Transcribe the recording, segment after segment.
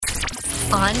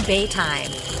On Baytime,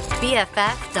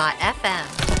 BFF.FM.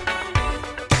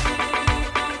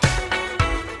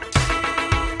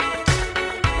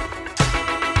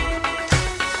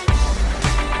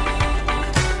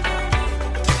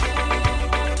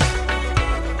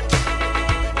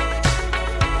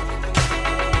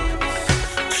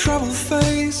 Trouble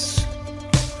face,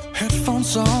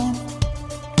 headphones on,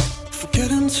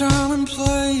 forgetting time and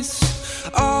place,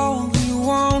 all we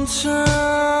wanted.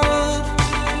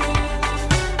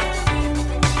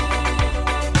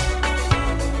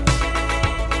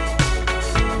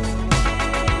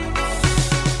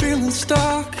 Feeling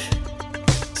stuck,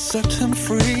 set him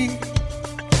free,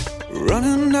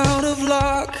 running out of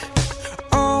luck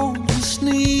on his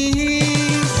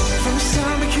knees. First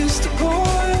time I kissed a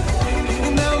boy,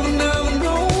 never known.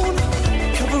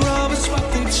 Cover up is what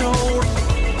they told.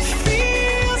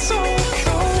 Feels so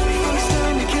cold. First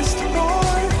time you kissed a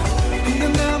boy, you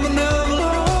never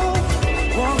alone.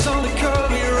 Walks on the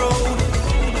curvy road.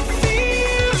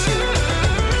 Feels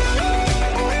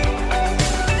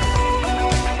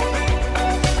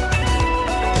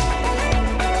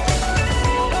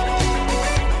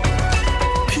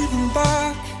peeling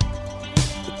back,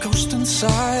 the ghost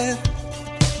inside.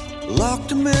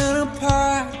 Locked him in a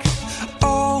pack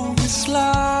all his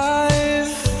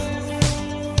life,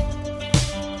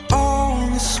 all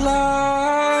his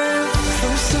life.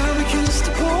 First time he kissed a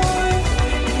boy,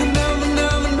 you never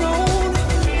known.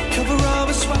 Cover up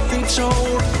is what they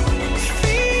told.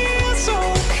 Feels so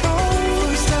cold.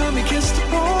 First time he kissed a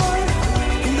boy,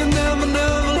 you never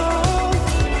alone.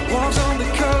 Walks on the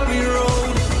curvy road.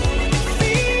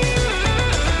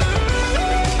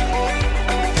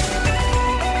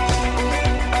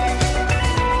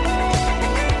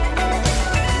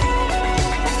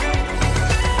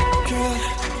 Get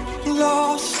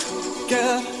lost,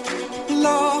 get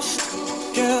lost,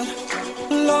 get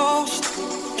lost,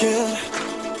 get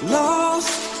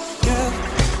lost,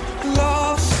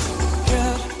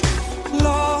 get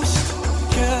lost,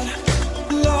 get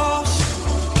lost,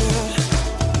 get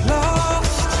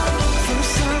lost.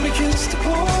 First time you kissed a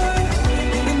boy,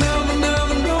 you never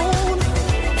known.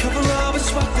 Cover up is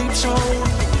what they told.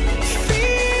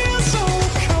 Feels so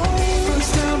cold.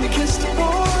 First time you kissed a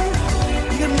boy,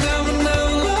 you never know.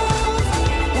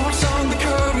 On the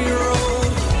curvy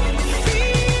road.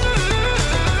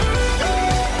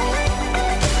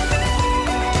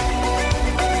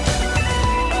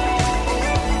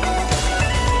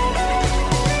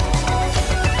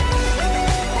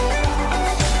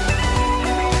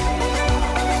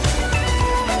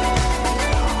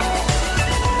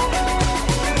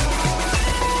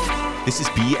 This is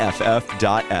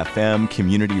BFF.FM,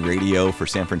 community radio for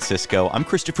San Francisco. I'm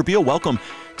Christopher Beal. Welcome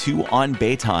to On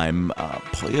Baytime.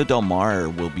 Pollo Del Mar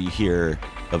will be here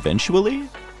eventually?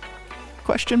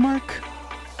 Question mark?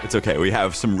 It's okay. We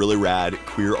have some really rad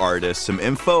queer artists, some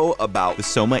info about the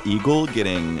Soma Eagle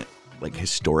getting like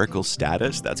historical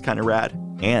status. That's kind of rad.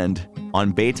 And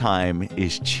On Baytime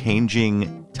is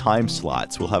changing time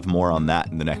slots. We'll have more on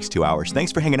that in the next 2 hours.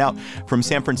 Thanks for hanging out from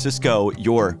San Francisco.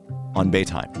 You're on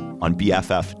Baytime on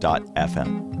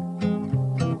BFF.FM.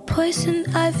 Poison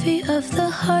ivy of the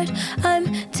heart, I'm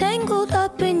tangled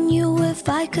up in you. If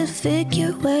I could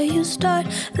figure where you start,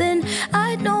 then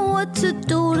I'd know what to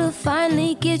do to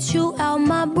finally get you out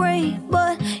my brain.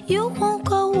 But you won't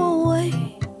go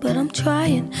away. But I'm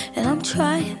trying, and I'm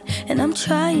trying, and I'm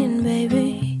trying,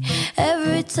 baby.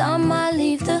 Every time I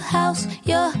leave the house,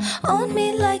 you're on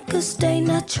me like a stain.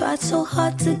 I tried so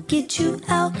hard to get you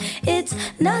out. It's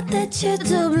not that you're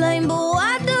to blame, but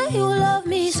why do you love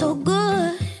me so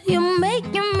good? You're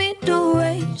making me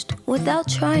deranged. Without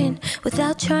trying,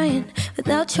 without trying,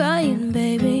 without trying,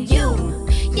 baby. You,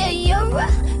 yeah, you're a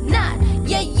knot.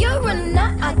 Yeah, you're a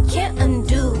knot I can't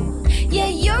undo. Yeah,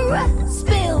 you're a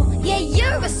spill. Yeah,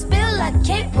 you're a spill I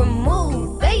can't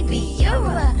remove. Baby, you're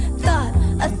a thought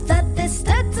that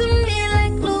stuck to me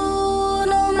like glue.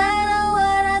 No matter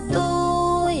what I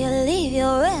do, you leave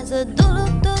your residue.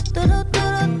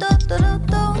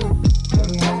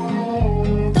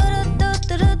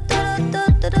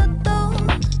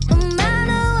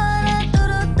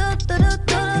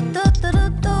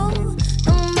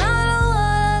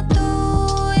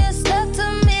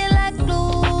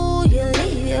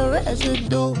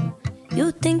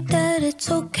 You think that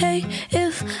it's okay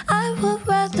if I would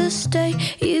rather stay,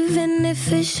 even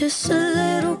if it's just a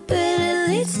little bit. At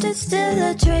least it's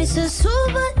still a trace of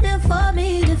souvenir for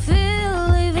me to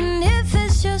feel, even if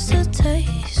it's just a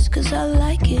taste. 'Cause I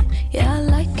like it, yeah, I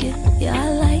like it, yeah, I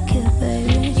like it,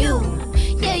 baby. You,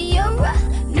 yeah, you're a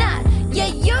knot, yeah,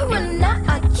 you're a knot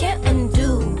I can't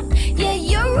undo. Yeah,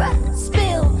 you're a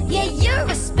spill, yeah, you're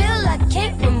a spill I can't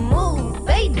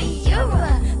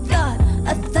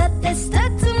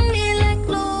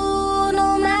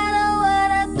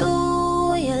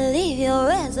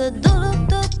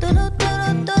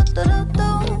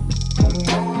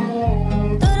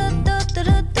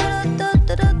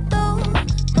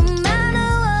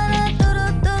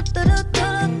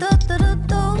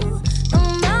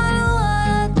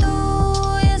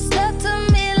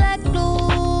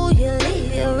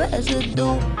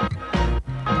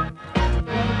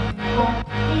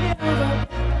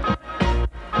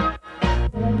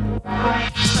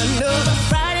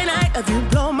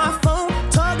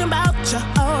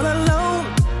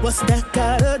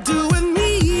that gotta do with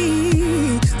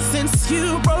me? Since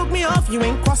you broke me off, you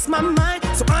ain't crossed my mind.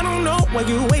 So I don't know why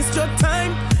you waste your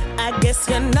time. I guess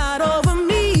you're not over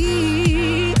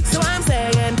me. So I'm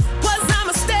saying, was I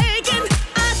mistaken?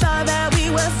 I thought that we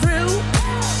were through.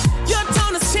 Your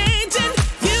tone is changing.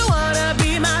 You wanna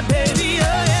be my baby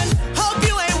again. Hope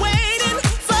you ain't waiting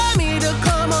for me to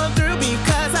come on through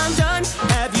because I'm done.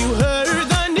 Have you heard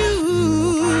the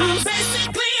news? I'm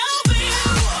basically over you.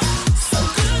 So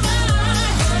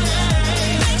goodbye.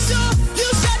 Make sure you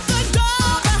shut the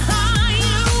door behind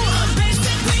you. I'm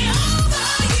basically over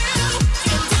you.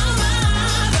 It don't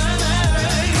bother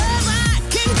me. 'Cause I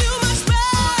can do much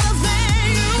better than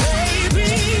you.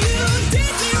 Baby, you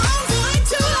did me wrong for way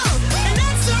too long. And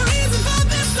that's the reason for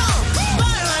this song.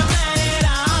 But I'm glad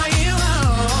all you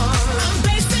on. I'm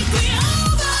basically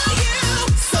over you.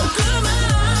 So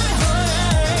goodbye.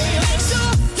 Make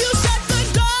sure you shut the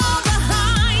door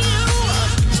behind you.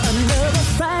 Another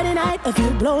Friday night if you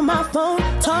blow my phone,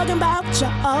 talking about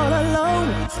you're all alone.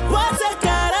 What's that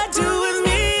gotta do with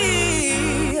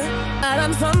me? I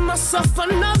done found myself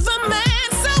another man,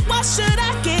 so why should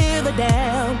I give a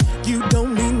damn? You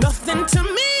don't mean nothing to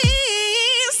me,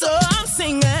 so I'm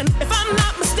singing. If I'm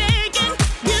not mistaken,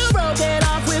 you broke it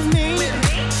off with me.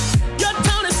 Your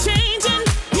tone is changing.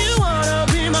 You wanna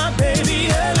be my baby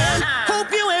again.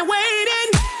 Hope you ain't waiting,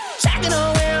 checking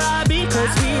on where I be,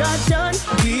 'cause we are done.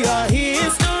 We are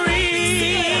history.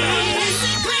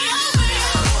 Basically over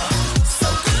you. So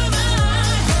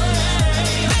goodbye.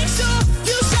 Make sure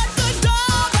you shut the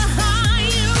door behind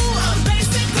you. I'm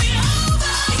basically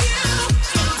over you.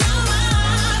 It don't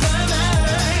bother me.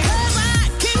 'Cause I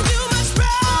can do much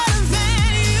better than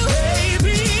you.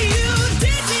 Baby, you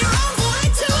did me wrong for way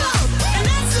too long. And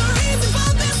that's the reason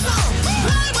for this song.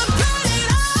 Like we're putting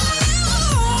on you.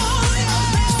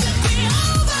 I'm basically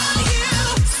over you.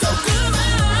 So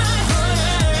goodbye.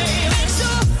 Make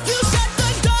sure you shut the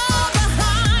door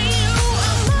behind you.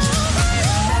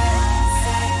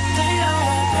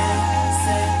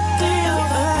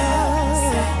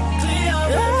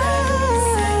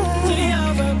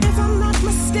 If I'm not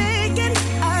mistaken,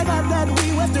 I thought that we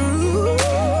were through.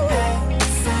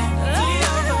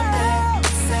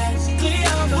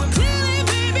 Well, clearly,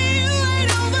 baby, you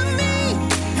ain't over me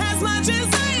as much as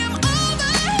I am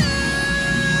over you.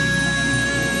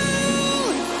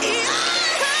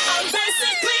 I'm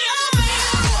basically over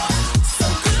you. So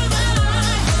goodbye.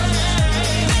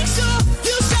 Make sure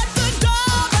you shut the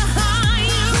door behind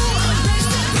you. I'm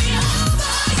basically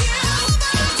over you.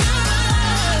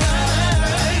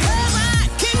 'Cause I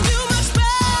can do much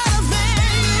better than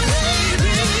you.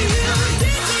 Baby, you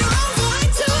did me wrong for way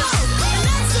too long. And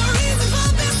that's the reason for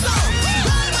this song.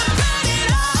 But I'm glad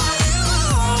it all you.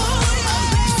 I'm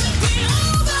basically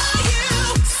over you.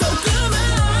 So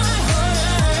goodbye.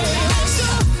 Make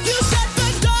sure you shut the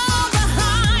door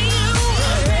behind you.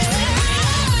 I'm basically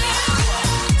over you.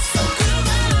 So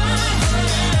goodbye.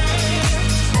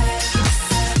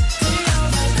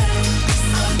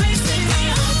 I'm basically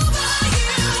over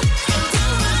you. It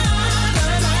don't bother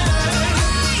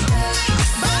me.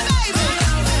 My baby,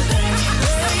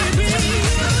 baby,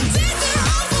 you did me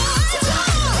wrong for way too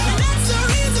long. And that's the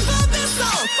reason for this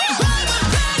song. But I'm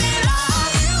glad it all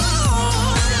you.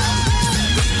 I'm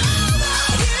basically over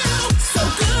you. So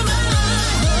goodbye.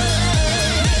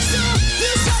 Make sure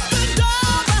you shut the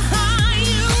door behind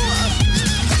you.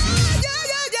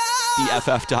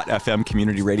 BFF.FM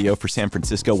community radio for San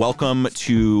Francisco. Welcome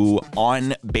to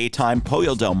On Baytime.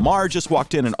 Pollo Del Mar just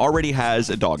walked in and already has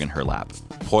a dog in her lap.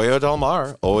 Pollo Del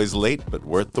Mar, always late, but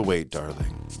worth the wait,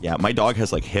 darling. Yeah, my dog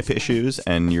has like hip issues,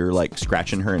 and you're like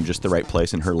scratching her in just the right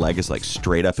place, and her leg is like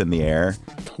straight up in the air.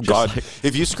 Just God, like-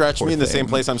 if you scratch poor me in the thing. same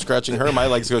place I'm scratching her, my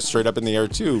legs go straight up in the air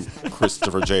too,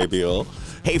 Christopher J. Beal.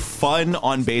 Hey, fun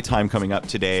on Baytime coming up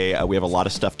today. We have a lot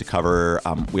of stuff to cover.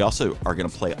 We also are going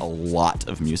to play a lot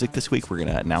of music this week. We're going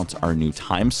to announce our new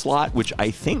time slot, which I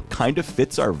think kind of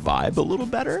fits our vibe a little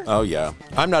better. Oh, yeah.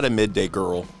 I'm not a midday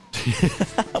girl.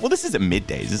 Well, this isn't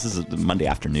middays. This is a Monday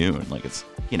afternoon. Like it's,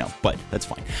 but that's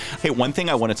fine. Hey, one thing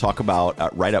I want to talk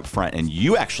about right up front, and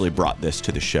you actually brought this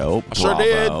to the show. Sure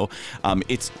Bravo.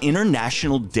 It's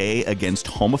International Day Against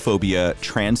Homophobia,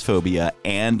 Transphobia,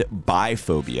 and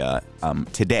Biphobia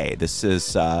today.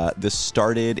 This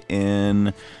started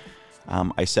in...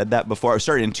 I said that before. It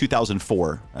started in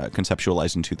 2004,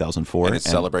 conceptualized in 2004. And it's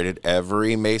celebrated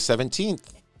every May 17th.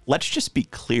 Let's just be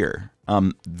clear.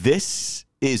 This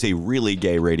is a really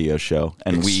gay radio show,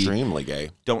 and Extremely gay.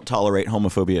 don't tolerate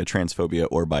homophobia, transphobia,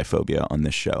 or biphobia on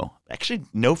this show. Actually,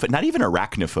 not even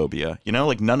arachnophobia. You know,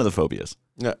 like none of the phobias.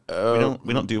 No,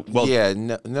 We don't do well. Yeah,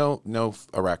 no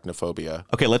arachnophobia.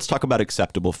 Okay, let's talk about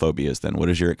acceptable phobias then. What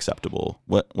is your acceptable?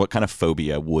 What kind of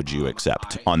phobia would you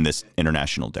accept on this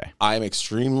International Day? I'm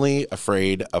extremely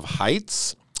afraid of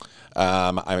heights.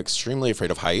 I'm extremely afraid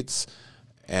of heights.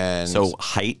 And So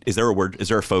height, is there a word? Is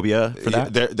there a phobia for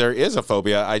that? There is a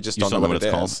phobia. I just don't know what it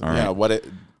is. called? All Yeah, right.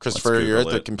 Christopher, Let's you're at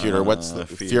Google the it. computer. What's the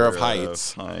fear of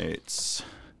heights? Heights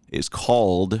is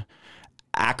called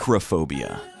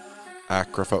acrophobia.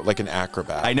 Like an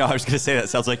acrobat. I know. I was going to say that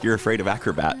sounds like you're afraid of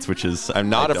acrobats, which is I'm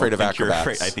not I don't afraid of think you're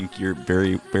acrobats. afraid. I think you're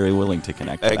very, very willing to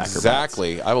connect with acrobats.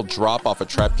 Exactly. I will drop off a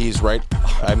trapeze right.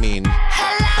 I mean,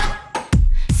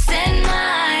 Send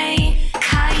my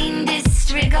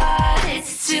kindest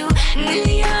regards to New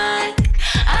York.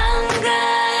 I'm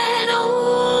gonna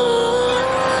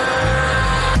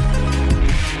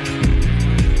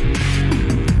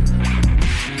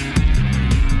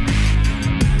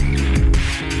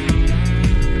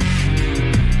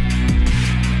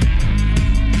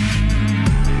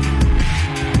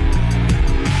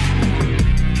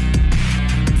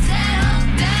settle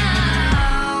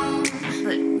down,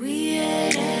 but we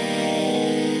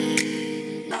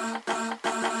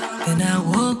Then I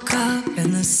woke up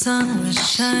and the sun was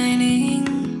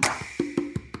shining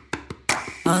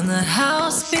on the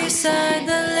house beside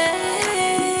the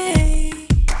lake,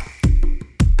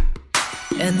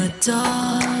 and the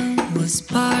dog was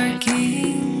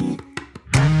barking,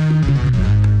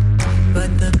 but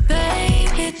the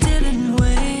baby didn't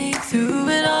wake through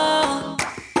it all.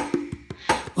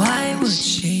 Why would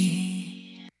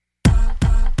she?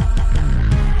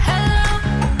 Hello,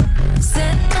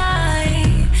 send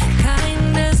my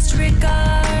kindest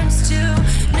regards to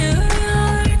New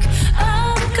York.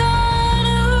 I'm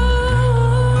gonna.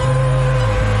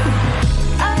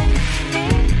 I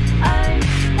think I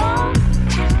want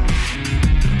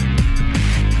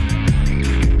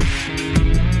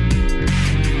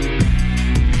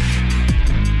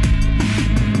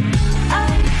I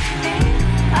think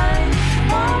I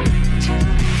want to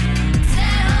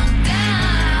settle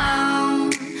down,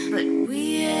 but we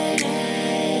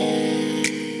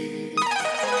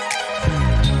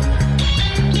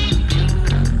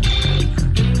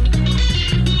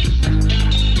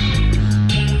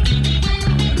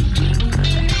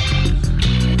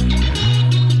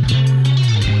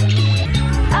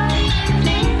I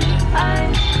think I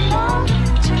want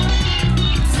to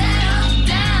settle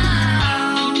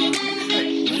down, but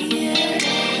we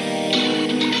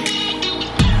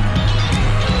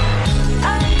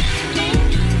I think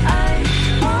I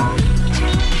want to.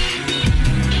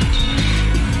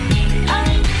 I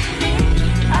think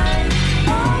I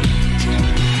want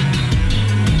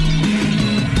to.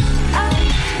 I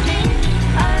think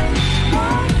I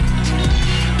want to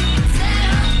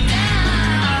settle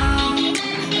down,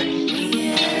 but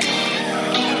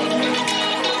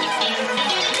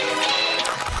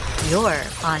You're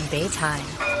on Baytime.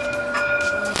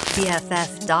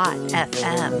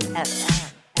 BFF.FM.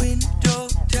 Window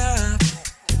tap,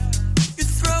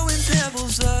 you're throwing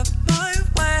pebbles up my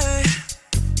way.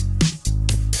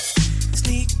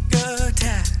 Sneak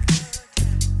attack,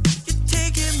 you're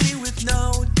taking me with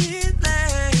no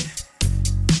delay.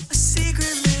 A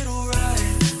secret little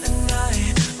ride, a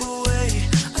night away.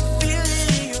 I feel it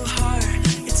in your heart,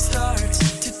 it starts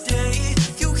today.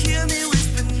 You hear me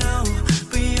whisper no,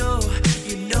 but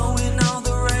you're knowing all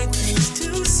the right things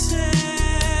to say.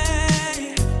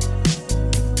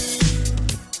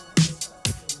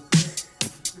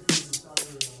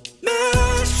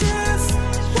 Mischief,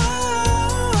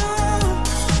 whoa,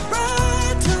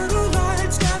 right to the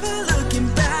lights, never looking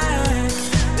back.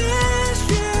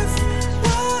 Mischief,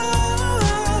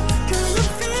 whoa, 'cause I'm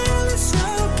feeling so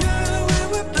good when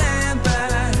we're playing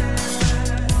back.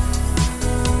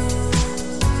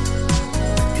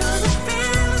 'Cause I'm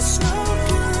feeling so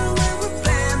good when we're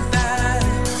playing back.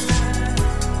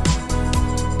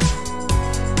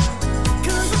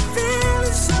 'Cause I'm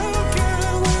feeling so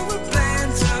good when we're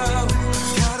playing tough.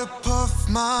 Gotta puff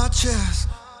my chest.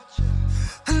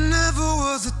 I never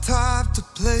was the type to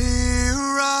play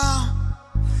around,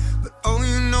 but oh,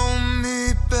 you know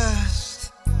me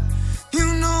best. You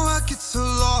know I get so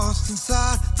lost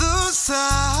inside the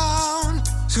sound.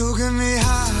 So get me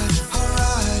high,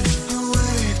 alright, you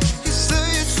wave. You say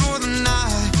it's for the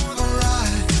night,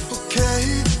 alright, okay.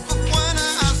 But when I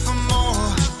ask for more,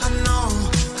 I know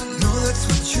that's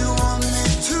what you want me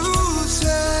to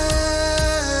say.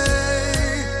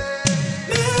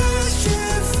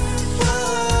 Mischief,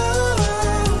 whoa,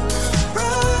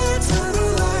 right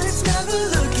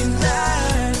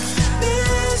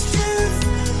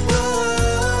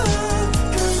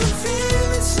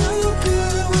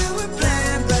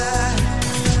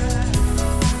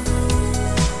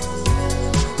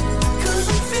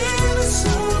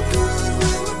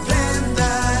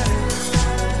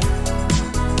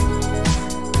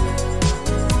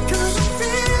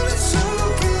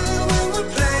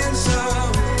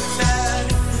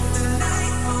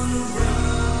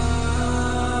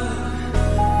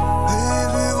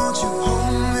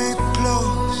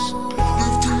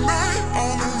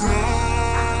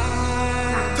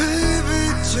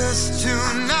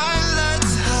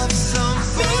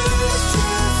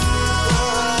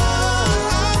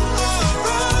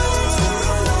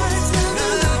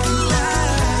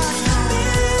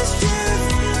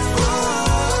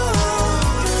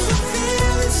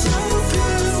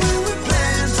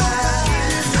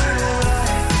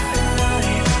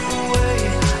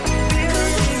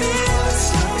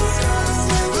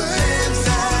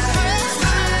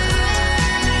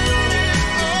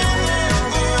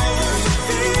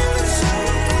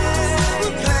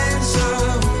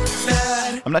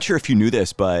I'm not sure if you knew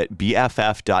this, but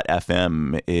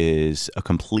BFF.FM is a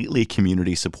completely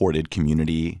community-supported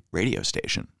community radio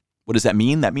station. What does that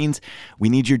mean? That means we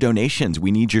need your donations. We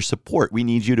need your support. We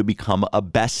need you to become a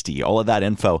bestie. All of that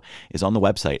info is on the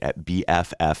website at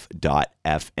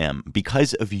BFF.FM.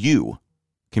 Because of you,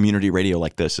 community radio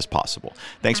like this is possible.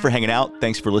 Thanks for hanging out.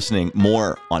 Thanks for listening.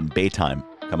 More on Baytime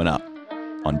coming up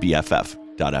on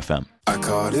BFF.FM. I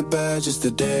caught it bad just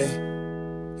today.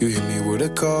 You hit me with a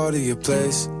call to your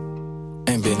place.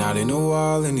 Ain't been out in a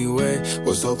while anyway.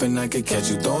 Was hoping I could catch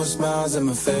you throwing smiles in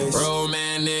my face.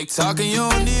 Romantic talking, you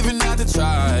don't even have to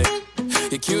try.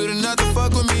 You're cute enough to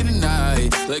fuck with me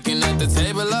tonight. Looking at the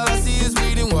table, all I see is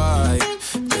bleeding white.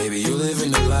 Baby, you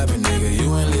living the life, but nigga,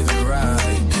 you ain't living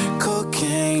right.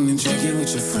 Cocaine and drinking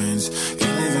with your friends. You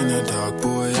live in the dark,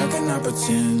 boy, I cannot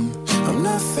pretend. I'm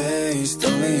not faced,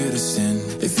 only you to sin.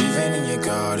 If you've been in your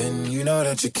garden, you know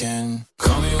that you can.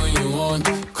 Call me when you want,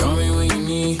 call me when you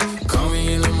need. Call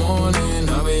me in the morning,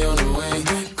 I'll be on the way.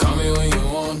 Call me when you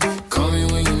want, call me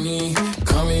when you need.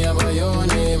 Call me out by your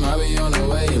name, I'll be on the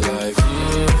way. Like,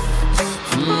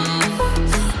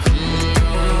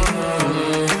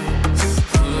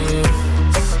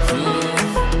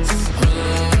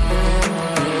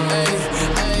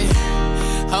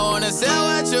 I wanna sell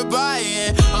what you're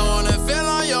buying. I wanna feel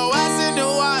on your ass in the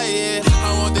wire.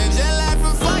 I want that jet lag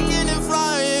for fucking and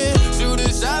flying. Shoot a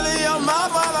shot in your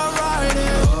mouth while I'm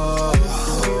riding.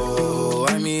 Oh,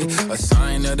 I mean, a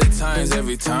sign of the times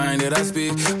every time that I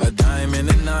speak. A dime and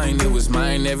a nine, it was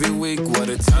mine every week. What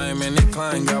a time and a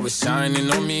climb, God was shining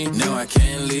on me. Now I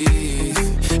can't leave,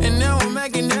 and now I'm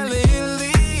making hella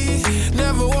Italy.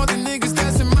 Never want the niggas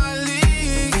that's in my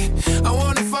league. I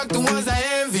wanna fuck the ones I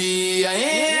envy. I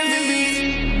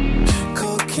envy.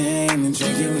 Cocaine and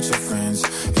drinking with your friends.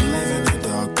 You live in the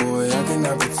dark, boy, I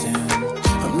cannot pretend.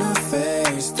 I'm not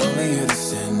faced, only you to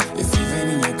sin. If you've been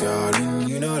in your garden,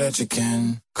 you know that you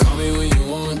can. Call me when you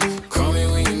want, call me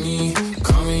when you need.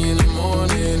 Call me in the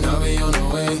morning, I'll be on the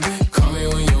way. Call me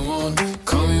when you want,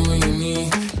 call me when you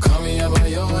need. Call me out by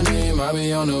your name, I'll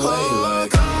be on the way.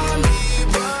 Like, call me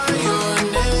by your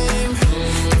name.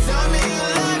 Tell me you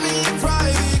love me in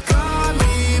private. Call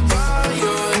me by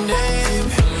your name.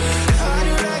 How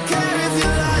do I care if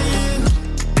you're lying?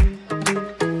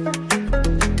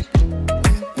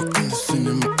 In the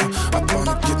cinema, I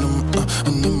wanna get them.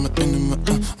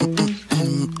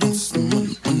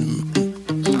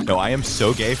 No, I am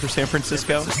so gay for San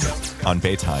Francisco on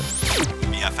Baytime.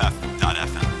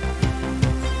 BFF.FM.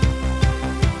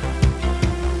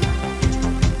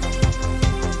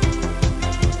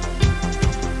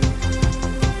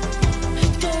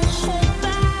 Don't hold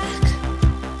back.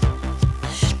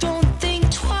 Don't think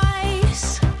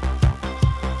twice.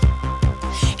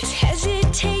 'Cause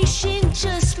hesitation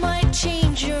just might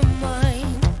change your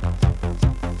mind.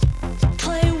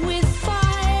 Play with fire.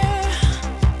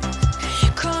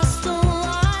 Cross the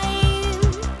line.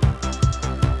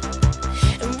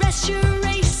 And rest your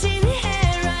racing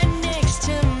head right next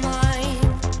to mine.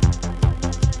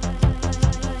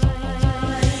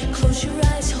 Close your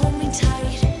eyes, hold me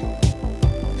tight.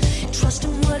 Trust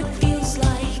in what it feels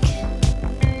like.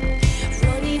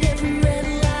 Running every red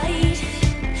light.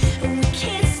 And we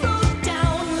can't slow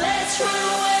down, let's run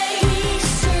away. We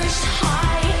searched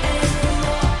high and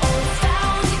low,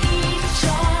 found each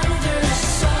other's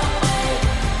soul.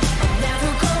 I'm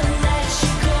never gonna let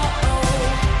you go.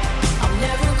 I'm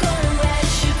never gonna let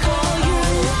you go. Your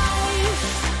life,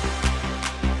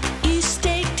 you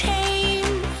stay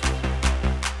tame.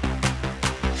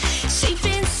 Safe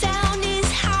and sound is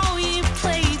how you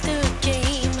play the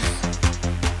game.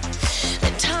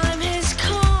 The time has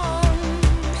come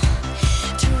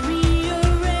to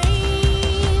rearrange.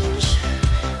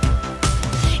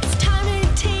 It's time to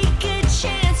take a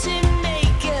chance and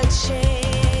make a change.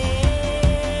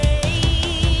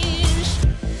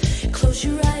 Close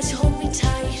your eyes, hold me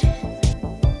tight.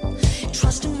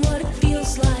 Trust in what it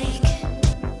feels like.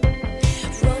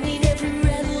 Running every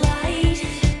red light.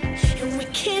 And we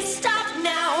can't stop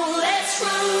now, let's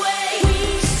run away. We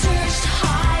searched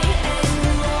high and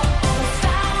low,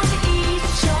 found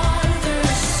each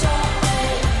other's soul.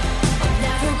 I'm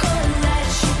never gonna let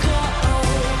you go.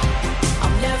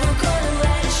 I'm never gonna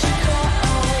let you go.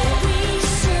 We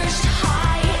searched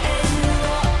high and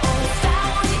low,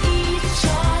 found each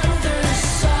other's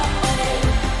soul.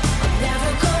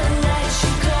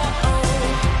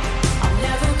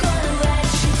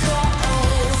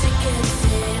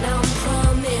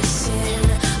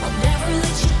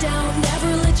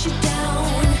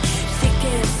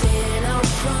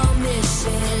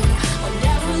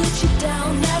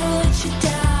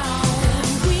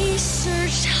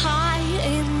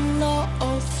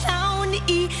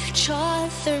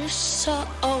 so.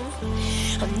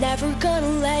 I'm never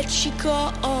gonna let you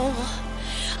go.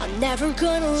 I'm never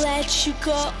gonna let you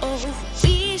go.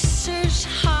 We searched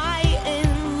high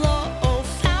and low,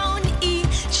 found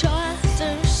each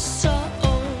other's soul.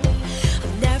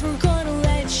 I'm never gonna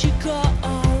let you go.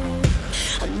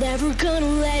 I'm never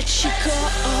gonna let you go.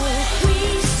 We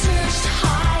searched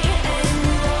high and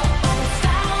low,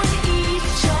 found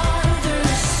each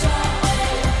other's soul.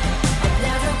 I'm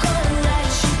never gonna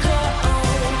let you go.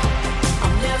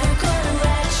 I'm never gonna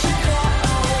let you go.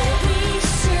 We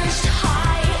searched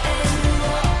high and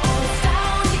low,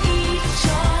 found each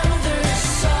other's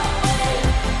soul.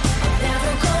 I'm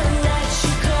never gonna let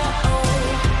you go.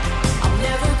 I'm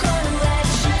never gonna let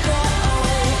you go.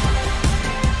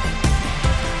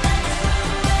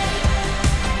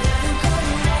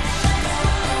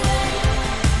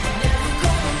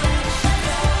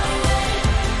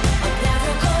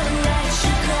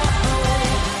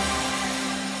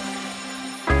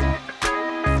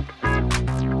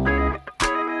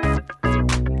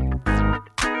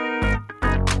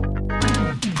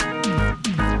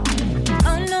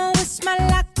 Oh no, it's my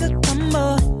like a combo.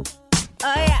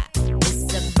 Oh yeah, it's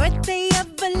the birthday of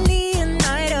a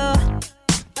Leonardo.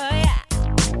 Oh yeah,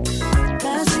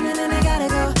 I'm singing and I gotta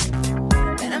go,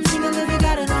 and I'm single if you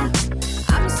gotta know.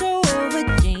 I'm so over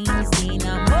James Dean,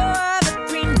 I'm more of a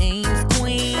three names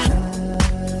queen.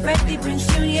 Freddie Prinze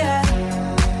Jr.,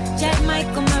 Jack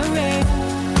Michael Murray.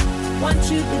 Want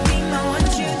you to be my,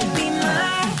 want you to be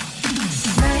my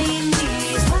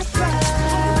 90s hot rod.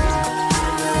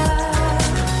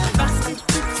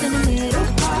 Prostitutes in the middle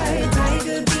part,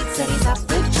 Tiger Beats that he's off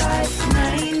the charts.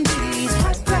 90s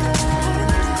hot rod.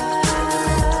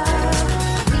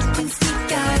 We can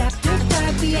sneak out after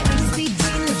dark, be an angsty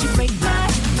teen, let you break my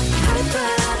heart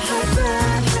rod, heart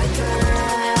rod, heart rod.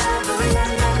 Oh la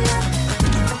la la.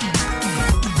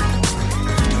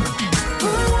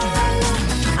 Oh la la la.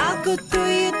 I'll go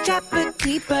through your trapper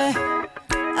keeper.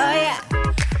 Oh yeah,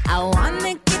 I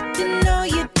wanna get to know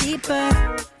you deeper.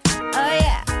 Oh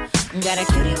yeah, got a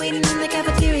cutie waiting in the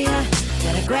cafeteria.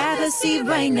 Gotta grab a seat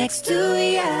right next to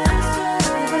ya.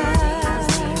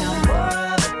 Now more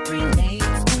of a three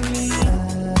names to me.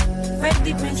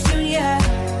 Freddie Prinze Jr.,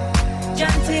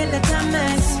 John Taylor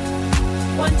Thomas.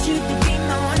 Want you to be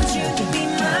my, want you to be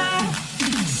my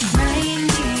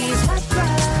 90s hot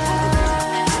rod.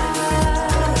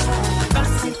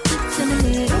 Prostitutes in the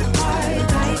middle part,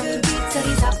 Tiger Beats that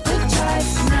he's off the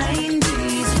charts.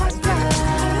 90s hot rod.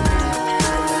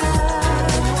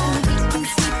 We can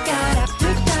sneak out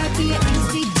after dark, be an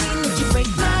angsty teen, let you break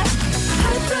my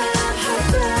heart rod, heart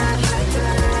rod, heart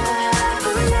rod.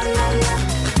 Oh la la la.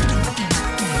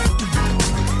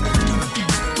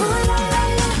 Oh la la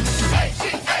la.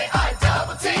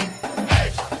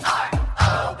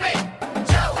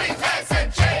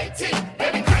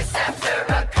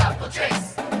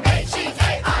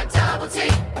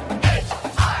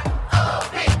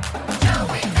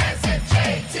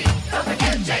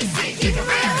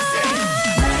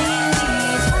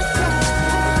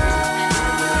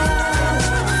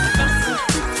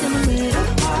 Prostitutes in the middle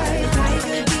part,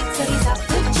 Tiger Beats that he's off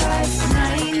the charts.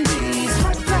 90s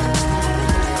hot rod.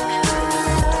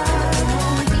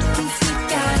 We can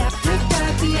sneak out after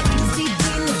dark, be an angsty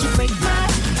teen, let you break my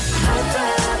heart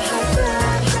rod, heart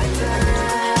rod, heart rod.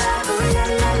 Oh la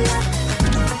la la.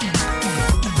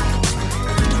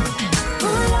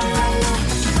 Oh la la la.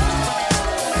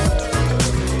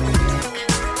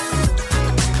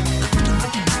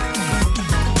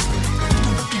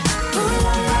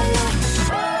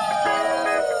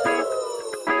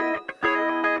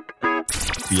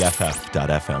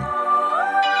 BFF.FM.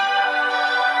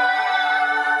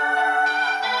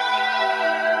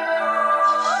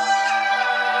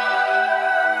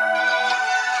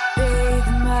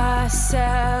 Bathe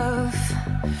myself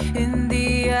in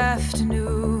the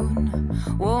afternoon.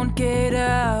 Won't get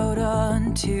out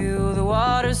until the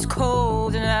water's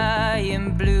cold and I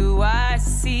am blue. I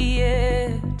see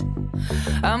it.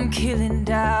 I'm killing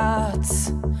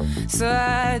doubts. So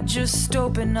I just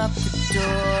open up the door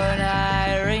and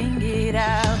I ring it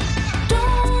out.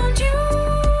 Don't you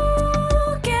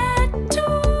get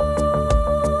too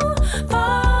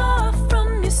far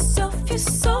from yourself. You're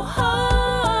so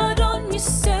hard on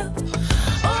yourself.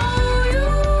 Oh, you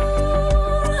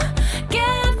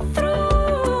get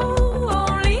through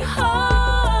only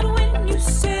hard when you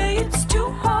say it's too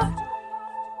hard.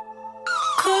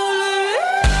 Call her in.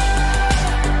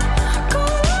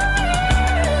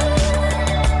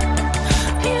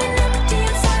 Feeling empty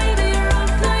inside, you're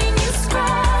offline, you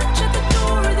scratch.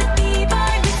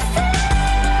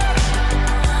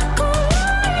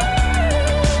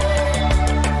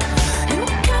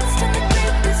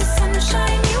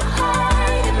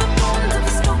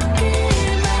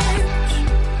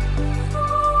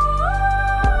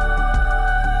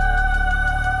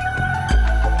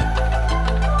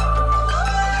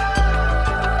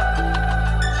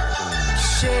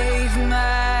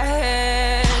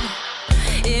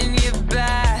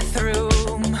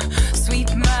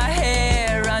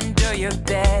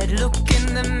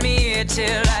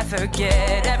 until I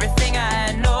forget everything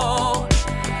I know.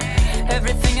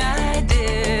 Everything I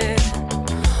did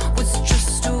was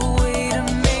just a way to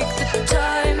make the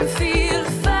time feel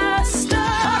faster.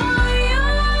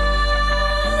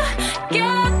 You'll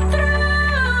get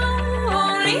through,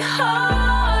 only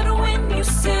hard when you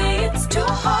say it's too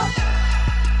hard.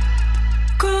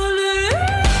 Call it in,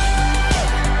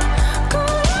 call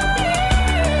it in.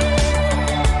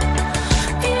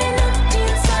 Feeling empty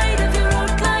inside of your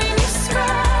outline, you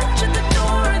scratch at the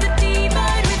door of the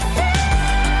divine within.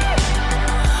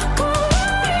 Call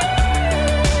it in.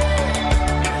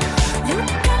 You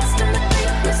cast in the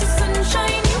brightness of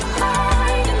sunshine, you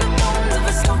hide in the bones of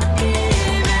a stock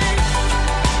image.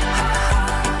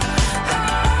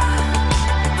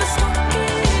 Of a stock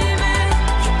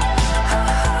image.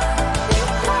 You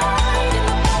hide in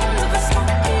the bones of a stock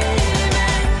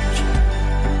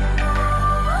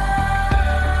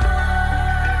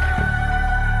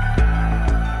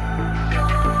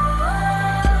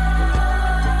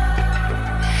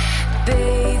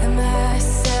bathe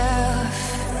myself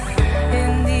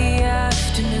in the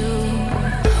afternoon.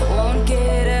 Won't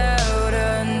get out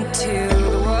until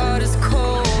the water's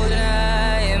cold and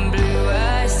I am blue.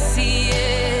 I see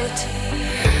it.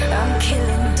 I'm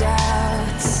killing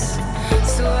doubts,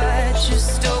 so I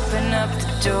just open up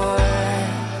the door.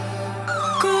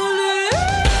 Call it in,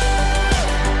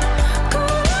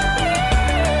 call it in.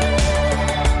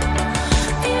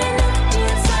 Feeling empty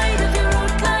inside of your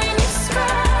outline, you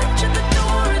scratch at the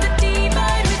door of the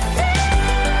divine within.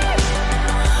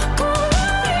 Call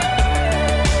it in.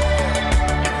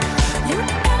 You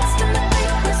cast in the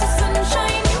brightness of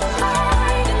sunshine, you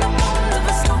hide in the bones of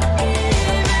a stock image.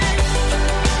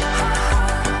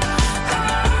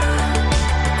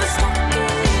 Of a stock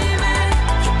image.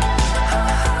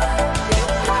 You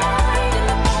hide in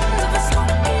the bones of a stock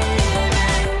image.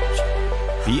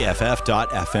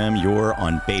 BFF.FM, you're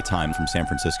on Baytime from San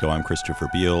Francisco. I'm Christopher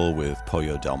Beal with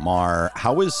Pollo Del Mar.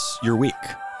 How was your week,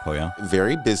 Pollo?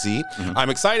 Very busy. I'm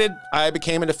excited. I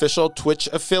became an official Twitch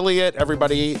affiliate.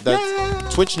 Everybody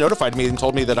that Twitch notified me and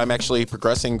told me that I'm actually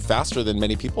progressing faster than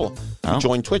many people who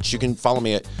joined Twitch. You can follow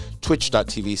me at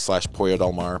twitch.tv/Pollo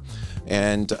Del Mar.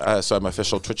 And so I'm an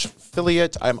official Twitch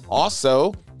affiliate. I'm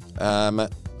also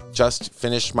just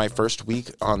finished my first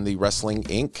week on the Wrestling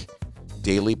Inc.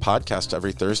 daily podcast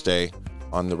every Thursday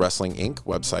on the Wrestling Inc.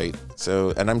 website.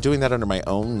 So, and I'm doing that under my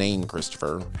own name,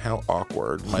 Christopher. How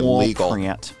awkward. My legal.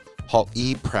 Pratt. Paul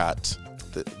E. Pratt.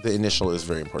 The initial is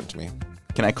very important to me.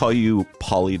 Can I call you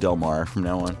Polly Del Mar from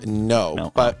now on?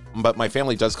 No. But my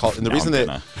family does call, and the reason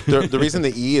that the reason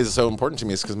the E is so important to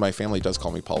me is because my family does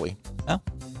call me Polly. Oh,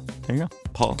 there you go,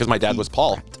 Paul. Because my dad was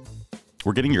Paul.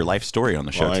 We're getting your life story on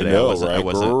the show I today. know, I right?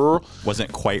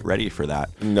 wasn't quite ready for that.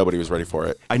 Nobody was ready for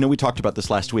it. I know we talked about this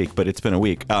last week, but it's been a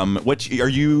week. Are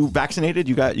you vaccinated?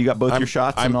 You got both your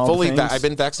shots? I'm and all fully. the things? I've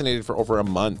been vaccinated for over a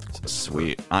month.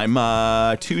 Sweet.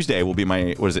 I'm Tuesday will be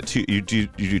my. What is it? You do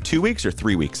 2 weeks or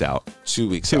 3 weeks out? 2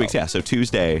 weeks. 2 weeks. Yeah. So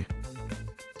Tuesday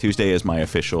is my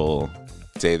official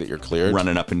day that you're cleared.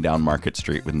 Running up and down Market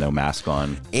Street with no mask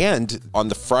on. And on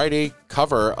the Friday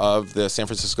cover of the San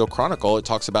Francisco Chronicle, it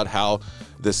talks about how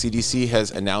the CDC has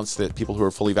announced that people who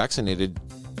are fully vaccinated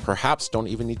perhaps don't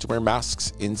even need to wear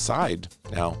masks inside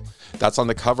now. That's on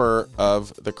the cover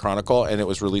of the Chronicle, and it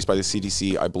was released by the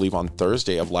CDC, I believe, on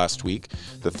Thursday of last week,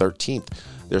 the 13th.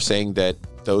 They're saying that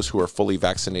those who are fully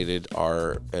vaccinated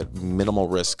are at minimal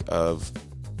risk of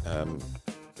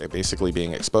basically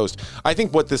being exposed. I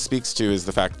think what this speaks to is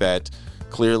the fact that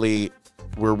clearly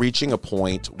we're reaching a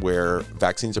point where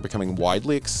vaccines are becoming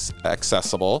widely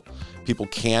accessible. People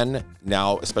can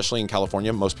now, especially in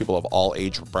California, most people of all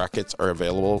age brackets are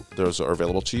available. Those are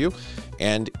available to you.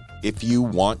 And if you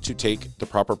want to take the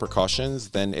proper precautions,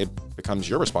 then it becomes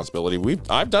your responsibility.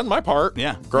 I've done my part.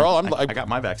 Yeah. Girl, I got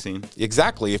my vaccine.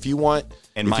 Exactly. If you want...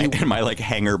 And my like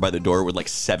hanger by the door with like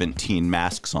 17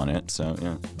 masks on it. So,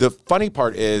 yeah. The funny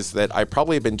part is that I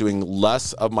probably have been doing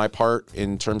less of my part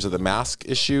in terms of the mask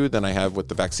issue than I have with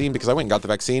the vaccine, because I went and got the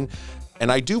vaccine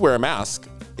and I do wear a mask.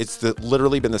 It's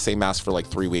literally been the same mask for like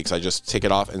 3 weeks. I just take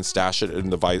it off and stash it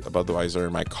in above the visor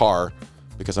in my car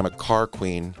because I'm a car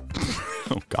queen.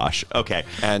 Oh gosh. Okay.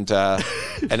 And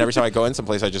every time I go in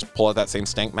someplace, I just pull out that same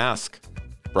stank mask,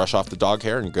 brush off the dog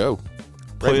hair, and go.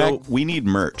 Pollo, we need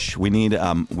merch. We need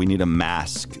a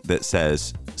mask that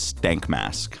says Stank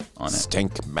Mask on it.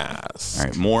 Stank Mask. All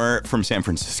right. More from San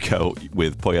Francisco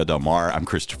with Pollo Del Mar. I'm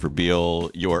Christopher Beal.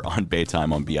 You're on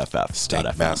Baytime on BFF.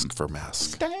 Stank Mask for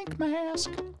mask. Stank Mask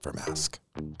for mask.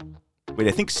 Wait,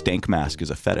 I think Stank Mask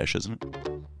is a fetish, isn't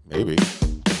it? Maybe.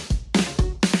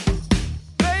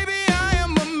 Baby, I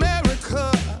am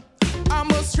America. I'm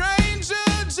a stranger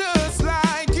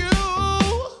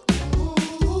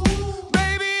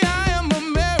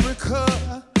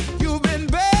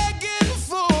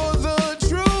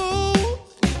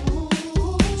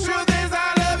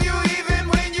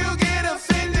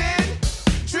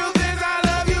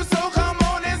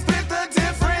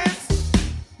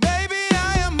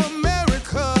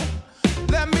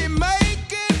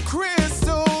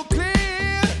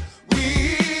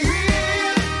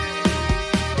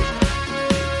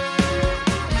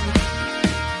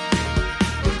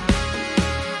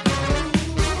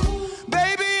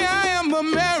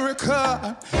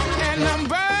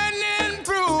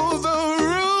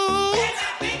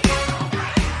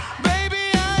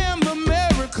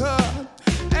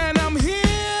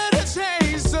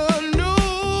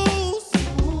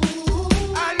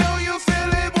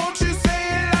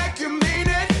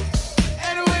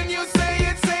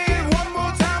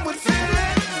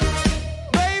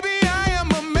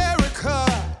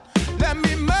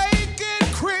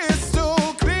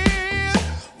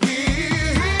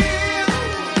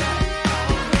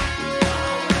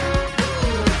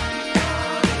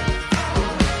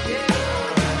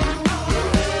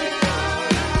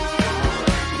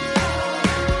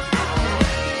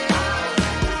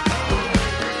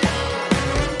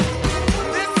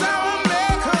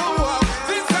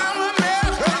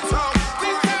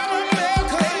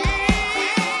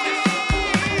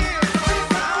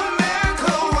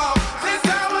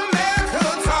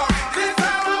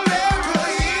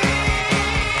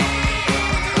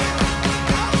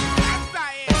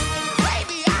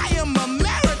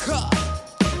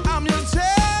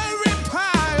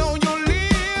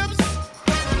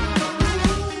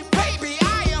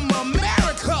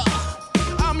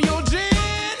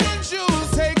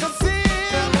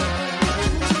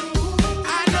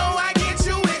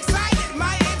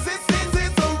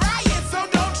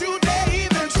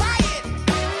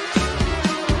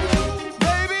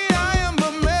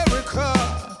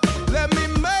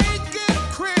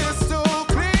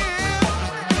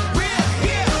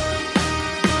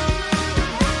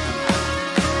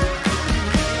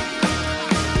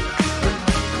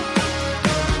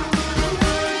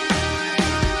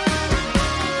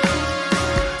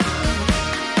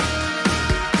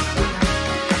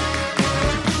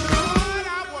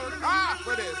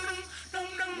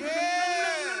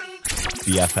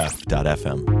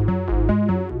BFF.FM.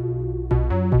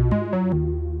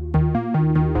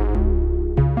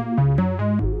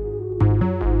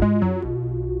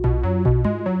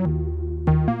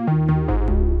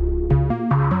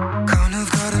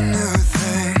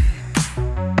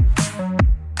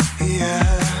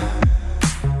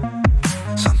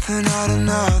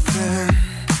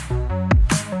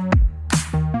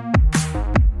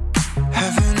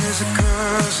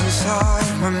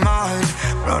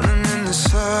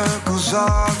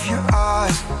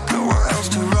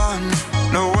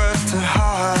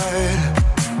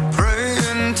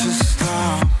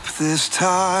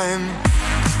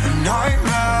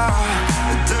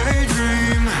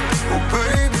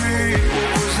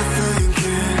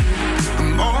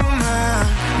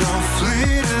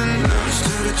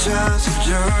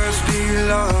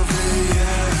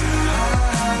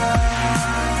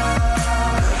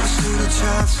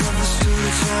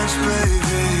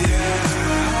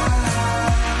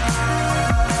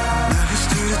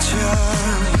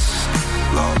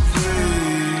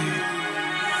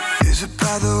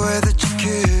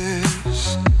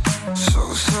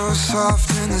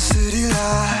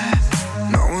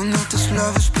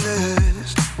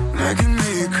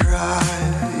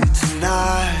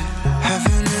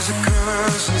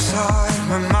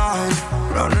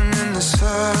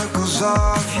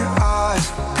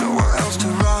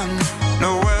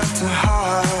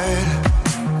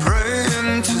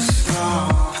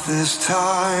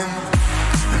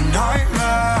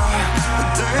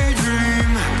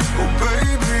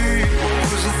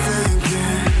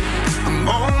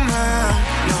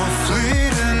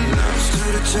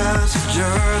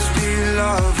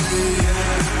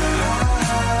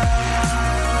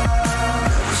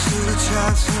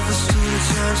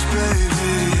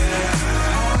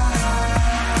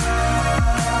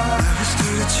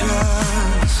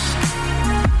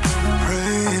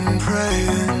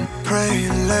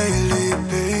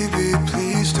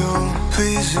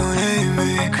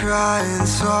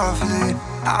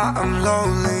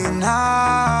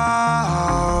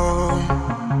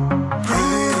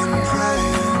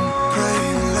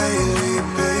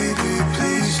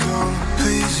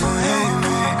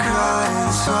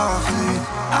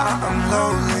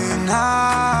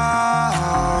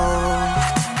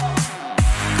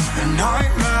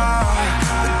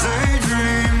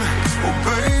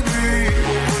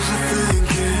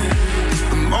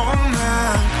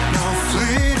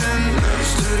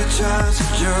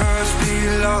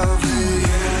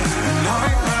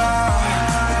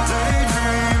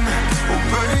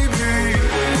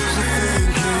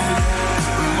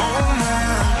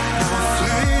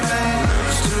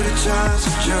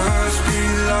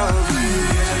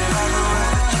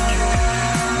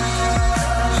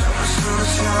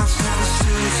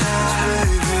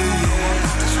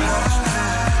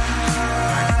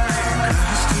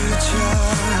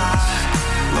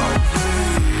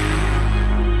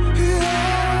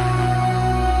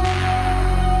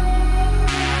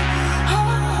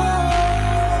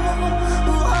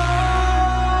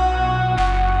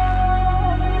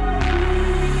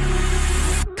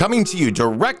 Coming to you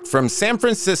direct from San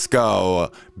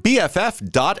Francisco,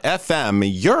 BFF.FM,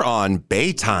 you're on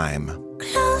Baytime.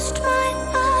 Closed my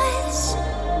eyes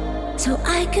so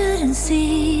I couldn't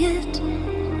see it.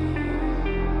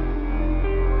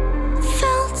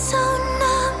 Felt so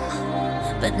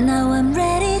numb, but now I'm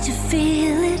ready to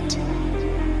feel it.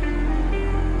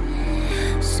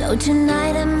 So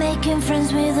tonight I'm making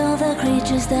friends with all the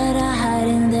creatures that are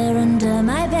hiding there under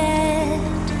my bed.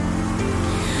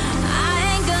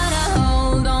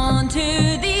 To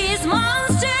these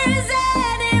monsters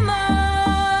anymore.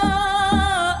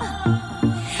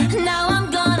 Now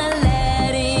I'm gonna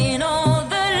let in all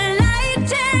the light,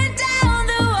 tear down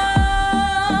the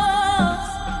walls.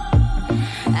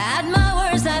 At my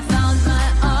worst I found my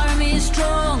army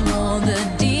strong. All the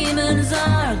demons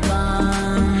are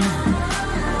gone.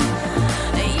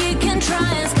 You can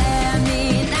try and scare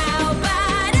me now,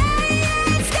 but I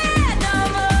ain't scared no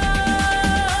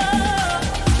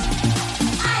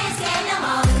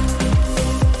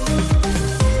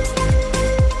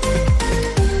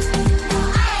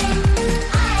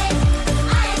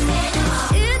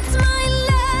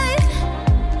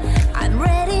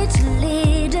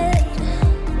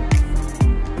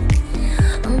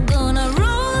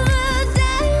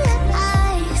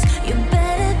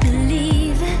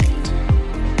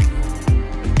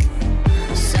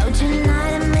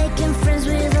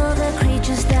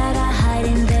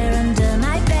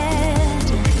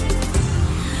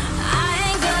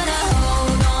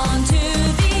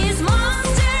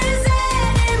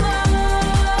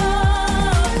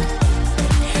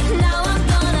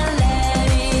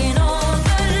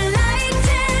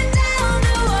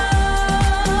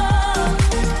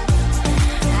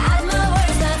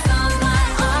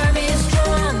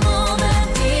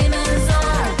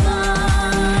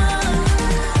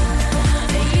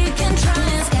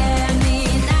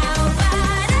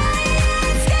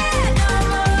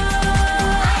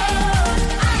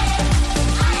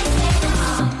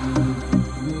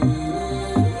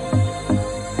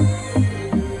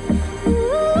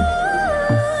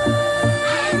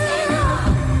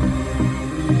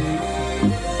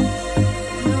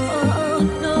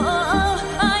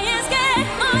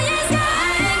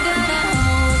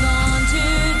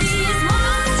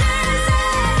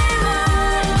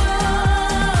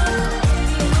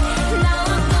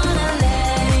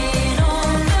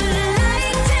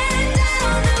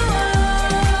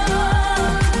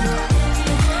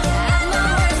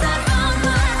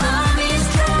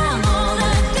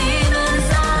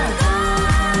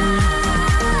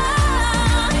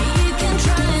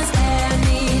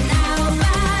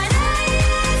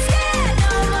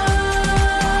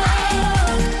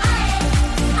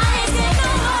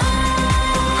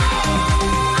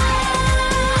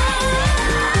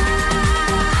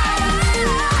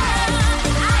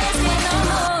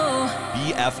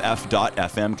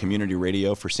BFF.FM community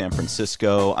radio for San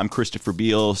Francisco. I'm Christopher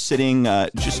Beal. Sitting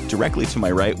just directly to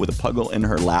my right with a puggle in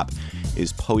her lap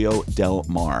is Pollo Del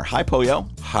Mar. Hi, Pollo.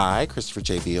 Hi, Christopher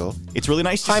J. Beal. It's really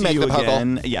nice to see you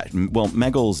again. Yeah, well,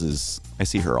 Meggles is... I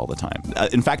see her all the time.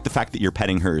 In fact, the fact that you're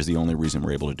petting her is the only reason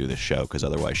we're able to do this show, because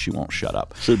otherwise she won't shut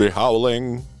up. She'd be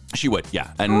howling. She would,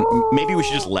 yeah. And maybe we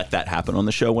should just let that happen on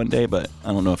the show one day, but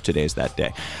I don't know if today's that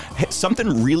day. Hey,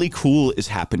 something really cool is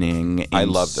happening in I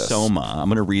love this. Soma. I'm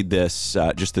going to read this,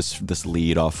 just this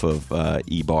lead off of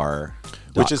ebar.com.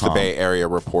 Which is the Bay Area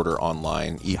Reporter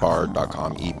Online,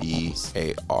 ebar.com,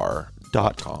 ebar.com.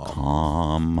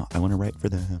 I want to write for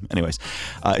them. Anyways,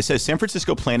 it says San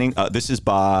Francisco planning. This is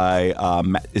by,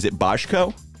 is it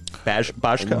Bajko?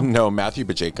 Bajko? No, Matthew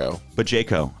Bajko.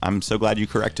 Bajko. I'm so glad you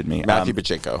corrected me. Matthew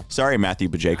Bajko. Sorry, Matthew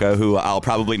Bajko, who I'll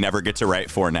probably never get to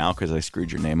write for now because I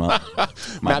screwed your name up.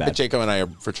 Matt Bajko and I are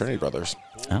fraternity brothers.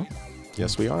 Oh?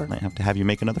 Yes, we are. Might have to have you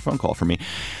make another phone call for me.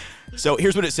 So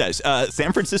here's what it says.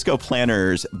 San Francisco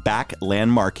planners back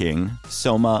landmarking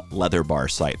Soma Leather Bar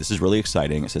site. This is really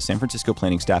exciting. It says San Francisco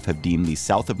planning staff have deemed the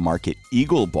South of Market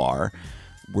Eagle Bar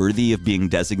worthy of being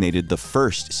designated the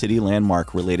first city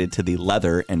landmark related to the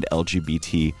leather and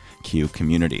LGBTQ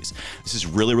communities. This is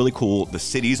really, really cool. The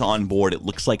city's on board. It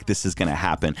looks like this is going to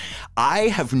happen. I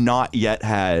have not yet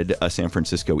had a San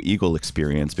Francisco Eagle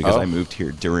experience because I moved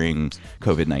here during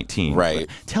COVID-19. Right.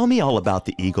 But tell me all about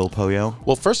the Eagle, Pollo.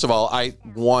 Well, first of all, I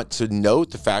want to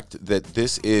note the fact that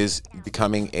this is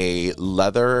becoming a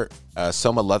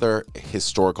Soma Leather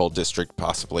Historical District,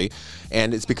 possibly.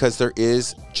 And it's because there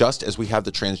is, just as we have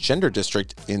the transgender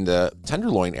district in the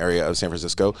Tenderloin area of San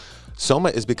Francisco, Soma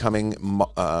is becoming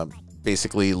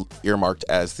basically earmarked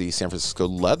as the San Francisco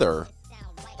Leather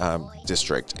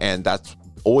District. And that's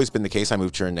always been the case. I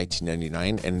moved here in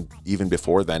 1999, and even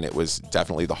before then, it was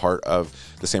definitely the heart of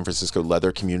the San Francisco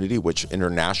leather community, which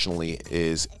internationally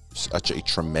is such a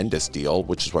tremendous deal,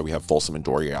 which is why we have Folsom and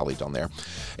Dory Alley down there.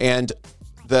 And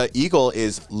the Eagle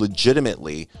is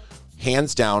legitimately,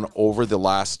 hands down, over the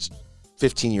last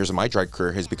 15 years of my drag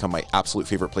career, has become my absolute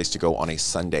favorite place to go on a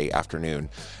Sunday afternoon.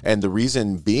 And the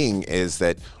reason being is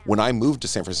that when I moved to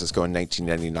San Francisco in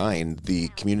 1999, the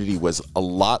community was a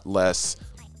lot less,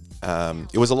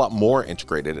 it was a lot more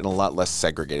integrated and a lot less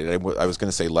segregated. I was going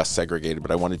to say less segregated,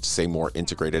 but I wanted to say more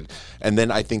integrated. And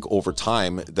then I think over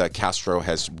time, the Castro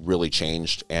has really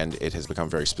changed, and it has become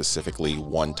very specifically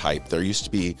one type. There used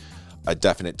to be a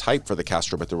definite type for the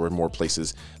Castro, but there were more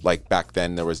places. Like back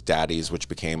then there was Daddy's, which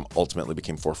ultimately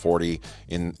became 440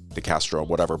 in the Castro,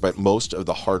 whatever. But most of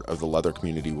the heart of the leather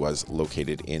community was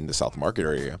located in the South Market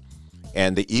area.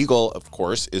 And the Eagle, of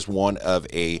course, is one of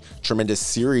a tremendous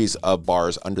series of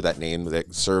bars under that name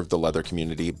that serve the leather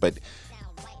community. But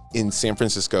in San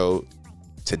Francisco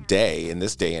today, in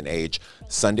this day and age,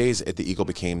 Sundays at the Eagle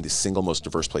became the single most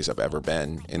diverse place I've ever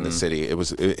been in the city.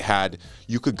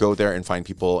 You could go there and find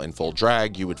people in full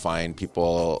drag. You would find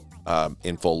people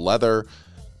in full leather,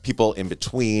 people in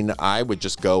between. I would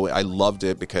just go. I loved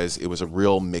it because it was a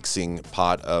real mixing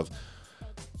pot of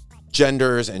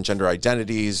genders and gender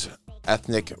identities,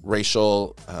 ethnic,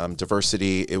 racial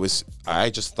diversity. I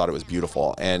just thought it was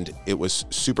beautiful, and it was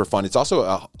super fun. It's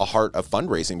also a heart of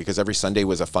fundraising, because every Sunday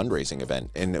was a fundraising event,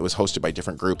 and it was hosted by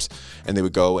different groups, and they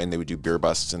would go and they would do beer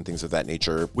busts and things of that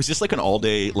nature. Was this like an all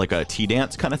day, like a tea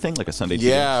dance kind of thing, like a Sunday tea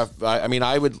dance? Yeah, I mean,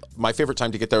 my favorite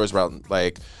time to get there was around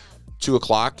like 2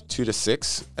 o'clock, 2 to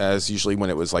 6, as usually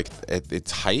when it was like at its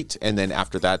height. And then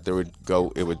after that,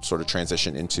 it would sort of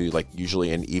transition into like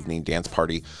usually an evening dance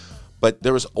party. But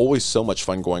there was always so much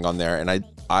fun going on there. And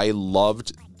I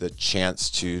loved the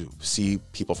chance to see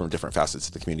people from different facets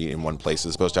of the community in one place,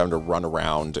 as opposed to having to run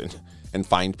around and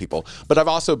find people. But I've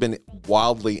also been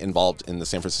wildly involved in the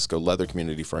San Francisco leather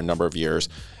community for a number of years,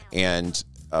 and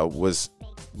was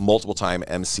multiple time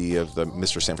MC of the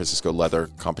Mr. San Francisco Leather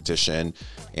competition,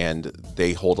 and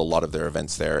they hold a lot of their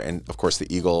events there. And of course,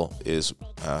 the Eagle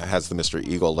has the Mr.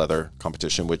 Eagle Leather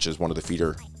competition, which is one of the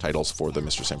feeder titles for the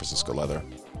Mr. San Francisco Leather.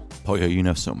 Pollo, you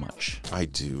know so much. I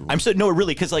do. No,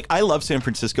 really, because like I love San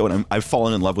Francisco, and I've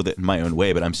fallen in love with it in my own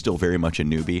way, but I'm still very much a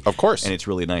newbie. Of course. And it's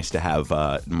really nice to have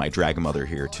my drag mother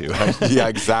here too. Yeah,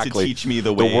 exactly. To teach me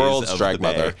the ways the world's of drag the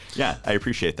Bay. mother. Yeah, I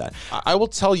appreciate that. I will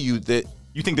tell you that.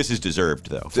 You think this is deserved,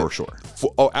 though, for sure.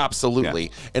 Oh, absolutely.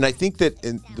 Yeah. And I think that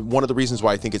one of the reasons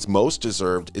why I think it's most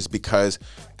deserved is because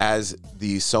as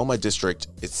the Soma district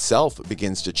itself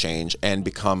begins to change and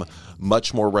become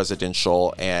much more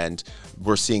residential, and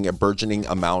we're seeing a burgeoning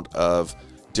amount of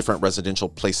different residential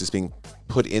places being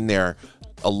put in there,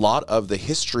 a lot of the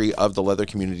history of the leather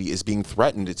community is being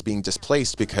threatened. It's being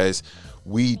displaced because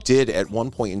we did at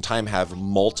one point in time have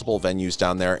multiple venues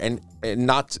down there, and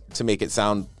not to make it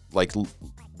sound like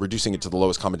reducing it to the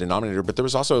lowest common denominator, but there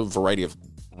was also a variety of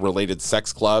related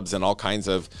sex clubs and all kinds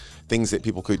of things that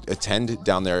people could attend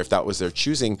down there if that was their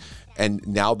choosing. And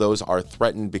now those are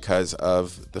threatened because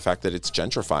of the fact that it's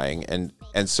gentrifying.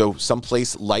 And so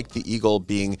someplace like the Eagle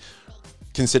being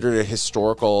considered a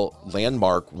historical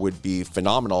landmark would be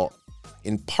phenomenal,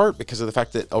 in part because of the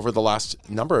fact that over the last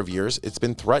number of years, it's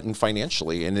been threatened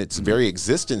financially, and its very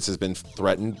existence has been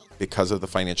threatened because of the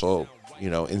financial,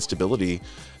 instability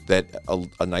that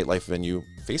a nightlife venue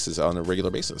faces on a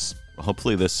regular basis.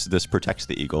 Hopefully this protects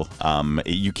the Eagle.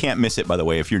 You can't miss it, by the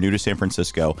way. If you're new to San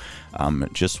Francisco,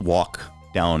 just walk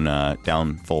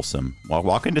down Folsom.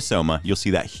 Walk into Soma. You'll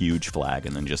see that huge flag,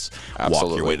 and then just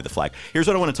walk your way to the flag. Here's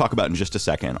what I want to talk about in just a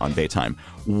second on Baytime.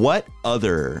 What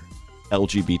other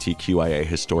LGBTQIA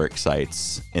historic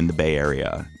sites in the Bay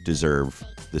Area deserve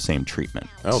the same treatment?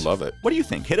 Oh, love it. What do you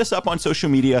think? Hit us up on social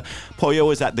media. Pollo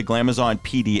is at the Glamazon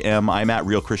PDM. I'm at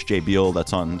Real Chris J. Beal.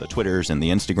 That's on the Twitters and the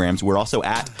Instagrams. We're also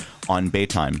at On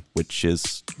Baytime, which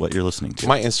is what you're listening to.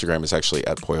 My Instagram is actually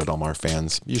at Pollo Del Mar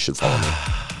Fans. You should follow me.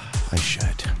 I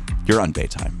should. You're on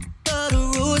Baytime.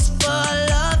 The rules for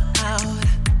love out.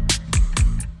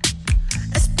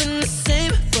 It's been the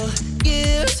same for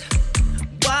years.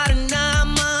 Why deny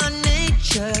my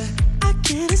nature? I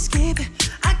can't escape it.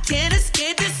 I can't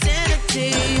escape this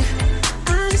energy.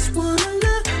 I just wanna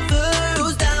love the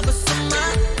rules down for some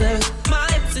others. My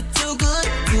hips are too good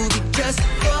to be just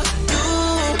for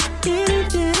you. Getting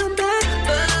down back,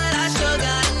 but I sure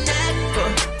got a knack for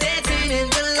dancing in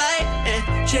the light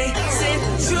and chasing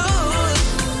truth.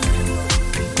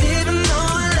 Even though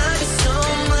I love you so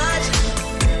much,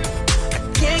 I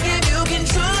can't give you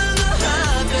control of my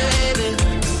heart, baby.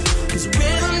 'Cause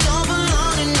rhythm don't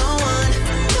belong to no one,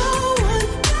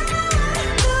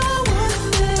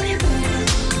 baby.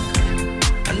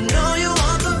 I know you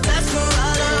want the best for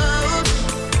our love,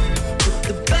 but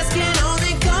the best can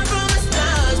only come from the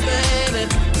stars, baby.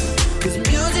 'Cause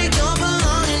music don't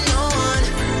belong to no one,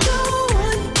 baby.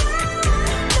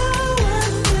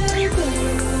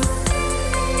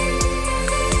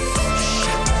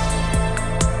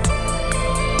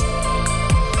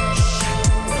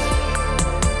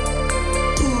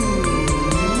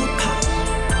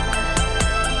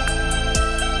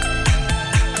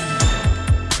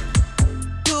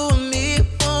 You and me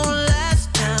won't last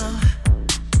now.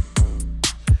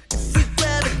 If we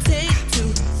gravitate to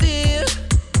fear,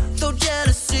 throw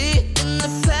jealousy in the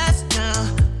past now.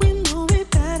 We know we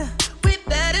better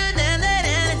than that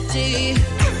energy.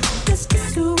 Let's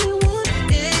get who we want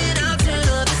and I'll turn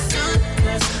up the sun.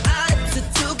 'Cause our lips are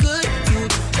too good to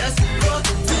just for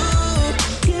two.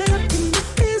 Get up in the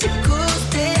physical,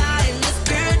 stay out in the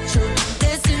spiritual,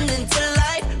 listening to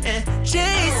life and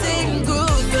chasing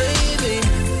grooves, baby.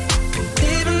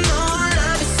 Even though I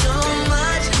love you so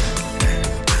much,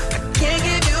 I can't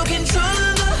give you control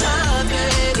of my heart,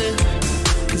 baby.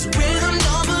 'Cause rhythm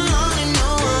don't belong to no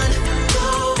one,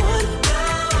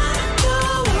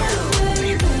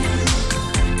 baby.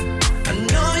 I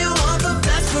know you want the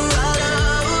best for our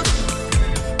love,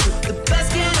 but the best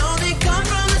can only come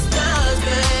from the stars,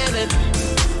 baby.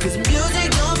 'Cause music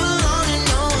don't belong to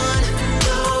no one,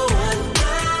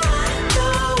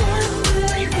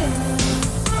 baby.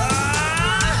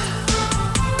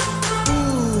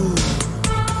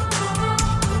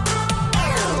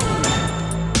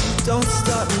 Don't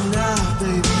stop me now,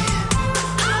 baby.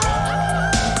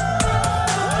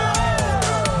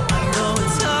 I know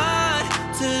it's hard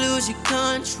to lose your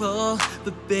control,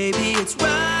 but baby, it's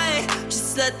right.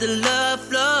 Just let the love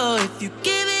flow. If you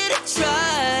give it a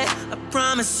try, I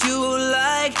promise you will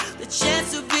like the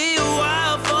chance to be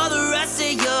wild for the rest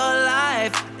of your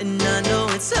life. And I know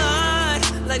it's hard,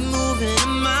 like moving a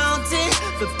mountain,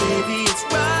 but baby, it's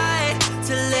right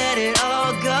to let it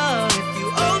all go. If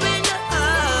you open your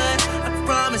heart, I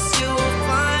promise you will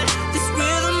find this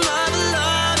rhythm of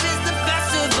love is the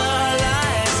best of our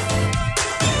lives.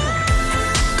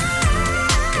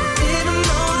 Even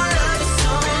though I love you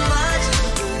so much,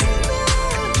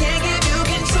 can't give you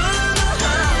control of my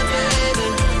heart, baby.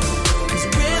 'Cause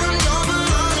rhythm don't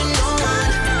belong to no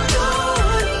one,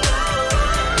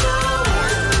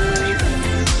 baby.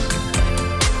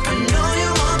 I know you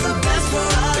want the best for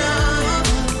our love,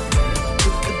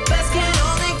 but the best can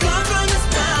only come from the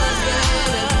stars,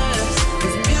 baby.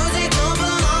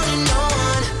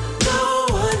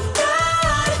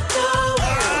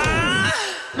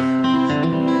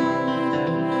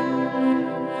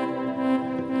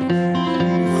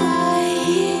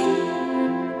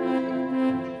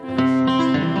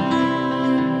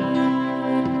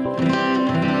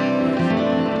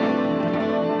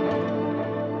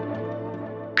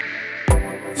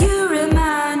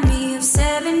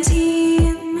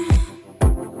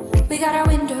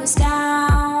 windows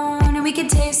down and we could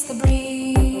taste the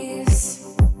breeze.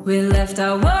 We left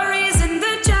our worries in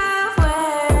the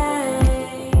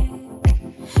driveway,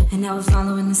 and now we're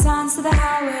following the signs to the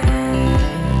highway.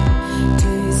 Do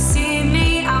you see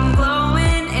me? I'm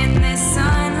glowing in this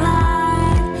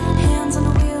sunlight. Hands on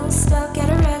the wheel, stuck at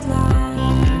a red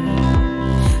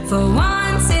light. For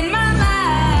once in my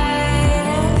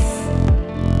life,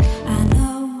 I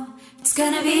know it's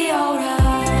gonna be alright.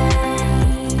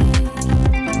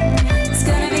 It's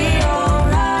gonna be alright.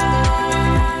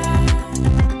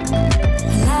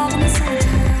 Alive in the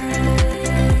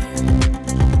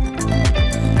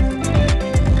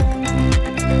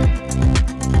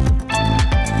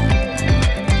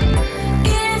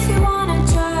if you wanna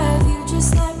drive, you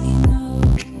just let me know.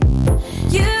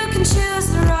 You can choose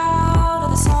the route or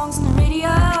the songs on the radio.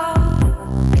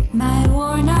 My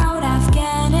worn out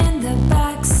Afghan in the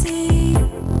backseat.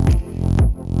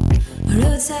 A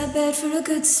roadside bed for a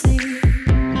good sleep.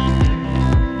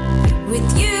 With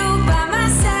you by my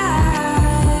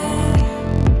side,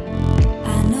 I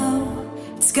know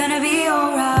it's gonna be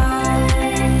alright.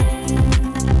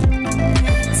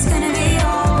 It's gonna be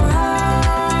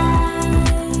alright.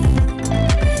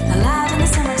 Alive in the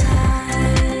summertime.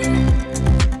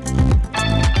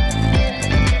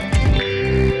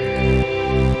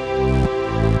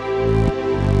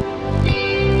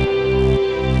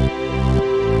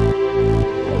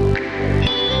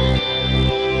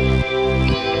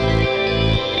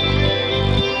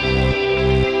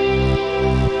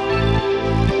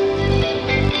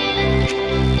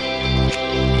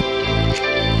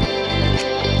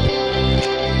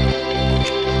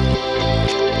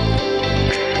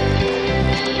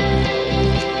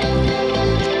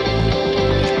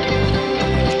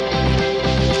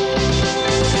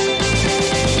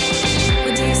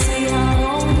 When do you see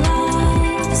our old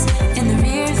lives in the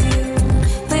rear view?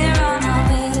 We're on our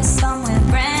way to somewhere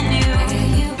brand new. And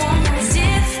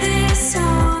if this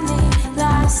only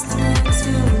lasts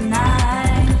through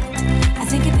tonight, I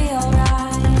think it'd be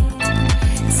alright.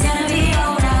 It's gonna be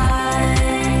alright.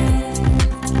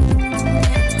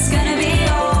 It's gonna be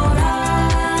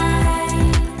alright.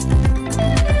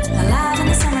 Alive in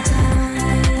the summertime.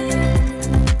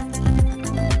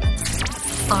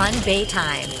 On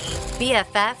Baytime,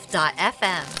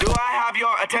 BFF.FM. Do I have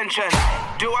your attention?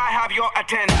 Do I have your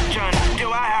attention?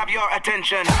 Do I have your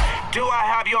attention? Do I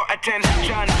have your attention?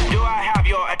 Do I have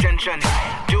your attention?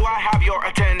 Do I have your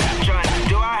attention?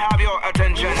 Do I have your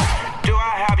attention? Do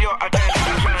I have your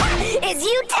attention? Is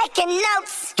you taking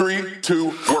notes? 3,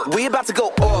 2, work. We about to go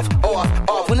off.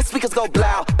 When the speakers go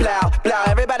blow, blow, blow.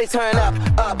 Everybody turn up.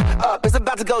 It's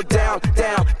about to go down.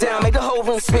 Make the whole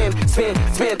room spin.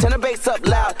 Turn the bass up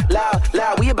loud.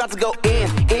 We about to go in.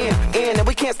 And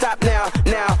we can't stop now.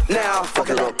 Fuck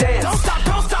it up, dance. Don't stop,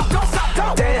 dance.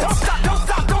 Dance. Don't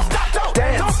stop, dance.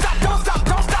 Don't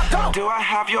stop. Do I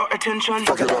have your attention?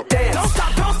 Fuck it up, dance. Don't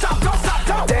stop, dance. Don't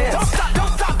stop, dance. Don't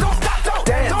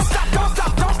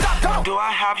stop. Do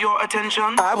I have your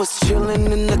attention? I was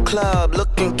chilling in the club,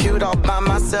 looking cute all by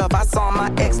myself. I saw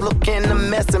my ex looking a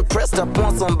mess and pressed up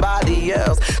on somebody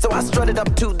else. So I strutted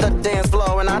up to the dance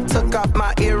floor and I took off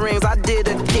my earrings. I did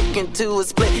a kick into a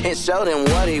split and showed him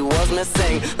what he was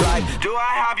missing. Like, do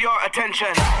I have your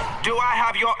attention? Do I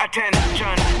have your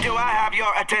attention? Do I have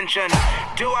your attention?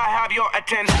 Do I have your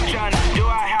attention? Do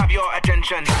I have your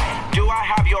attention? Do I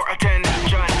have your attention?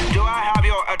 Do I have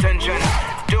your attention?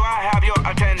 Do I have your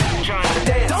attention?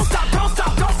 dance. Don't stop, dance.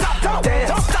 Don't stop, dance.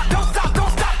 Don't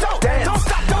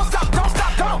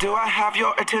stop. Do I have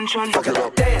your attention? Fuck it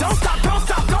up, dance. Don't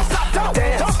stop,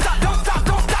 dance. Don't stop.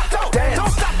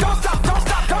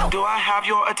 Do I have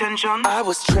your attention? I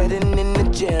was treading in the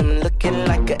gym, looking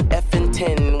like a effing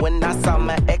 10 when I saw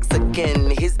my ex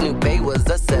again. His new bae was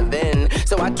a 7,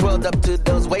 so I twirled up to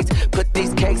those weights, put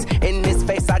these cakes in his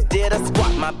face. I did a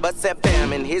squat, my butt said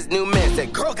bam, and his new man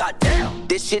said, girl, goddamn,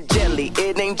 this shit jelly,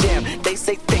 it ain't jam. They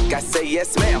say thick, I say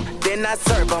yes, ma'am. Then I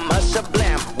serve them a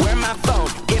shablam. Wear my phone,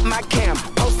 get my cam,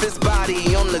 post this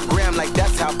body on the gram like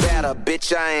that's how bad a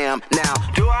bitch I am. Now,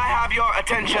 do I have your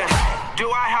attention? Do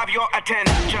I have your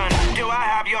attention? Do I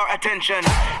have your attention?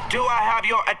 Do I have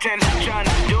your attention?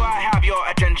 Do I have your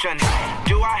attention?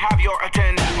 Do I have your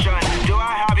attention? Do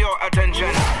I have your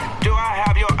attention? Do I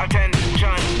have your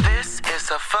attention? This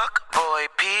is a fuckboy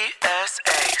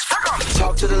PSA.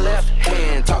 Talk to the left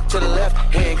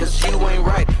hand, cause you ain't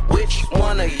right. Which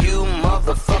one of you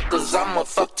motherfuckers I'ma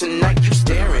fuck tonight? You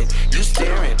staring,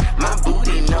 my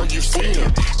booty know you see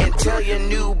him. And tell your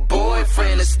new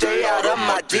boyfriend to stay out of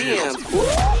my DMs.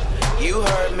 You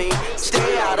heard me,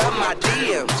 stay out of my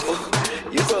DMs.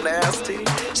 You so nasty.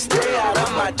 Stay out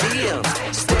of my DMs.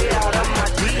 Stay out of my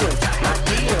DMs.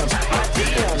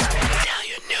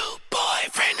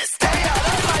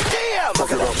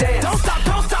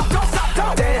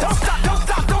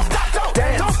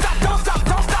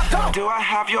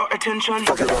 attention?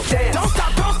 Don't stop, don't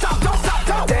stop, don't stop, don't stop,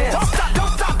 don't dance. Don't stop,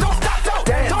 don't stop, don't stop, don't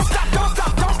dance. Don't stop, don't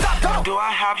stop, don't stop, don't. Do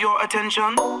I have your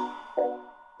attention?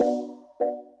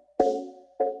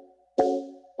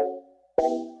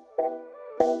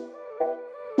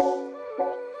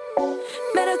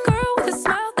 Met a girl with a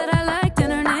smile that I liked,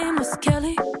 and her name was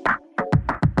Kelly.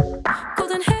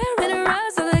 Golden hair in her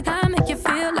eyes, so like I make you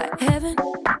feel like heaven.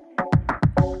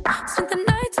 Spent the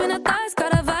night between her thighs,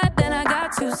 got a vibe, and I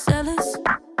got too zealous.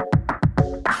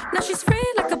 Now she's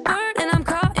free like a bird, and I'm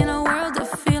caught in a world of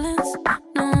feelings.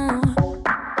 No,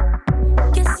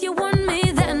 guess you won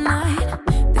me that night,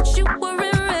 that you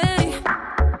weren't ready.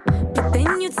 But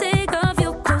then you take off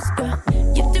your clothes, girl.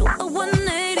 You do a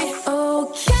 180.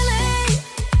 Oh, Kelly,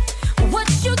 what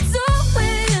you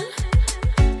doing?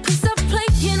 Please stop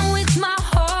playing with my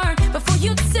heart before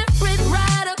you tear it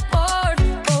right apart.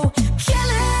 Oh,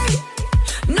 Kelly,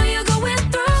 know you're going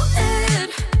through it,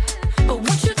 but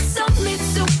won't you tell me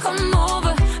to come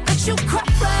over? Let you cry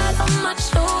right on my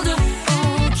shoulder.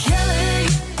 Oh, Kelly.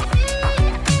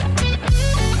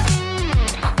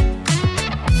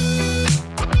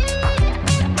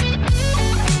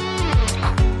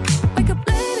 Wake up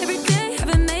late every day,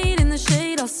 haven't made in the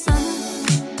shade all summer.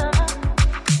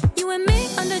 You and me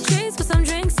under trees with some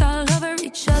drinks all over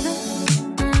each other.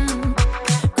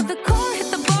 Got the car, hit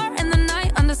the bar, and the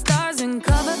night under stars and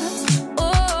covers.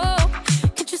 Oh,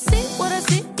 can't you see what I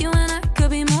see? You and I could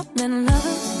be more than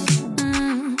lovers.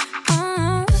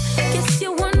 Guess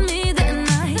you won me that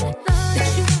night, that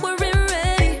you weren't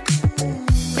ready.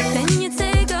 But then you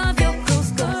take off your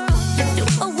clothes, girl. You do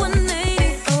a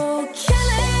 180. Oh,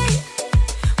 Kelly,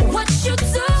 what you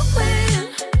doing?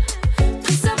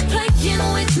 Please stop playing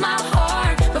with my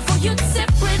heart before you tear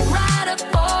it right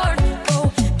apart. Oh,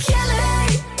 Kelly,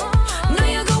 know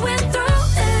you're going through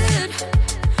it,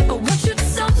 but won't you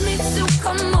tell me to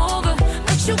come over?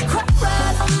 Let you cry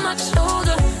right on my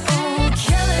shoulder. Oh,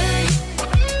 Kelly.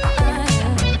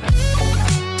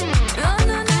 No,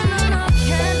 no, no, no, no,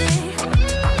 Kelly.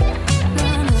 No,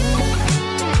 no.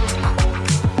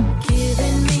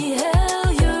 Giving me hell,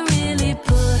 you're really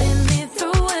putting me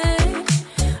through it.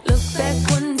 Look back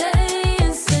one day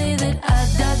and say that I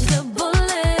dodged a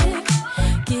bullet.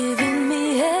 Giving me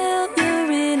hell, you're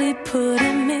really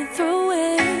putting me through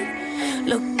it.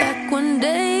 Look back one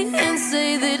day and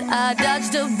say that I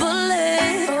dodged a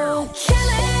bullet. Oh,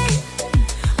 Kelly,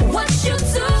 what you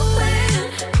doing?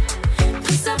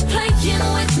 Please stop playing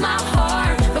with my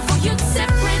heart before you tear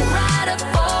it right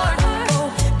apart. Oh,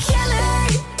 Kelly,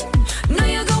 know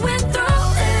you're going through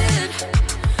it,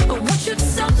 but won't you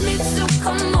tell me to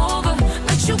come over?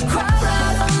 Let you cry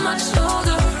right on my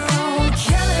shoulder. Oh,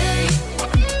 Kelly.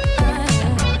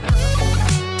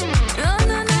 No,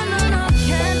 no, no, no, no,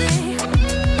 Kelly.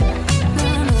 No,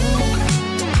 no.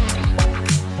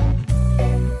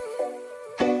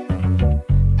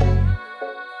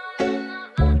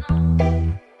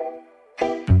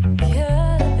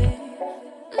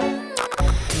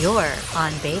 You're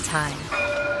on Baytime.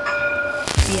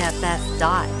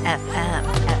 BFF.FM.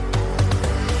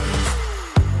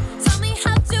 Tell me,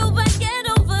 how do I get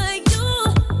over you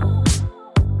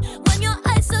when your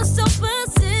eyes are so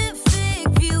Pacific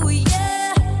view?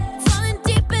 Yeah, falling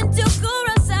deep into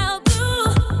Curaçao blue,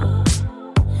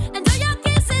 and all your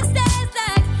kisses taste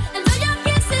like, and all your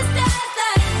kisses taste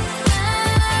like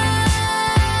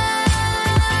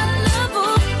Malibu,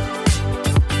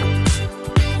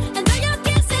 and all your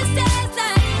kisses taste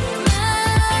like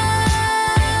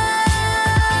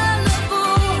Malibu.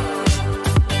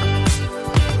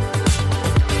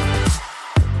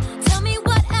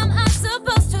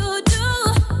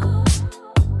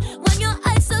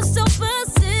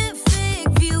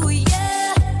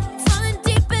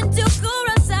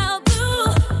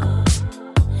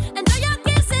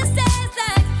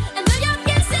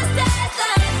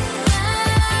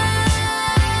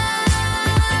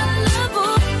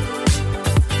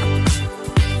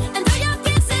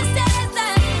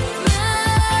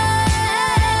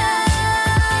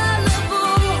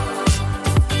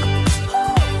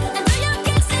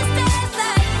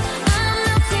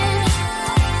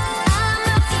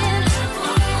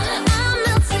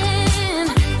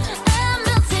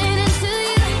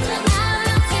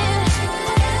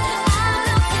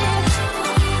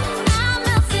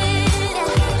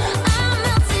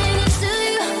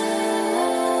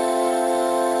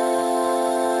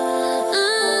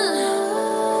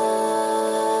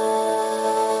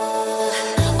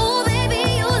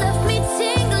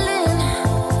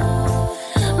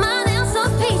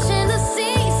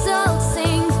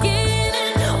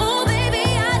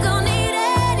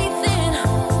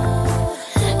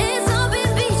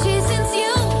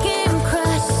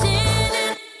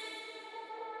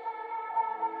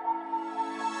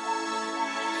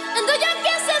 And do your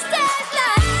kisses taste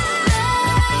like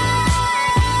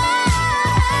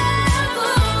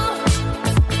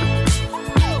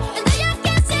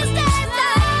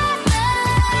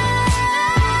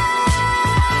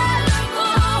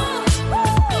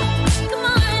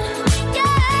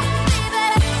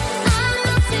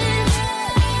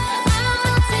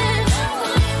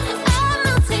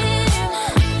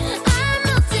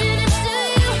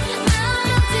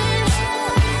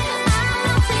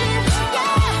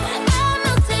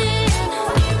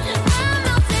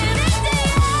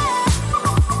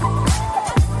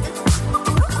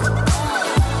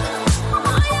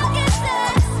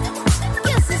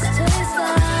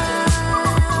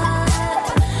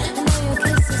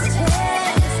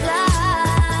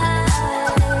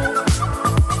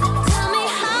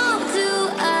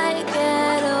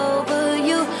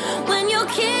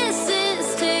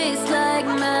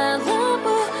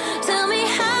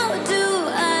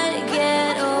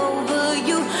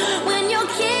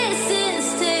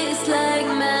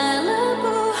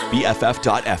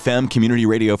BFF.FM, community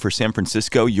radio for San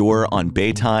Francisco. You're on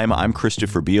Baytime. I'm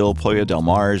Christopher Beale. Pollo Del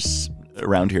Mar's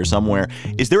around here somewhere.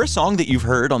 Is there a song that you've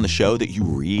heard on the show that you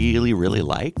really, really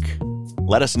like?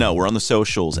 Let us know. We're on the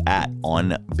socials at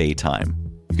On Baytime.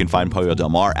 You can find Pollo Del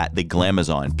Mar at The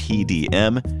Glamazon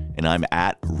PDM, and I'm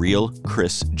at Real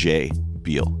Chris J.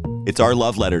 Beale. It's our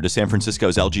love letter to San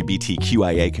Francisco's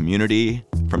LGBTQIA community.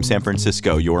 From San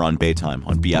Francisco, you're on Baytime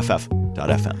on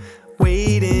BFF.FM.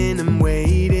 Waiting and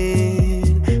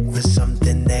waiting for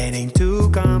something that ain't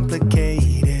too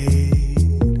complicated.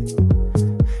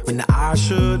 When I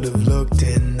should have looked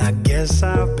in, I guess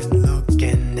I've been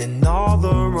looking in all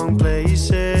the wrong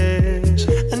places.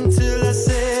 Until I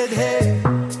said, hey,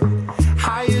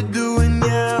 how you doing?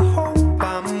 Yeah, I hope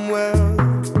I'm well.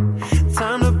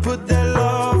 Time to put that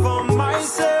love on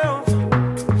myself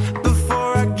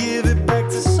before I give it back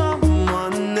to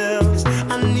someone else.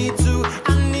 I need to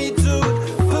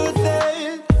put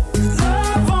that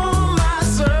love on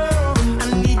myself.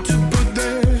 I need to put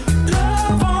that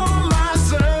love on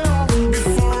myself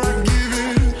before I give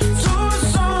it to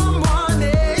someone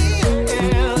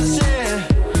else. Yeah,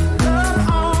 love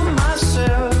on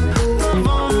myself, love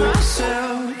on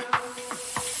myself.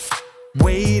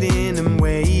 Waiting and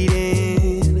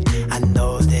waiting, I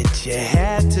know that you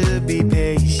had to be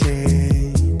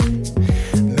patient.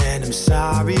 Man, I'm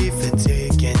sorry for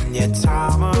taking your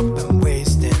time up and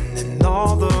wasting in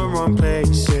all the wrong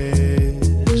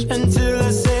places. Until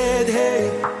I said, hey,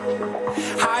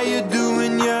 how you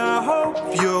doing? Yeah, I hope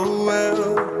you're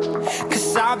well.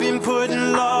 'Cause I've been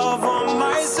putting love on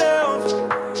myself.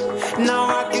 Now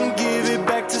I can give it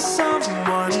back to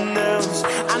someone else.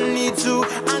 I need to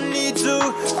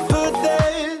put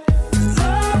that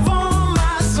love on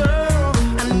myself.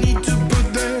 I need to put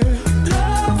that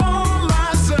love on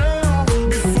myself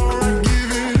before I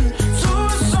give it to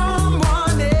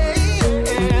someone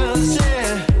else. Yeah,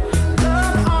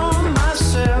 love on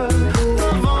myself,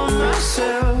 love on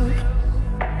myself.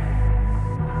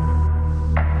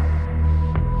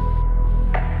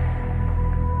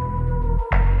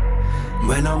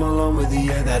 When I'm alone with the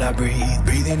air that I breathe,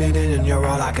 breathing it in and you're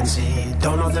all I can see.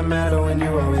 Don't nothing matter when you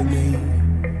are with me,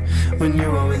 when you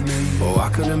are with me. Oh, I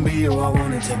couldn't be who I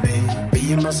wanted to be.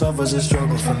 Being myself was a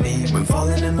struggle for me. When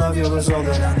falling in love, you was all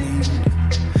that I need.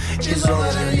 It's all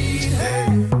that I need. Hey,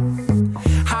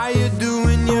 how you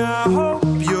doing? Yeah, I hope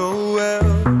you're well.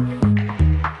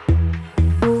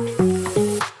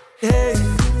 Hey,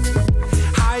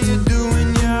 how you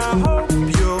doing? Yeah, I hope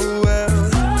you're well.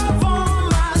 Love on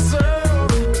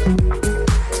myself.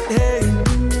 Hey,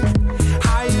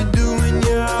 how you doing?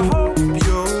 Yeah, I hope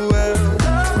you're well.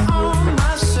 Love on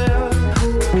myself.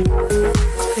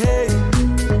 Hey,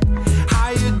 how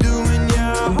you doing?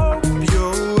 Yeah, I hope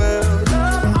you're well.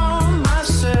 Love on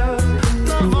myself.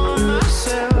 Love on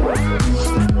myself.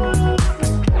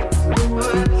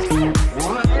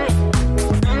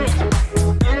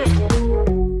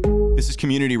 This is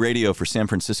community radio for San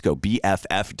Francisco,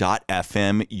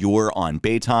 BFF.FM. You're on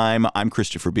Baytime. I'm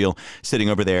Christopher Beale. Sitting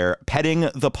over there, petting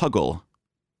the puggle,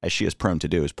 as she is prone to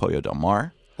do, is Pollo Del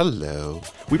Mar. Hello.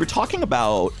 We were talking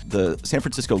about the San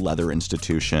Francisco Leather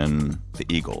Institution, the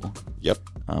Eagle. Yep.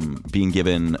 Being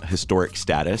given historic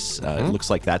status. It looks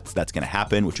like that's going to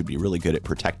happen, which would be really good at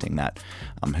protecting that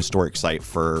historic site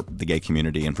for the gay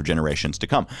community and for generations to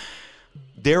come.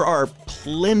 There are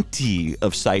plenty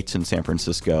of sites in San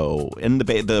Francisco, in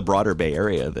the broader Bay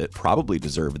Area, that probably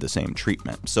deserve the same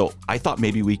treatment. So I thought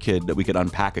maybe we could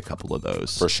unpack a couple of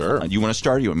those. For sure. You want to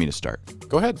start, or you want me to start?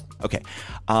 Go ahead. Okay.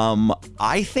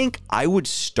 I think I would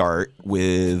start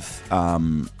with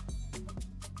the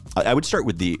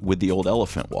old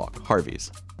Elephant Walk,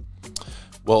 Harvey's.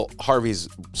 Well, Harvey's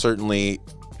certainly...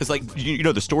 It's like, you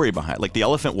know the story behind, like the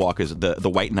Elephant Walk is the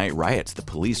White Night riots. The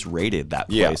police raided that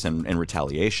place in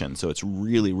retaliation. So it's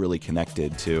really, really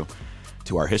connected to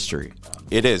our history.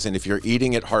 It is. And if you're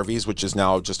eating at Harvey's, which is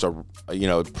now just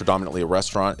predominantly a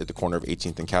restaurant at the corner of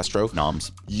 18th and Castro,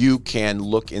 Noms, you can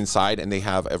look inside and they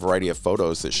have a variety of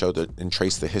photos that show and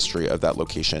trace the history of that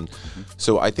location. Mm-hmm.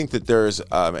 So I think that there's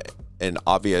an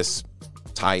obvious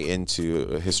tie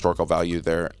into historical value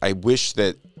there. I wish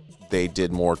that they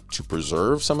did more to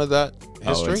preserve some of that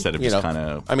history. Instead of just kind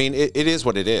of... I mean, it is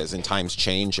what it is, and times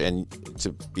change, and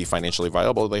to be financially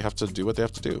viable, they have to do what they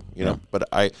have to do, you know? But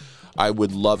I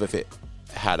would love if it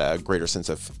had a greater sense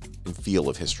of and feel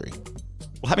of history.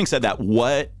 Well, having said that,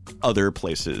 what other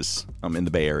places in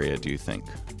the Bay Area do you think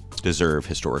deserve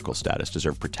historical status,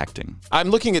 deserve protecting? I'm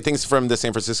looking at things from the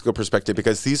San Francisco perspective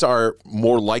because these are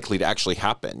more likely to actually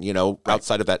happen, you know,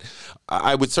 outside of that.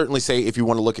 I would certainly say if you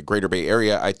want to look at Greater Bay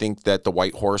Area, I think that the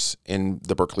White Horse in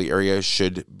the Berkeley area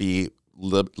should be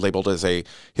labeled as a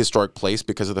historic place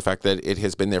because of the fact that it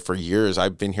has been there for years.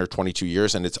 I've been here 22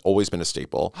 years and it's always been a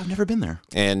staple. I've never been there.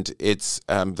 And it's,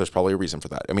 there's probably a reason for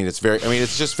that.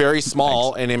 It's just very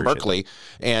small and in Berkeley.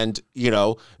 And, you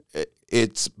know,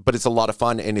 but it's a lot of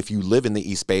fun. And if you live in the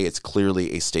East Bay, it's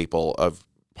clearly a staple of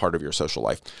part of your social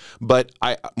life. But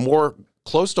more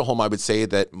close to home, I would say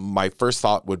that my first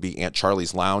thought would be Aunt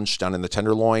Charlie's Lounge down in the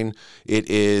Tenderloin. It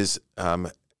is,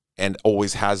 and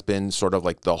always has been sort of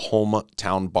like the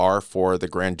hometown bar for the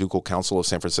Grand Ducal Council of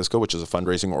San Francisco, which is a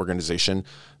fundraising organization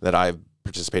that I've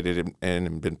participated in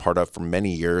and been part of for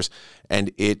many years.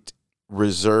 And it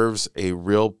reserves a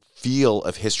real feel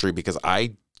of history because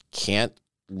I can't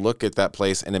look at that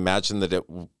place and imagine that it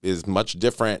is much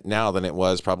different now than it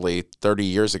was probably 30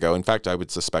 years ago. In fact, I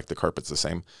would suspect the carpet's the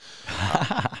same.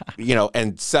 You know,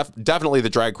 and definitely the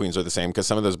drag queens are the same because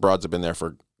some of those broads have been there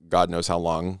for God knows how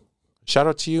long. Shout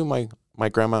out to you, my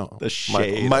grandma,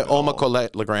 my Oma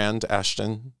Colette Legrand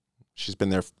Ashton. She's been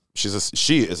there. She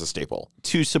is a staple.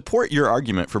 To support your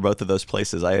argument for both of those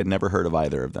places, I had never heard of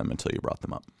either of them until you brought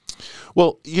them up.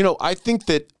 Well, you know, I think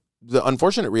that the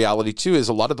unfortunate reality, too, is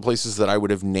a lot of the places that I would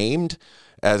have named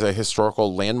as a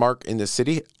historical landmark in the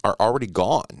city are already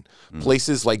gone.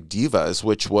 Places like Divas,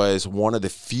 which was one of the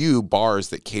few bars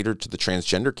that catered to the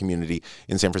transgender community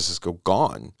in San Francisco,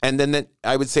 gone. And then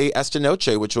I would say Esta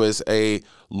Noche, which was a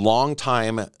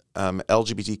longtime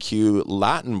LGBTQ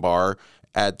Latin bar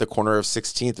at the corner of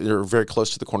 16th, or very close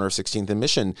to the corner of 16th and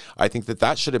Mission. I think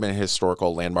that should have been a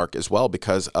historical landmark as well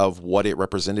because of what it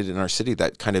represented in our city,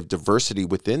 that kind of diversity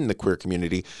within the queer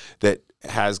community that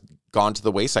has gone to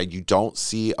the wayside. You don't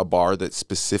see a bar that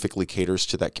specifically caters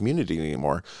to that community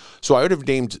anymore. So I would have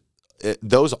named,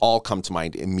 those all come to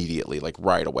mind immediately, like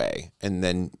right away. And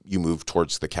then you move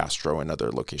towards the Castro and other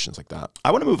locations like that.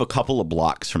 I want to move a couple of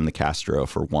blocks from the Castro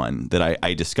for one that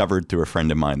I discovered through a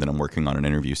friend of mine that I'm working on an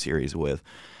interview series with.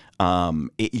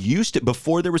 It used to,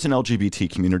 before there was an LGBT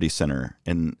community center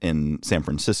in San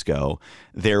Francisco,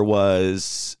 there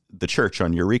was the church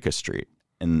on Eureka Street.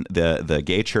 And the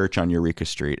gay church on Eureka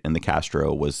Street in the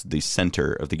Castro was the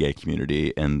center of the gay community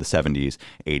in the 70s,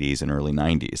 80s, and early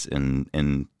 90s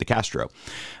in the Castro.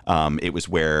 It was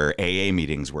where AA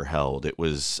meetings were held. It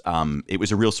was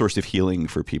a real source of healing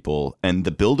for people. And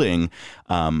the building,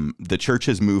 the church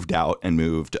has moved out and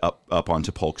moved up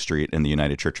onto Polk Street in the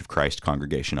United Church of Christ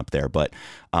congregation up there. But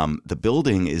the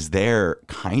building is there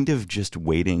kind of just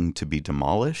waiting to be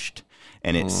demolished.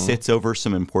 And it sits over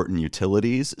some important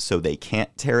utilities, so they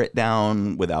can't tear it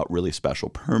down without really special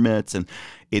permits. And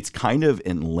it's kind of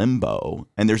in limbo.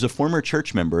 And there's a former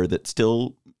church member that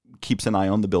still keeps an eye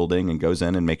on the building and goes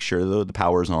in and makes sure the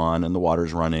power's on and the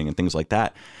water's running and things like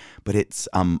that. But it's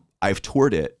I've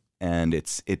toured it, and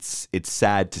it's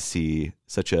sad to see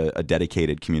such a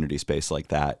dedicated community space like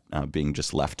that being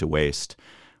just left to waste.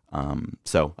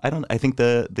 So I think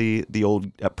the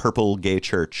old purple gay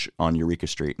church on Eureka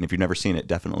Street, and if you've never seen it,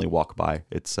 definitely walk by.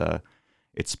 It's a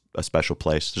special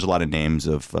place. There's a lot of names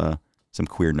of some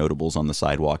queer notables on the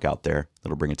sidewalk out there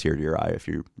that'll bring a tear to your eye if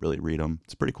you really read them.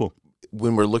 It's pretty cool.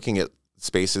 When we're looking at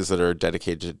spaces that are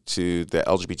dedicated to the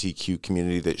LGBTQ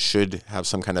community that should have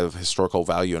some kind of historical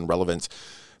value and relevance,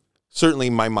 certainly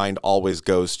my mind always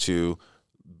goes to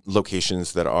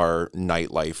locations that are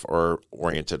nightlife or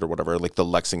oriented or whatever, like the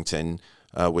Lexington,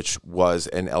 which was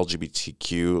an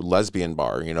LGBTQ lesbian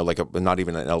bar, you know, like not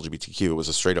even an LGBTQ, it was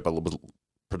a straight up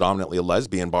predominantly a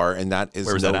lesbian bar. And that is,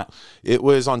 where was that at? It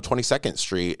was on 22nd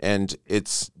Street, and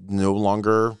it's no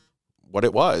longer what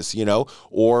it was, you know,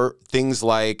 or things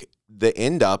like the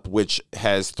End Up, which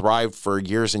has thrived for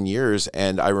years and years.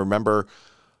 And I remember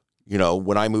you know,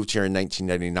 when I moved here in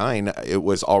 1999, it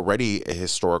was already a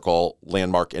historical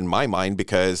landmark in my mind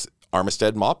because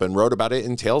Armistead Maupin wrote about it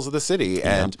in Tales of the City,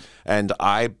 and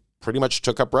I pretty much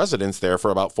took up residence there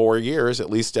for about 4 years, at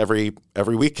least every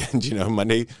weekend. You know,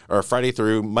 Monday or Friday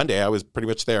through Monday, I was pretty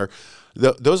much there.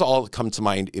 Those all come to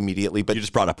mind immediately. But you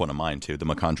just brought up one of mine too. The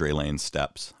Macondre Lane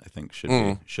steps, I think,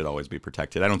 should always be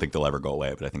protected. I don't think they'll ever go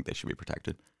away, but I think they should be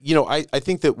protected. You know, I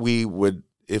think that we would,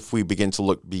 if we begin to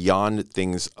look beyond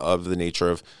things of the nature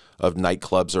of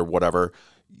nightclubs or whatever,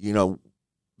 you know,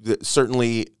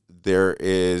 certainly there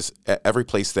is every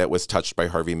place that was touched by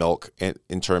Harvey Milk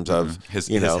in terms of his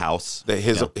house,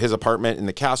 his apartment in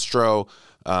the Castro.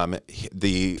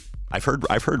 I've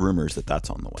heard rumors that that's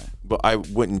on the way, but I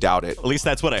wouldn't doubt it. At least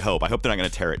that's what I hope. I hope they're not going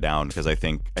to tear it down because I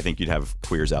think you'd have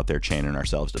queers out there chaining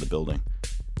ourselves to the building.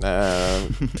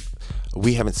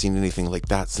 We haven't seen anything like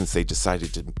that since they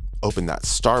decided to open that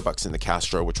Starbucks in the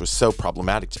Castro, which was so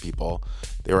problematic to people.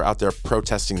 They were out there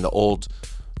protesting the old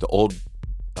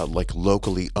like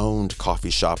locally owned coffee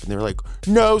shop, and they were like,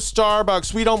 "No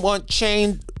Starbucks. We don't want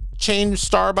chain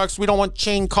Starbucks. We don't want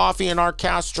chain coffee in our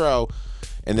Castro."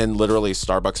 And then literally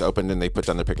Starbucks opened and they put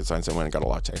down their picket signs and went and got a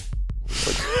latte.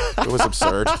 It was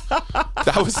absurd.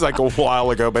 That was like a while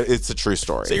ago, but it's a true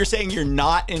story. So you're saying you're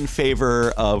not in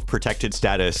favor of protected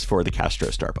status for the Castro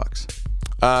Starbucks?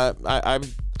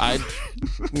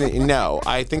 No.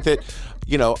 I think that,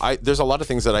 you know, there's a lot of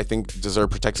things that I think deserve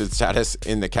protected status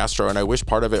in the Castro, and I wish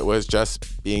part of it was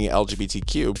just being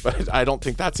LGBTQ, but I don't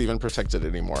think that's even protected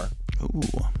anymore. Ooh.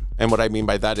 And what I mean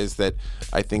by that is that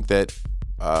I think that,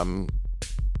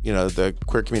 you know, the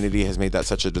queer community has made that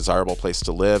such a desirable place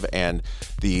to live, and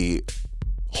the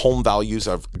home values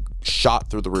have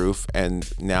shot through the roof,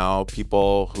 and now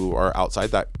people who are outside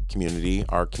that community,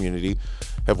 our community,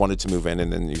 have wanted to move in,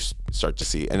 and then you start to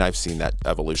see, and I've seen that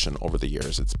evolution over the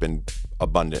years. It's been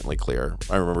abundantly clear.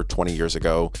 I remember 20 years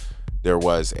ago, there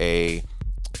was where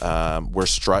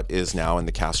Strut is now in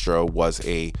the Castro was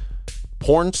a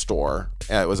porn store.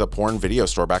 It was a porn video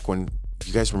store back when,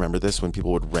 you guys remember this, when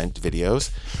people would rent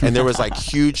videos, and there was like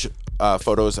huge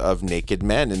photos of naked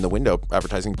men in the window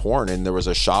advertising porn, and there was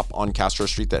a shop on Castro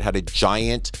Street that had a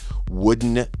giant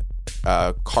wooden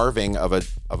carving of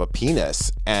a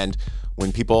penis. And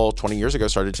when people 20 years ago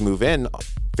started to move in,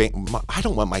 I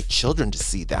don't want my children to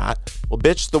see that. Well,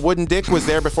 bitch, the wooden dick was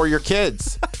there before your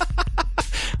kids.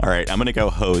 All right, I'm going to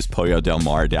go hose Pollo Del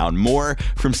Mar down. More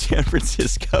from San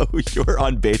Francisco. You're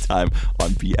on Baytime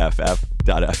on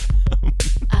BFF.FM.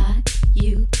 I,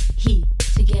 you, he,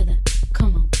 together.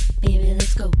 Come on, baby,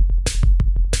 let's go.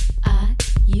 I,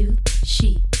 you,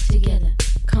 she, together.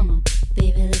 Come on,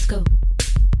 baby, let's go.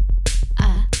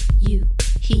 I, you,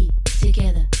 he,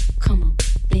 together. Come on,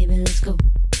 baby, let's go.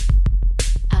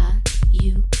 I,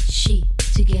 you, she,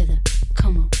 together.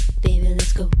 Come on, baby,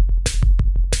 let's go.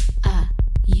 I,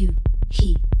 you,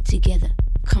 he, together.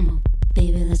 Come on,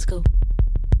 baby, let's go.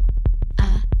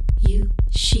 I, you,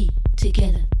 she,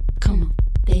 together. Come on,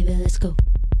 baby, let's go.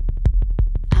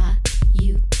 I,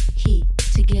 you, he,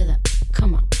 together.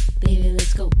 Come on, baby,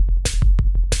 let's go.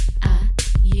 I,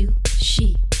 you,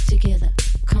 she, together.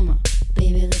 Come on,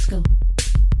 baby, let's go.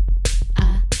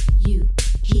 I, you,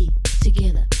 he,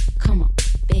 together. Come on,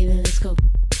 baby, let's go.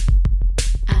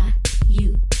 I,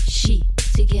 you, she,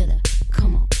 together.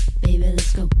 Come on, baby,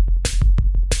 let's go.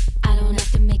 I don't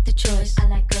have to make the choice. I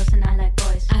like girls and I like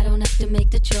boys. I don't have to make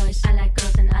the choice. I like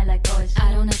girls and I like boys.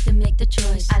 I don't have to make the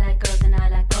choice. I like girls and I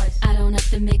like boys. I don't have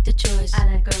to make the choice. I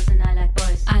like girls and I like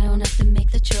boys. I don't have to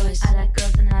make the choice. I like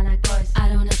girls and I like boys. I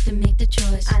don't have to make the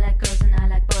choice. I like girls and I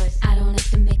like boys. I don't have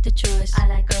to make the choice. I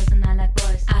like girls and I like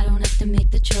boys. I don't have to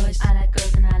make the choice. I like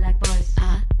girls and I like boys.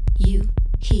 I, you,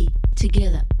 he,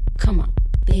 together. Come on,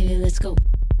 baby, let's go.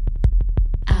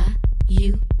 I,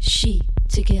 you, she,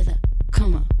 together.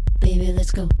 Come on, baby,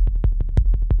 let's go.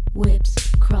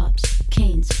 Whips, crops,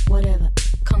 canes, whatever.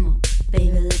 Come on,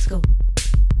 baby, let's go.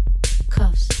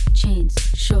 Cuffs, chains,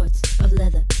 shorts of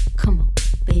leather. Come on,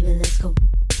 baby, let's go.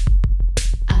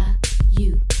 I,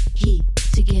 you, he,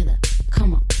 together.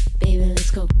 Come on, baby,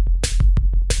 let's go.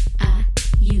 I,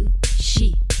 you,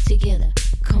 she, together.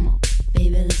 Come on,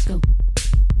 baby, let's go.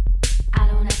 I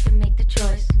don't have to make the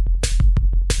choice.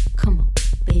 Come on,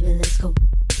 baby, let's go.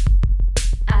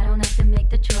 I don't have to make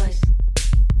the choice.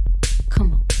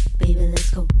 Come on, baby,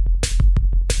 let's go.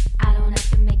 I don't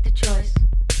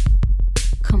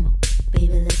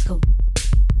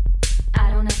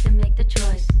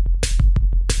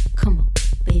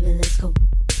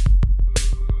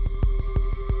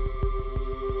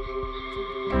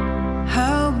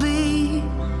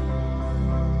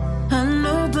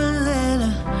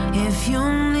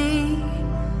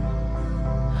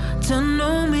to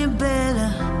know me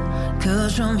better.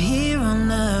 'Cause from here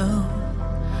on out,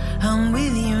 I'm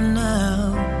with you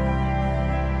now.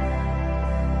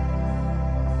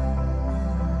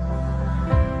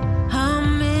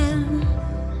 I'm in.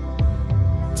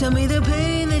 Tell me the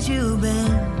pain that you've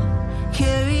been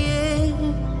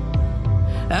carrying.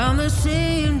 I'm the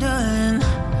same, darling,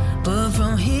 but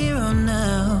from here on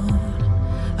out,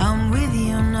 I'm with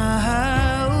you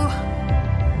now.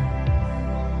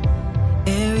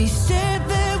 Every step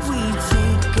that we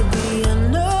take could be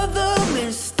another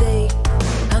mistake.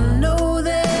 I know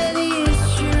that it's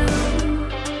true,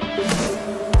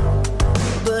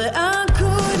 but I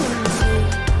couldn't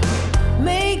take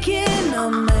making a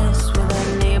mess with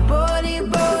anybody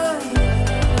but you.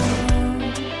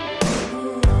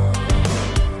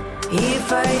 If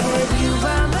I had you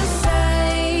by my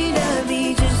side, I'd be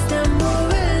just a more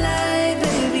alive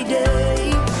every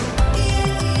day.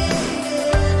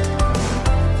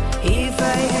 If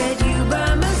I had you by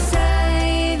my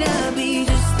side, I'd be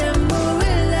just a more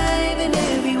alive in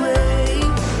every way.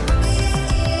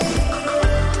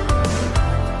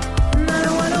 And I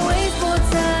don't wanna waste more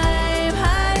time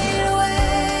hiding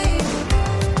away,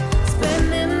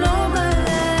 spending all my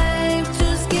life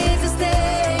too scared to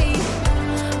stay.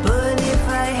 But if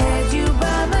I had you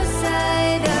by my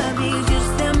side, I'd be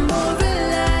just a more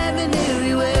alive in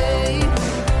every way.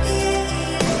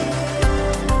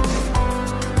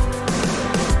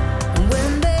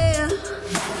 When there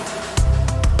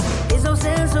is no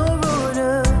sense or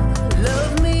order,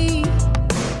 love me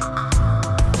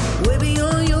way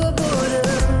beyond your border.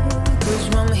 'Cause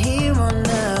from here on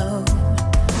out,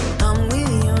 I'm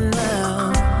with you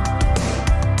now.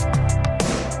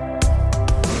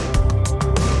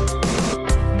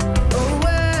 Oh,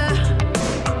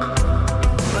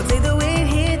 I'll take the weight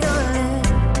here, darling.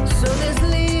 So let's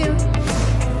live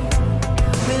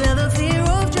without the fear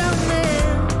of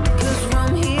drowning. 'Cause from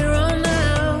here on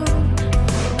out,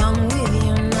 I'm with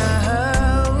you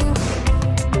now.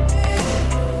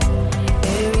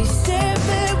 Every step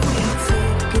that we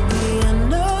take could be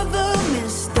another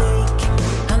mistake.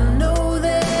 I know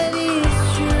that it's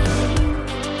true,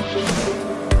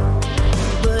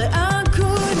 but I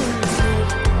couldn't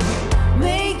take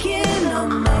making a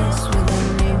mess with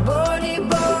anybody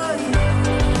but you.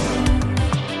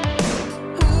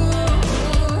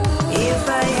 If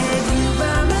I had you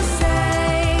by my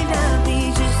side, I'd be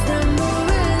just a more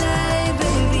alive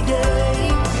every day.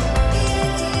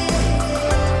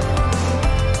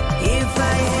 If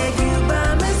I had you by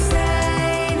my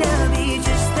side, I'd be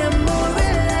just a more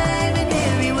alive in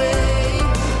every way.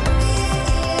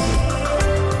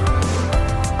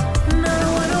 And I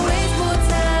don't wanna waste more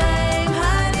time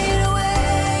hiding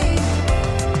away,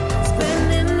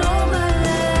 spending all my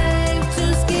life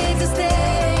too scared to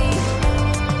stay.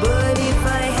 But if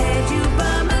I had you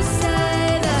by my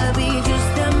side, I'd be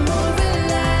just a more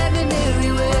alive in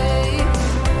every way.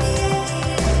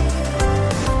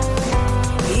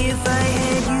 If I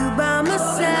had you by my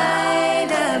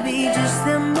side, I'd be just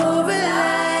a more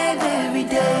alive every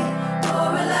day.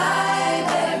 More alive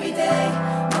every day.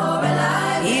 More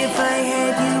alive. If I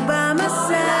had you by my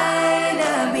side,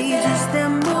 I'd be just a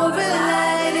more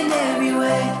alive in every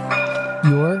way.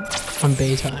 You're on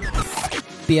Baytime.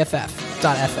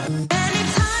 BFF.FM.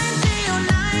 Anytime, day or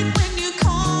night, when you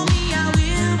call me, I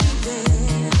will be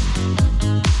there.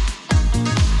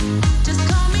 Just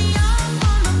call me up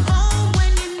on the phone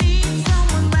when you need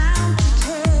someone round to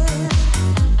care.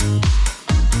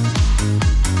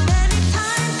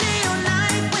 Anytime, day or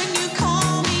night, when you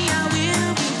call me, I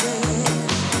will be there.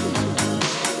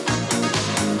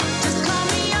 Just call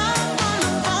me up on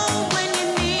the phone when you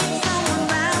need someone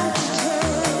round to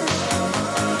care.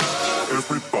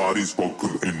 Everybody's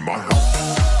welcome in my house.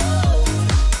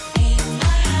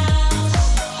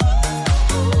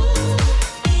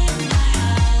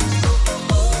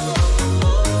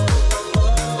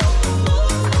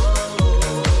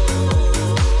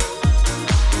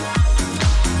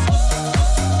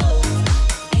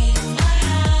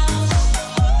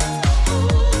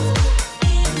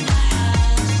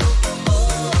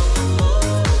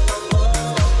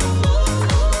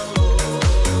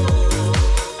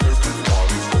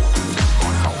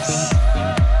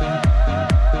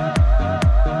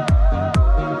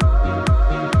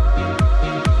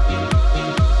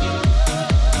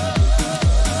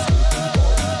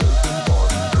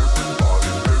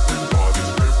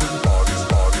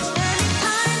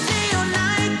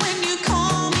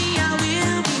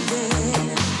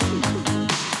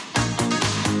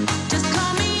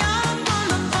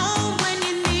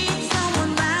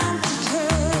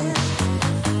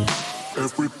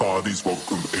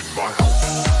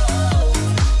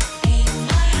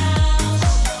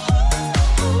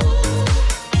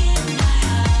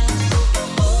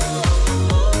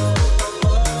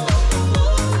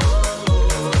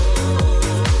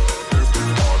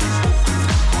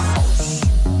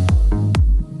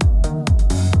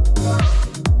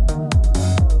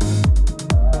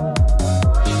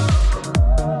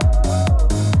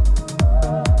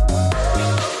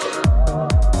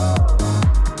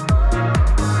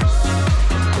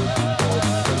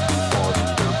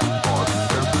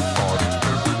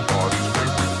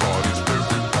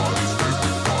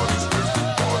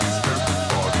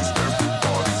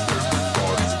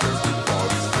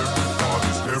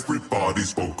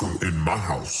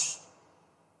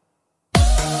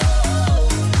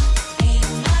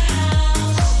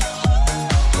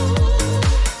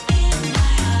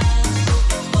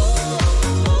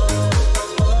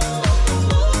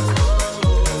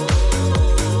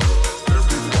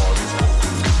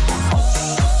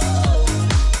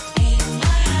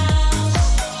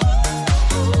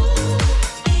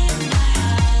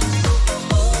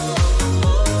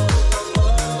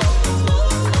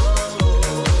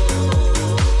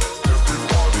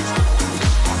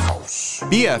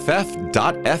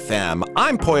 BFF.FM.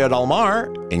 I'm Poya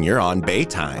Dalmar, and you're on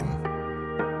Baytime.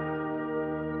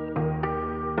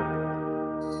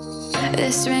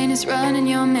 This rain is running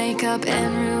your makeup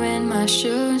and ruined my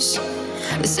shoes.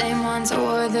 The same ones I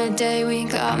wore the day we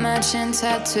got matching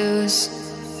tattoos.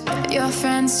 Your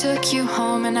friends took you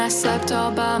home and I slept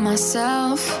all by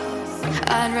myself.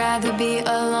 I'd rather be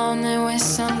alone than with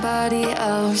somebody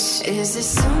else. Is this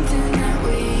something that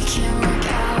we can work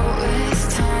out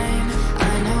with time?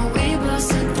 I know we both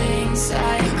said things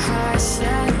I crossed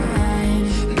that line.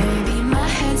 Maybe my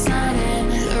head's not in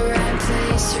the right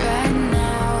place right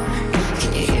now.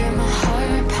 Can you hear my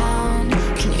heart pound?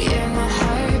 Can you hear my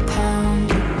heart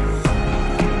pound?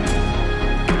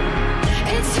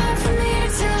 It's hard for me to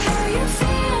tell how you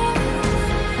feel.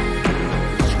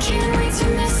 Can't wait to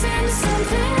miss into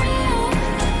something real.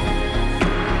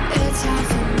 It's hard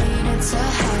for me to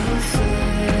tell how you feel.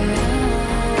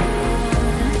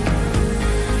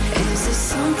 Is this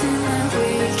something that we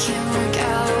can work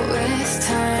out with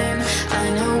time? I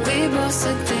know we both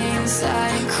said things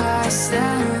that crossed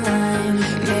that line.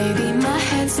 Maybe my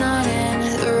head's not in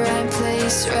the right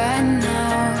place right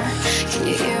now. Can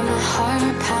you hear my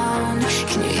heart pound?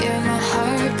 Can you hear my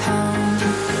heart pound?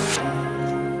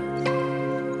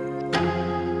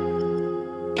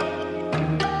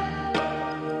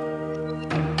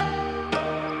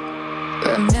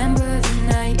 Remember the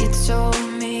night you told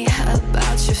me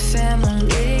about your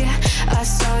family. I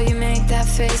saw you make that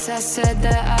face, I said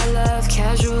that I love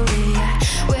casually.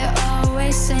 We're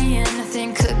always saying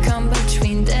nothing could come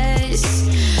between this.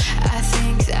 I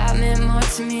think that meant more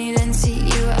to me than to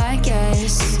you, I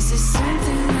guess. Is this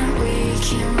something that we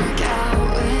can work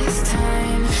out with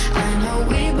time? I know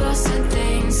we both said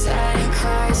things that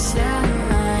crossed that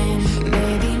line.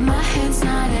 Maybe my head's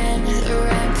not in the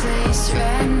right place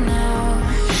right now.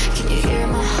 Can you hear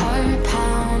my heart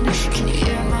pound? Can you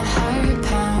hear my heart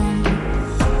pound?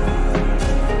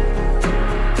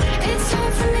 It's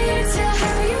hard for me to tell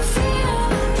how you feel.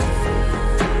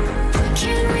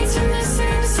 Can't wait to miss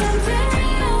into something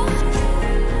real.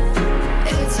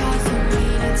 It's hard for me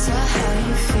to tell how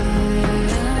you feel.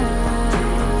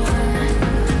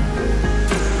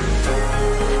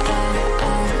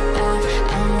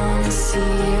 I wanna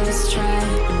see us try.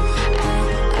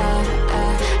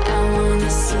 I wanna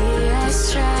see us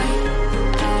try. I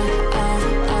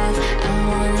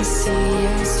wanna see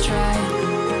us try.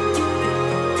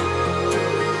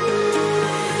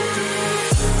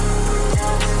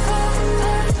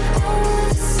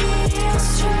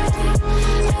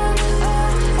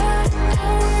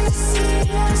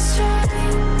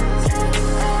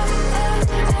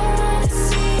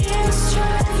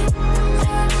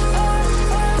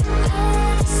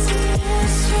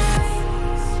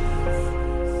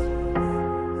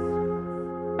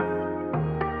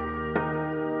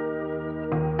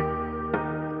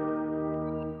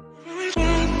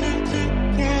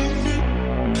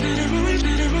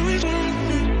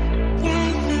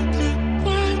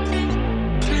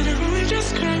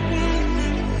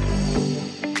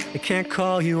 I can't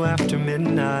call you after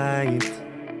midnight.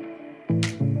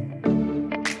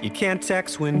 You can't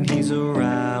text when he's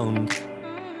around.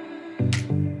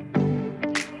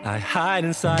 I hide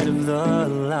inside of the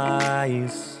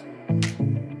lies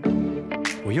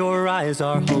where your eyes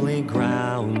are holy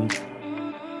ground.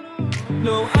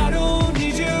 No, I don't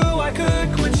need you. I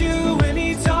could quit you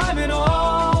anytime at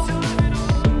all.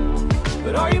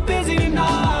 But are you busy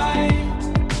tonight?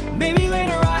 Maybe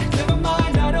later. Never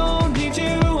mind. I don't need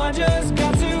you. I just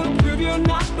got to prove you're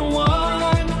not the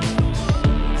one.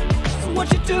 So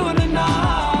what you doing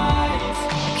tonight?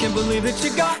 Can't believe that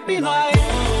you got me like.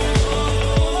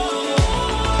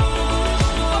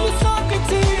 I'm a sucker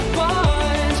to your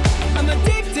punch. I'm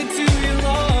addicted to your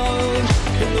love.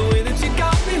 And the way that you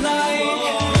got me like.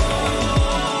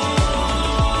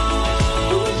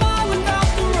 Who am I without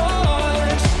the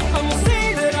rush? I will say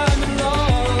that I'm in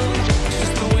love. It's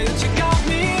just the way that you got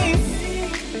me.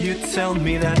 You tell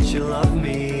me that you love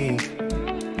me,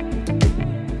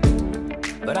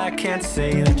 but I can't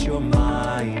say that you're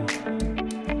mine.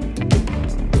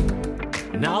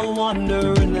 And I'll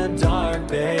wander in the dark,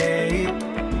 babe,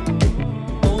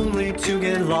 only to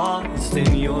get lost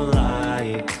in your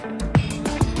light.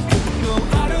 No,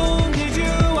 I don't need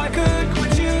you. I could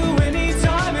quit you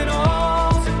anytime at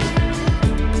all.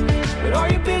 But are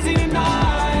you busy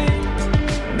tonight?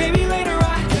 Maybe later.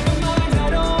 Never mind. I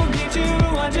don't need you.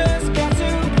 I just got to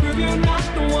prove you're not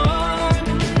the one.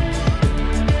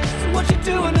 So what you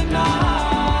doing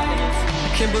tonight? I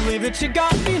can't believe that you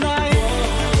got me like.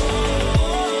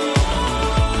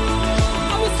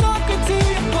 I'm a sucker to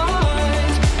your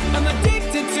punch. I'm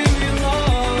addicted to your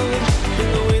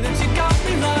love.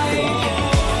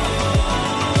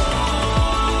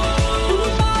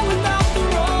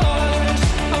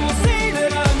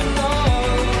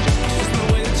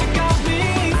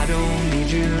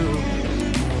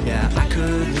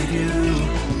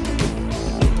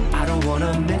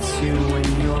 wanna miss you when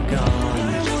you're gone.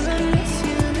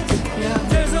 Yeah,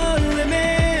 there's a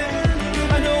limit.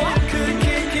 I know I could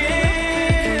kick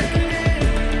it,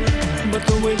 but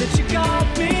the way that you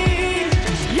got me,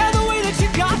 yeah, the way that you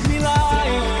got me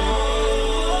like,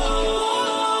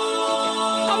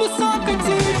 I'm a sucker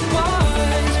to your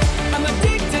touch. I'm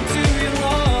addicted to your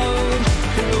love,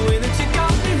 and the way that you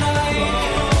got me like,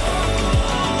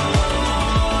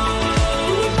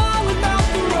 you were mine without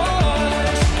the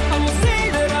rush. I will say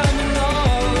that I'm in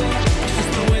love. It's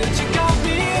just the way that you got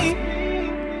me.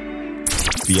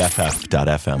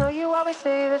 BFF.FM. know you always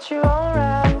say that you're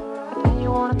alright, but then you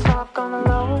wanna talk on the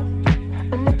low.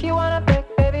 And if you wanna break,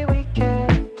 baby, we can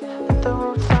hit the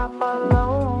rooftop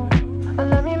alone. And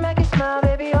let me make you smile,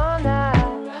 baby, all night.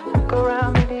 Look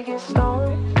around, maybe get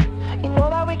stoned. You know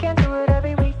that we can do it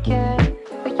every weekend,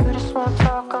 but you just wanna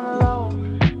talk on the low.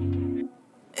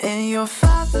 In your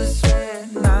father's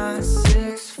red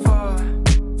 964,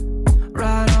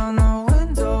 right on the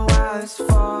window while it's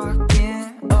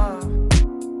fogging up,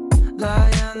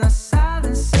 lying the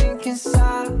silence sink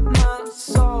inside my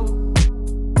soul,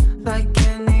 like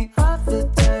any other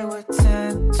day we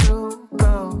tend to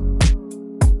go.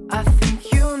 I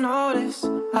think you notice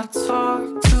I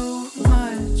talk too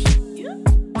much.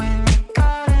 When you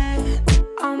got it,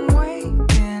 I'm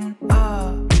waking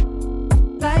up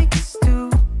like a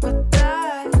stupid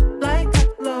dad, like I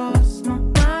lost my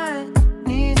mind.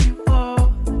 Need you all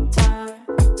the time,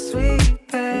 sweet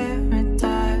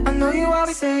paradise. I know you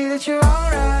always say that you're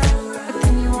alright, but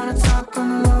then you wanna talk on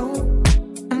the low.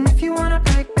 And if you wanna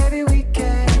break, baby, we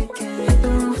can hit the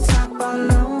rooftop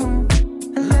alone.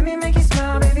 And let me make you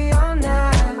smile, baby, all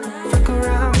night. Fuck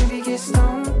around, maybe get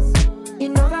stoned. You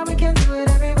know that we can do it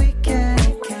every weekend.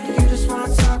 You just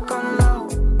wanna talk on the low,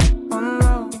 on the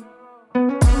low.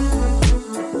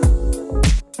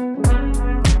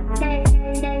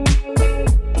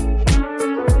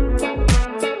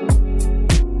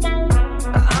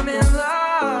 I'm in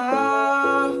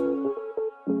love.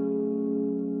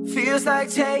 Feels like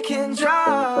taking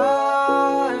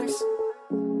drugs.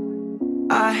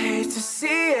 I hate to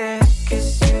see it,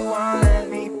 'cause you won't let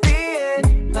me be it.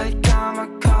 Like I'ma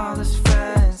call us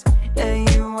friends, and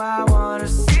you, I wanna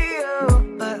see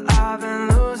you, but I've been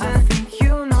losing. I think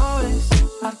you notice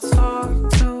I talk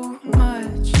too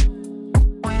much.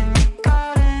 When you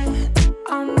got it,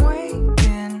 I'm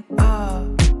waking up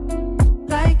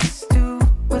like a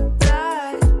stupid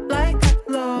dad, like I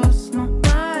lost my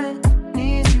mind.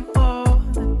 Need you all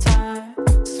the time,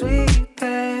 sweet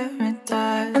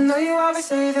paradise. I know you always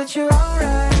say that you're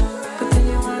alright, but then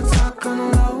you wanna talk on the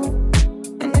low.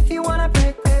 And if you wanna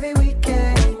break, baby, we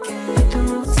can hit the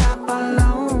rooftop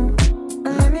alone.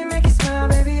 And let me make you smile,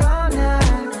 baby, all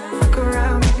night. Fuck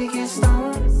around, maybe get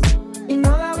stoned. You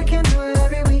know that we can do it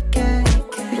every weekend,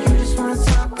 but you just wanna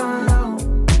talk on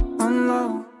low, on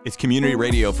low. It's community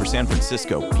radio for San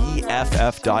Francisco,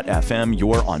 BFF.FM.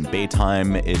 You're on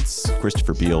Baytime. It's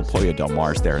Christopher Beale, Pollo Del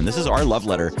Mar's there. And this is our love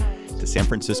letter to San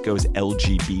Francisco's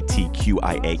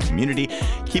LGBTQIA community,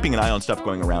 keeping an eye on stuff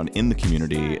going around in the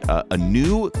community. A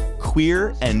new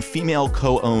queer and female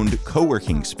co-owned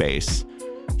co-working space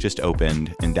just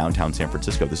opened in downtown San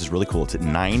Francisco. This is really cool. It's at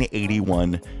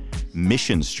 981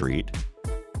 Mission Street.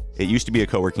 It used to be a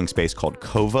co-working space called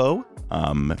Kovo,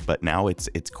 but now it's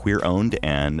queer owned,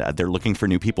 and they're looking for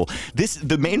new people.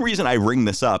 The main reason I bring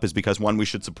this up is because, one, we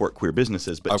should support queer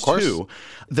businesses, but Of course. two,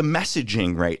 the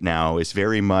messaging right now is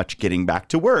very much getting back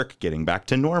to work, getting back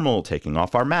to normal, taking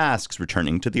off our masks,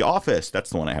 returning to the office. That's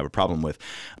the one I have a problem with.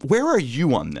 Where are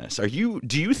you on this? Do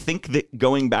you think that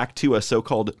going back to a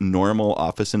so-called normal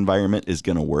office environment is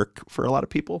going to work for a lot of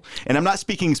people? And I'm not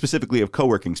speaking specifically of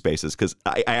co-working spaces, because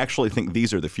I actually think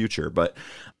these are the future, but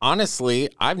Honestly,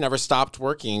 I've never stopped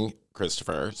working,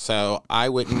 Christopher, so I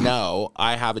wouldn't know.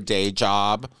 I have a day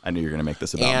job. I knew you were going to make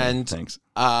this about me. And Thanks.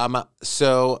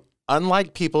 so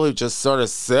unlike people who just sort of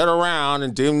sit around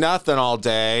and do nothing all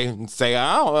day and say,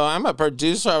 oh, well, I'm a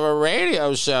producer of a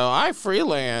radio show, I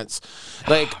freelance.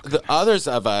 Like the others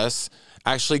of us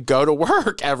actually go to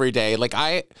work every day. Like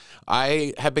I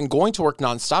have been going to work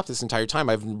nonstop this entire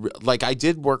time. I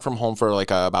did work from home for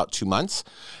about 2 months,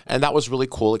 and that was a really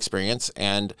cool experience.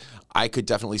 And I could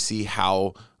definitely see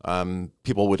how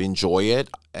people would enjoy it.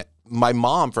 My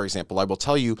mom, for example, I will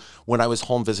tell you, when I was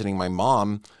home visiting my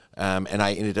mom, and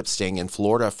I ended up staying in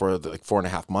Florida for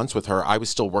 4.5 months with her, I was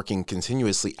still working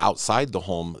continuously outside the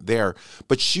home there,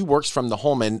 but she works from the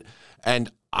home,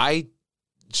 and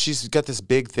she's got this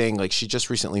big thing. Like, she just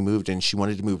recently moved, and she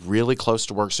wanted to move really close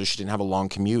to work so she didn't have a long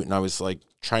commute. And I was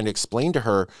trying to explain to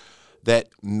her that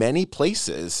many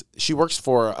places, she works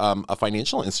for a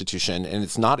financial institution, and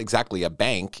it's not exactly a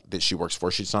bank that she works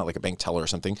for. She's not like a bank teller or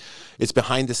something. It's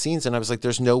behind the scenes. And I was like,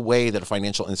 there's no way that a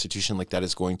financial institution like that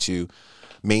is going to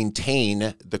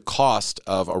maintain the cost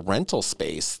of a rental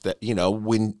space that, you know,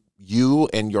 when you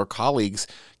and your colleagues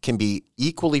can be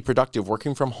equally productive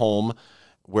working from home,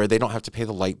 where they don't have to pay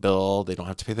the light bill, they don't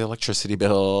have to pay the electricity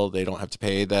bill, they don't have to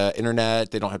pay the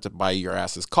internet, they don't have to buy your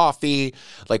ass's coffee,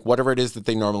 like whatever it is that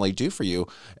they normally do for you.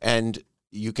 And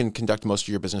you can conduct most of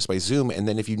your business by Zoom. And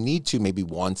then if you need to, maybe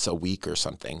once a week or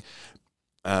something,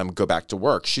 go back to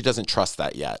work. She doesn't trust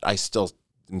that yet. I still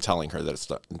am telling her that it's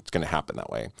going to happen that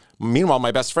way. Meanwhile,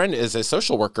 my best friend is a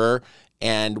social worker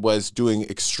and was doing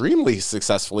extremely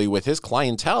successfully with his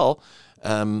clientele,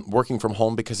 working from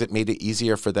home, because it made it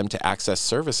easier for them to access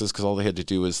services, because all they had to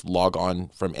do was log on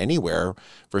from anywhere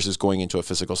versus going into a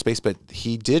physical space. But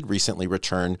he did recently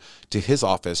return to his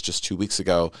office just 2 weeks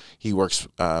ago. He works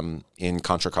in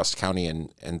Contra Costa County,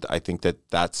 and I think that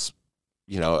that's,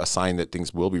 you know, a sign that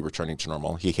things will be returning to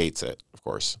normal. He hates it, of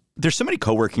course. There's so many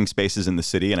co-working spaces in the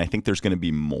city, and I think there's going to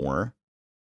be more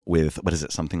with, what is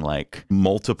it, something like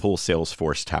multiple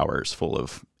Salesforce towers full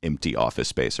of empty office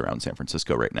space around San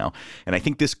Francisco right now. And I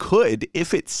think this could,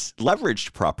 if it's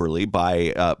leveraged properly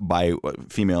by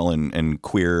female and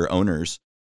queer owners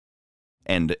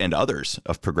and others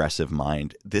of progressive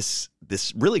mind, this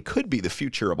really could be the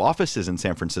future of offices in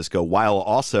San Francisco, while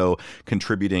also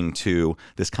contributing to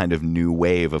this kind of new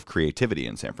wave of creativity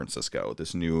in San Francisco.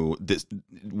 This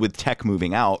with tech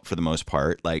moving out for the most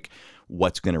part, like,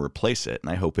 what's going to replace it?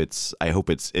 And I hope it's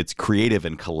creative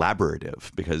and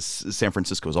collaborative, because San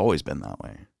Francisco has always been that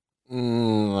way.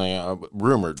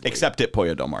 Rumored, except at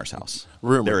Pollo Del Mar's house.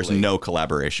 Rumoredly. There is no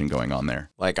collaboration going on there.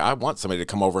 Like, I want somebody to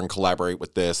come over and collaborate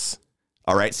with this.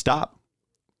 All right, stop.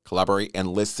 Collaborate and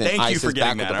listen. Thank you for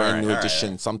getting back that. with a brand new All right.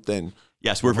 edition. Something.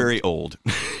 Yes, we're very old.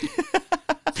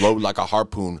 Flow like a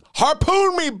harpoon.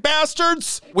 Harpoon me,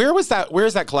 bastards! Where is that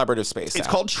collaborative space? It's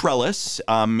called Trellis.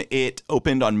 It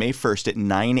opened on May 1st at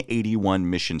 981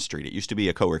 Mission Street. It used to be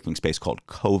a co-working space called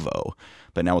Covo,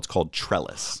 but now it's called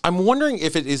Trellis. I'm wondering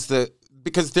if it is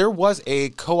because there was a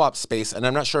co-op space, and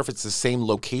I'm not sure if it's the same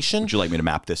location. Would you like me to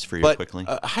map this for you quickly?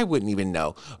 I wouldn't even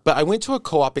know. But I went to a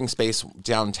co-oping space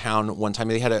downtown one time.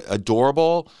 They had an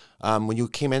adorable, when you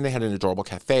came in, they had an adorable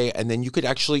cafe, and then you could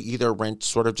actually either rent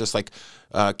sort of just like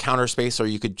counter space, or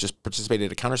you could just participate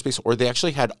at a counter space, or they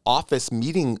actually had office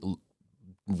meeting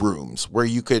rooms where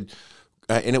you could,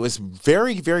 and it was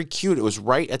very, very cute. It was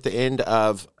right at the end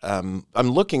of, I'm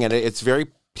looking at it, it's very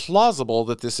plausible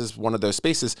that this is one of those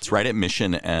spaces. It's right at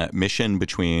Mission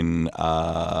between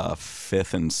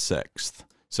 5th and 6th.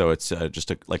 So it's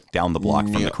just like down the block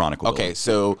from the Chronicle. Okay,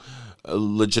 so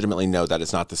legitimately, no, that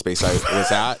is not the space I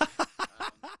was at.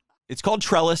 It's called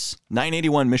Trellis,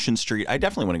 981 Mission Street. I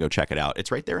definitely want to go check it out. It's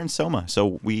right there in Soma.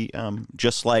 So we,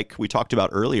 just like we talked about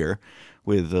earlier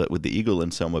with the Eagle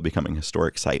in Soma becoming a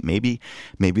historic site, maybe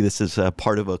this is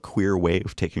part of a queer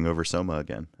wave taking over Soma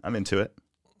again. I'm into it.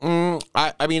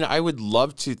 I mean, I would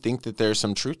love to think that there's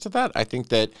some truth to that. I think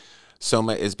that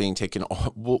Soma is being taken.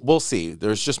 We'll see.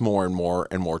 There's just more and more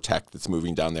and more tech that's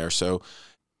moving down there. So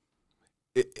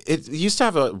it used to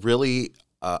have a really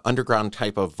underground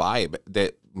type of vibe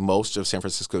that most of San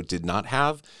Francisco did not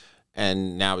have,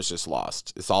 and now it's just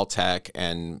lost. It's all tech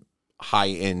and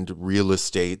high-end real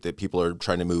estate that people are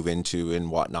trying to move into and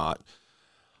whatnot.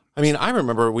 I mean, I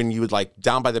remember when you would, like,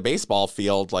 down by the baseball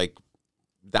field, like,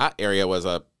 that area was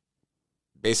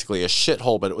basically a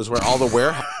shithole, but it was where all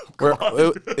the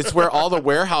it's where all the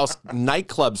warehouse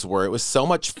nightclubs were. It was so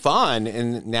much fun,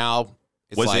 and now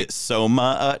it's was it so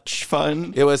much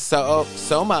fun? It was so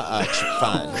much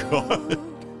fun. Oh, God.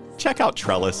 Check out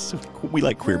Trellis. We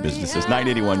like queer businesses.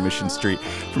 981 Mission Street.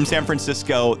 From San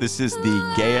Francisco, this is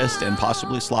the gayest and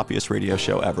possibly sloppiest radio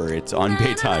show ever. It's on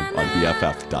Baytime on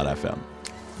BFF.FM.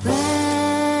 When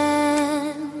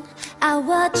I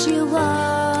watch you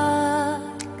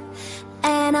walk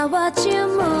and I watch you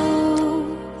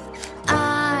move,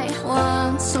 I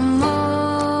want some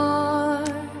more.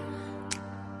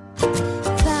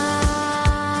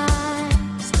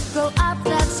 Thighs go up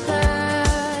that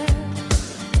skirt.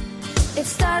 It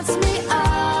starts me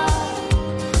up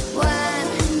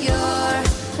when your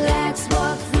legs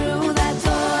walk through that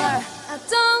door. I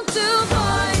don't do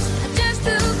boys, I just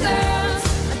do girls.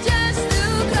 I just do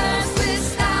girls with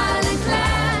style and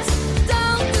class.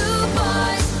 Don't do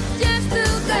boys, just do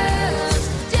girls.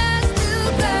 Just do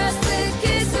girls with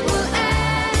kissable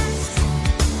ass.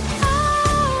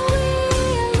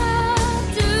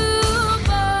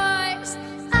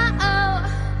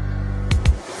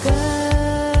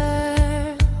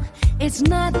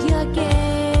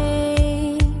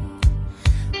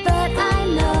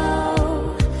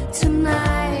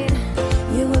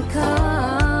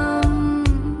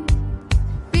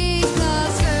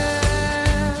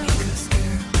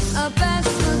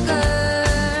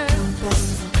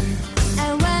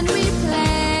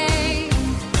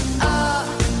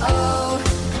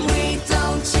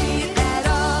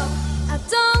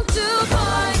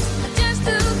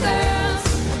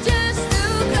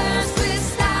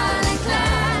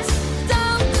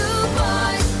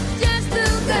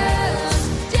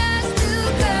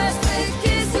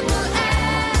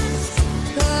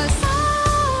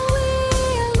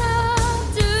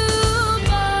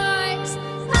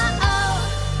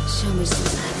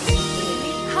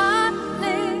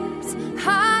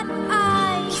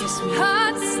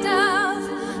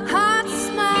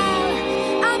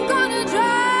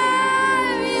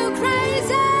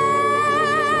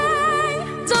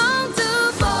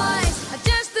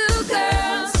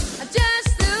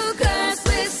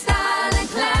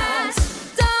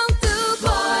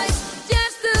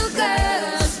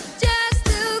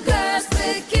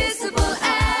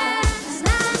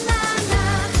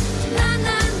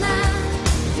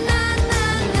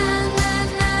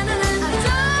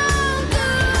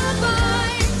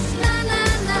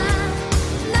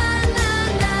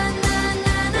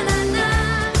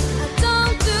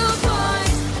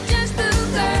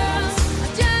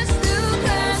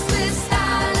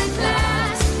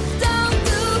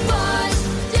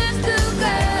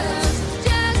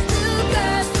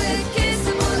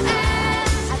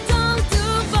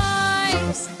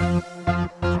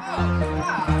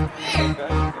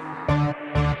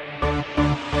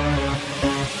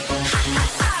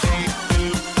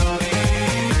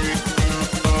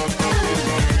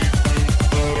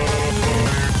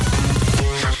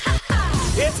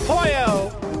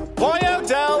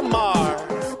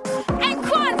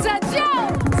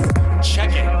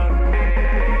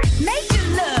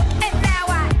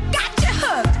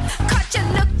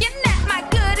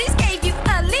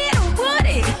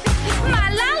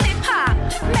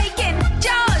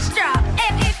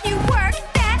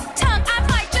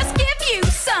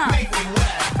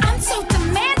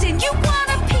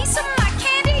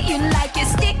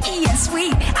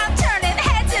 sweet. I'm turning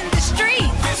heads in the street.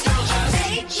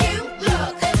 Made you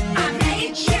look. I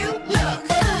made you look.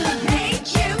 Made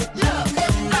you look.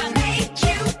 I made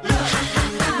you look.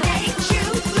 Made you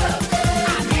look.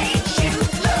 I made you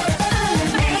look.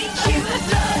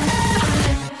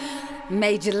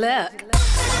 Made you look. Made you look.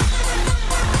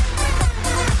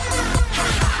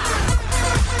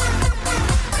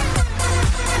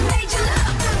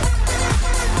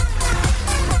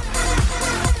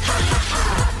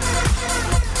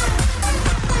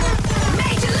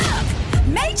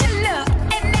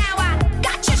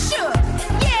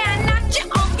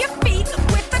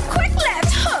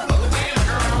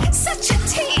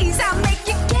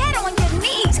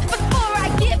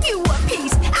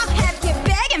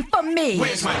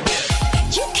 Where's my gift?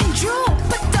 You can drool,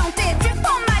 but don't dare drip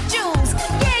on my jewels.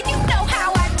 Yeah, you know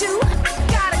how I do. I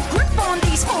got a grip on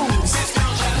these fools.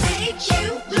 Made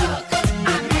you look. I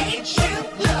made you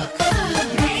look.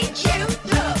 Made you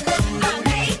look. I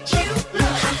made you look.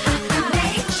 Made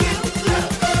you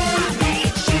look. I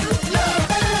made you look.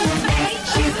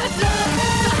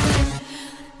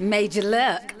 Made you look. Made you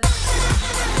look.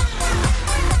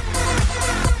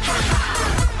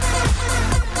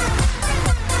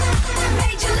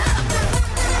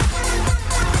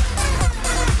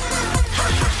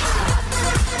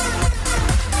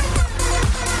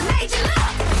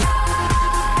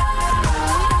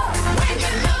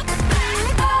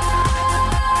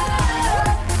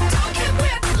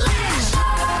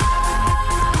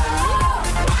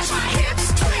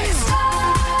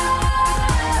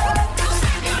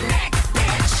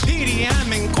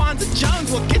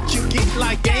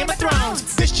 Like Game of Thrones,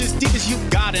 vicious divas, you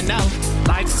gotta know.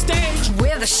 Life's a stage,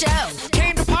 we're the show.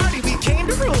 Came to party, we came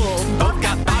to rule. Both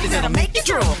got bodies that'll make you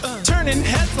drool. Turning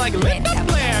heads like Linda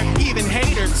Blair. Even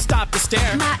haters stop to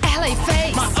stare. My LA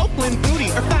face, my Oakland booty,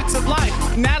 or facts of life.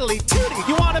 Natalie Tootie,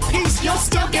 you want a piece, you'll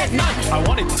still get none. I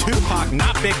wanted Tupac,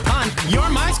 not Big Pun. You're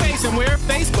MySpace and we're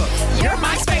Facebook. You're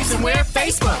MySpace and we're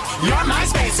Facebook. You're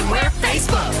MySpace and we're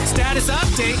Facebook. Status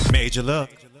update, made you look.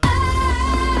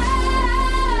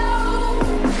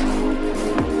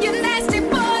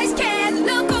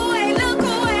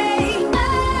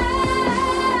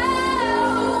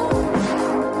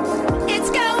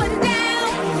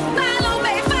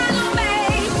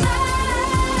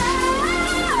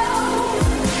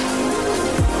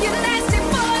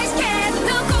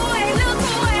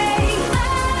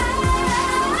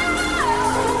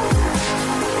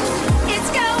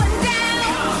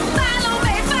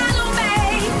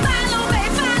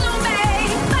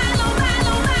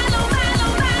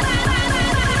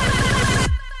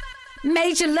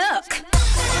 Made you look.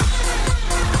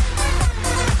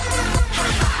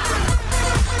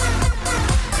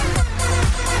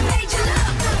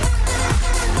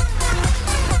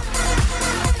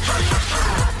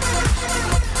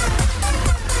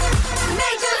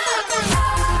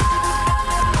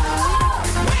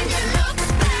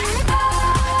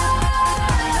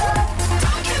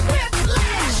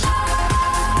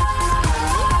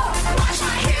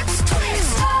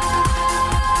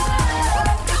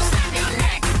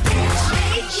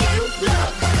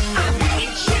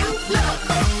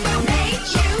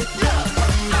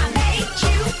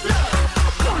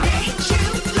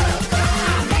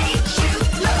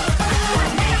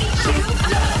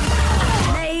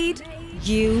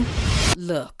 You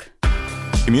look.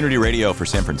 Community radio for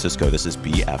San Francisco. This is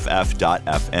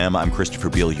BFF.FM. I'm Christopher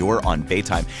Beale. You're on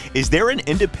Baytime. Is there an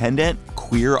independent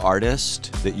queer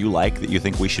artist that you like that you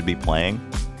think we should be playing?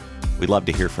 We'd love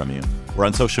to hear from you. We're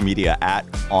on social media at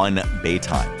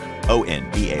OnBaytime.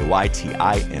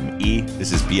 OnBaytime.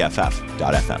 This is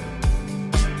BFF.FM.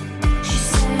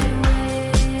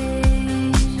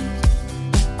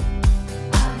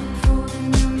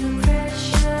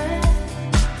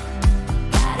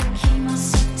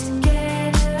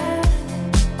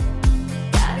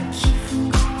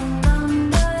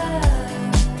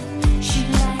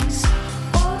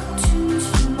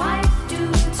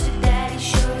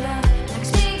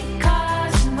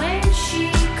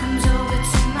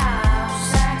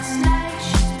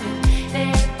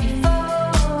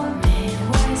 Before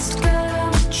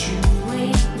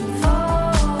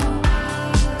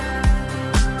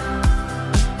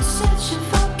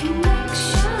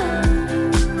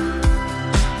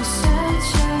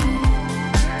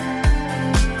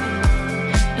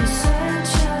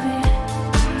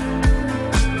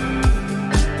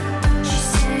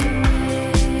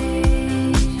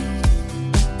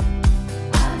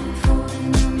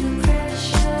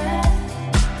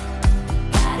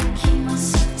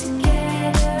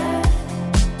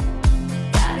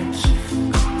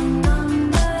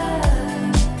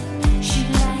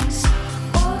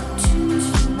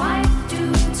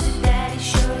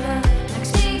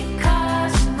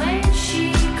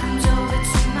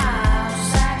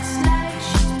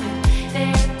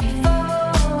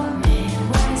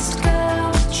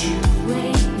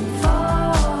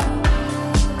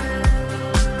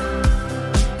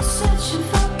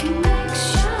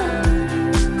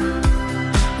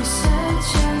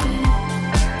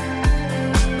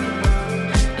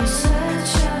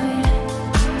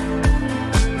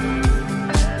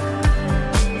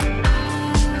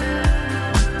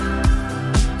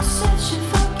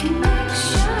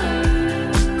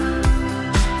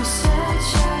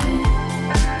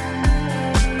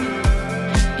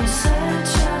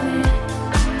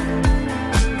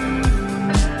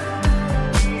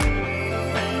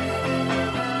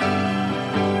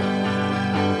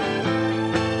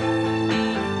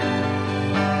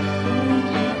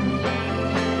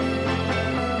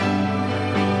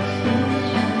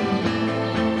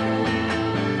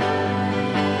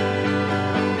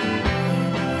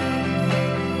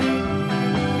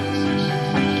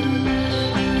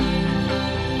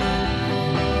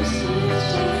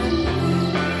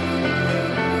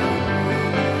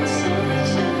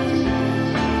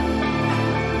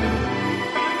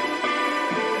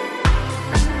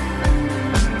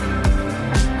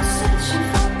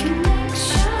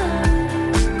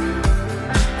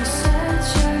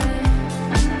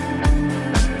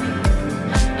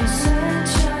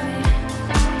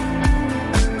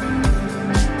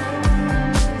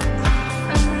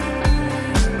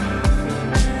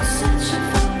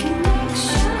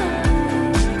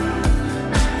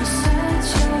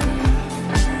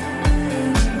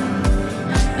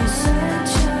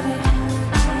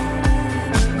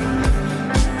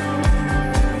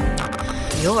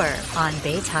on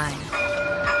Baytime.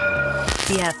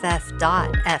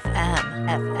 BFF.FM.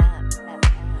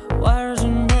 Where's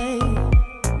your name?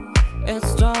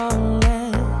 It's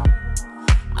darling.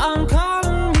 I'm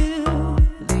calling you.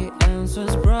 The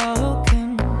answer's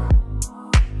broken.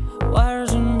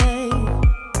 Where's your name?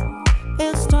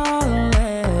 It's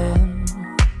darling.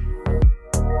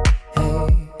 Hey,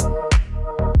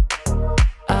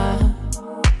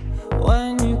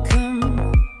 when you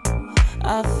come,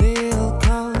 I feel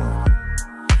cold.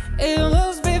 It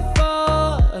was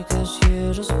before, 'cause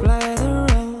you just play the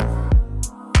role.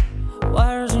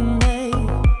 Where's your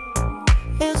name?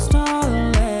 It's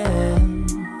darling.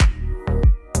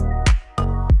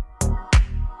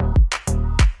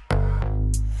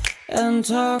 And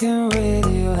talking with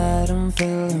you, I don't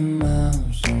feel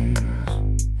emotions.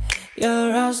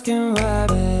 You're asking why,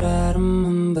 but I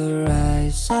remember I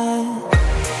said,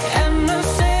 and I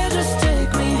said just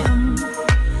take me home.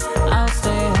 I'll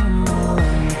stay home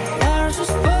alone. There's a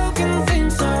spoken thing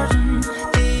certain,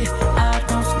 the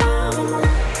outcome's known.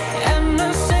 And I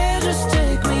said just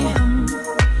take me home.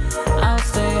 I'll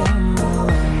stay home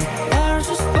alone. There's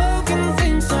a spoken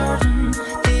thing certain,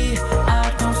 the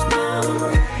outcome's known.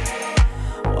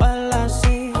 Well, I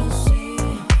see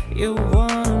you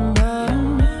wanna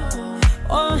know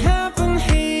what happened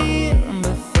here,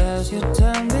 but first you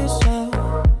tell me so.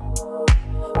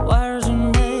 Where's your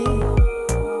name?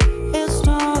 It's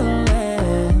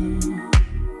darling.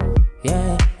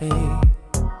 Yeah.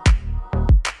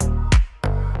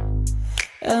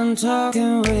 And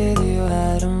talking with you,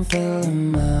 I don't feel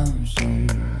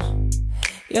emotions.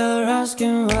 You're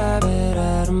asking why, but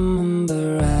I remember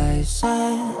I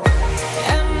said,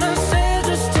 and I said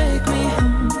just take me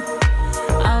home.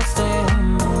 I'll stay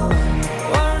home alone.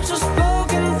 Words are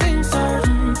spoken, things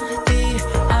certain, the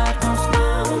outcome's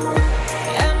known.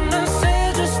 And I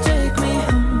said just take me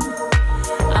home.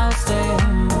 I'll stay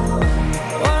home alone.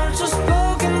 Words are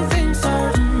spoken, things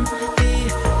certain, the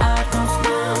outcome's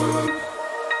known.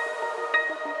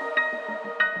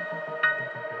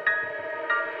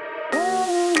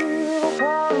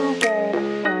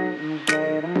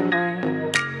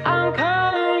 I'm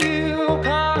calling you,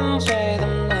 calling, say the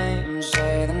name,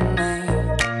 say the name.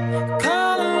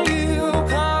 Calling you,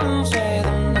 calling, say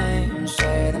the name,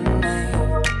 say the name.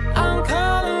 I'm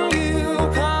calling you,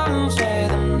 calling, say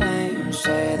the name,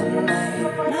 say the name.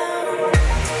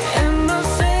 And I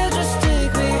said just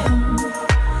take me home.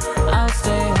 I'll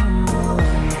stay home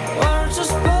alone. Words are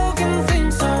spoken,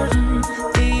 things certain,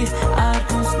 the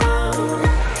outcome's known.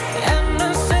 And I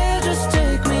said just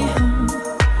take me home.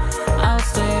 I'll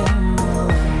stay home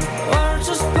alone. Words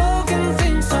are spoken,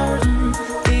 things certain,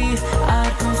 the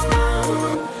outcome's known.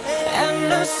 And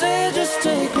I said just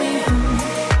take me home.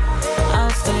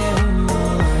 I'll stay home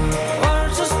alone.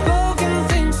 Words are spoken,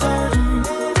 things certain,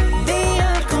 the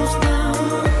outcome's known.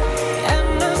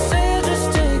 And I said just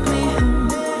take me home.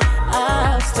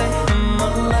 I'll stay home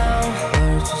alone.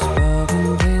 Words are spoken,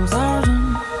 things certain,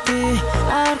 the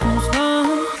outcome's known.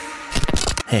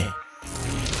 Hey,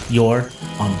 you're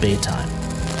on Baytime.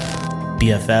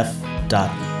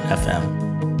 BFF.FM.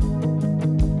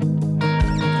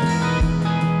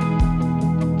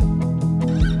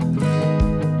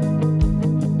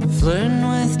 Flirting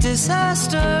with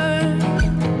disaster.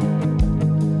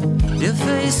 Your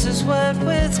face is wet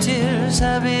with tears.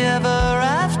 Happy ever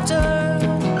after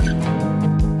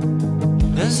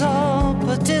has all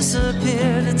but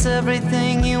disappeared. It's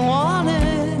everything you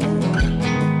wanted.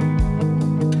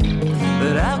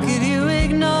 But how could you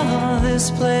ignore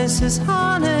this place is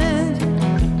haunted?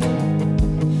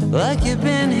 Like you've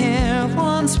been here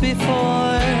once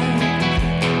before.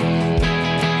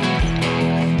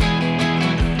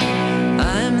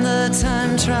 I'm the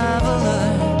time traveler,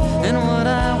 and what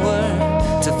I were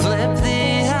to flip the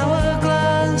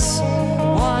hourglass.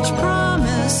 Watch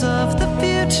promise of the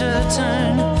future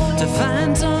turn to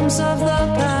phantoms of the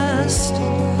past.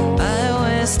 I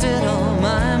wasted all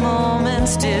my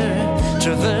moments, dear,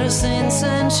 traversing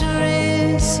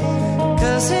centuries.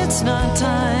 'Cause it's not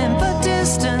time but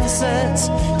distance that's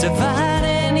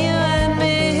dividing you and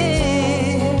me.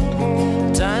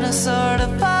 Dinosaur to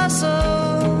fossil,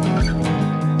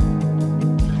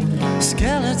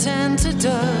 skeleton to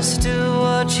dust. Do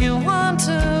what you want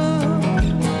to.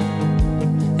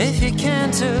 If you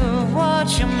can't do what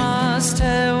you must,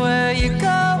 hey, where you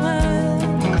going?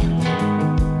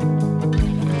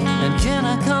 And can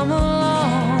I come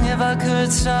along? If I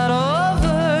could start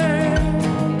over,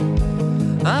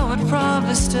 I would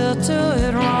probably still do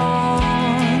it wrong.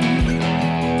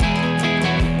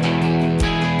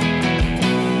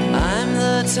 I'm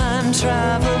the time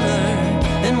traveler,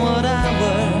 and what I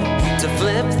were to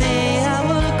flip the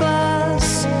hourglass.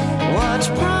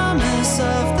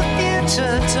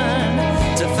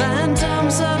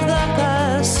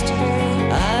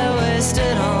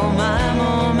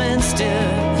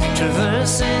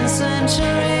 passing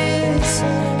centuries.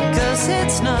 'Cause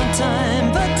it's not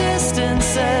time but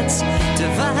distance that's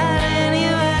dividing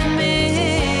you and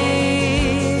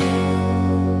me.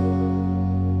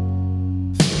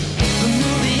 The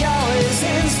movie always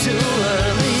ends too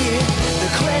early. The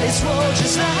credits roll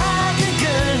just like a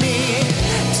gurney.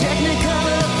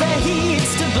 Technicolor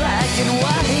fades to black and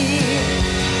white.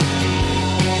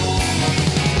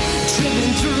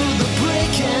 Tripping through the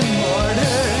brick and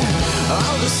mortar.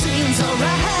 All the scenes are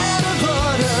out of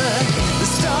order. The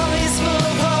story's full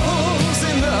of holes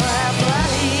in the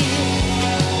half-light.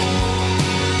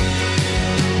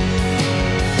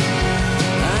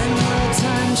 I'm a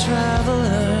time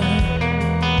traveler.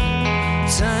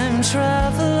 Time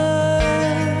traveler.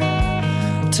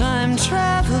 Time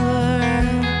traveler.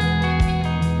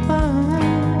 Oh.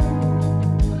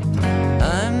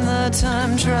 I'm the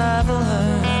time traveler.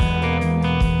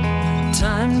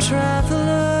 Time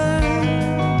traveler,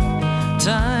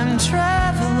 time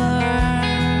traveler.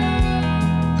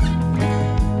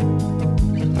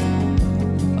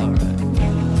 All right.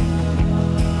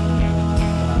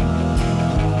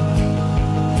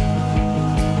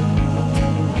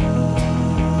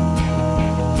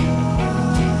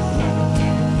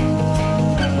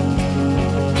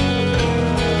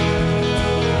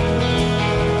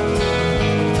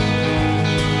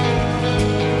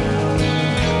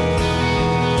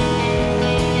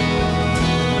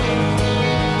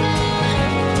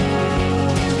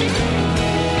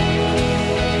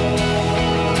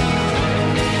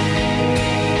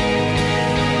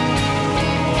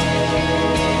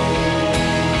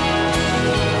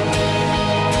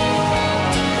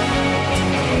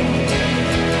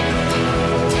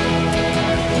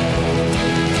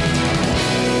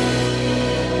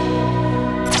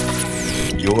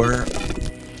 You're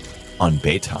on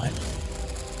Baytime.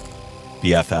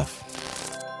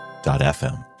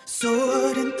 BFF.FM.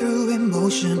 Sorting through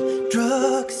emotion,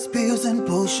 drugs, pills, and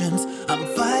potions. I'm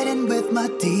fighting with my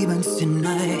demons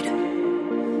tonight.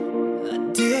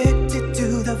 Addicted to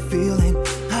the feeling,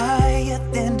 higher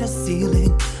than the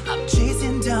ceiling. I'm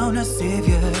chasing down a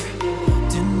savior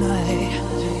tonight.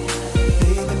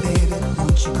 Baby, baby,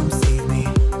 won't you come save me?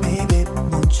 Baby,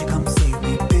 won't you come save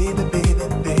me? Baby, baby,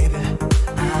 baby.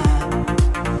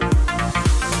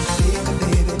 Baby,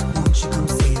 baby, won't you come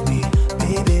save me?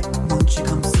 Baby, won't you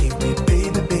come save me?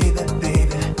 Baby, baby,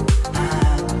 baby.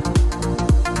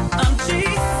 I'm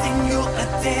chasing your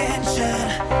attention,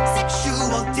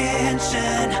 sexual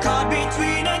tension, caught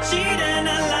between a cheat and a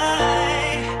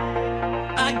lie.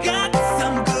 I got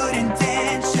some good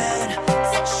intention,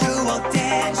 sexual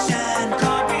tension,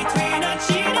 caught between a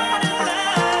cheat and a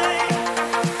lie.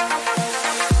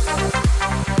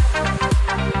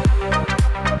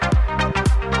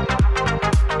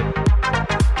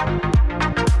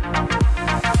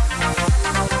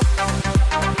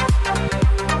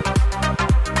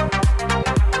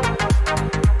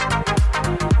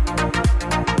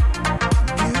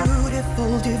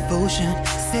 Beautiful devotion,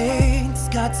 saints,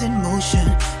 God's in motion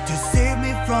to save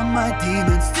me from my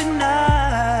demons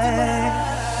tonight.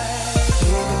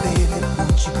 Baby, baby,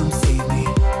 won't you come save me?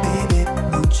 Baby,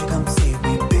 won't you come save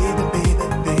me? Baby, baby,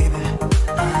 baby.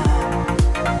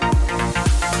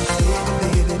 Baby,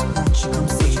 baby, won't you come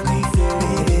save me?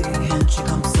 Baby, won't you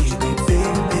come save me?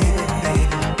 Baby, baby,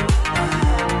 baby.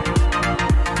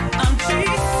 I'm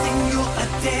chasing your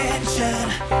attention,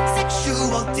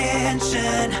 sexual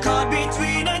tension, caught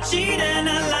between a cheat and a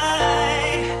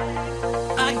lie.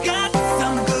 I got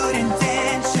some good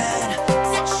intention,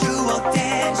 sexual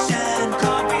tension,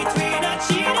 caught between a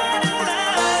cheat and a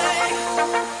lie.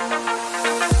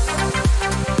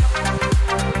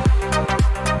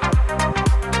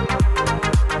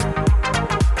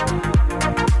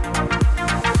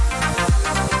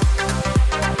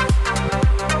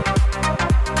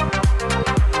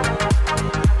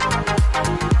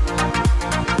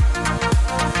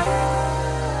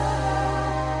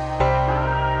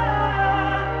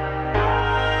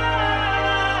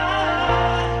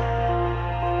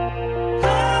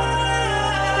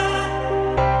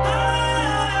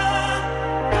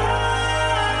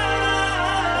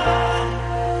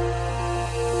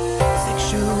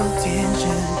 Sexual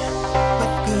tension,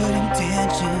 with good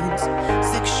intentions.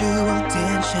 Sexual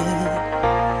tension.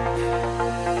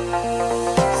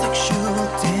 Sexual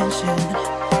tension,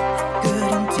 good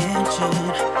intention.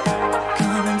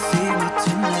 Come and save me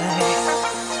tonight.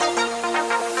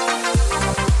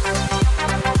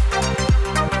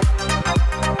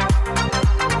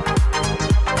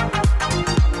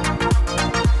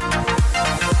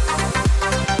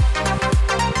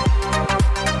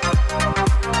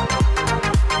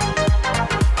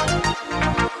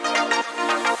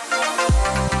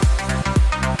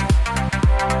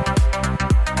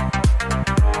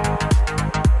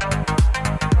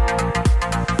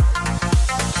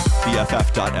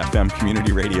 FM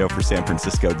community radio for San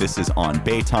Francisco. This is On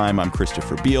Baytime. I'm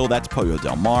Christopher Beale. That's Pollo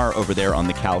Del Mar over there on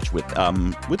the couch with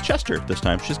Chester this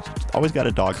time. She's always got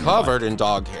a dog covered in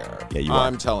dog hair. Yeah, you are.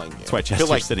 I'm telling you. That's why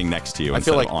Chester's sitting next to you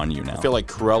instead of on you now. I feel like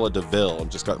Cruella de Vil. I'm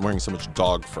just wearing so much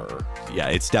dog fur. Yeah,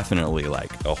 it's definitely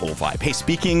like a whole vibe. Hey,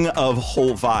 speaking of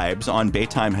whole vibes, On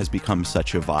Baytime has become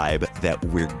such a vibe that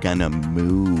we're gonna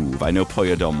move. I know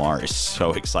Pollo Del Mar is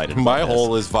so excited about My this.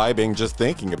 whole is vibing just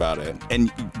thinking about it.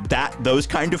 And those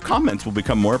kind of comments will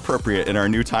become more appropriate in our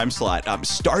new time slot.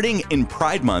 Starting in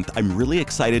Pride Month, I'm really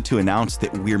excited to announce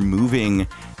that we're moving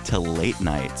to late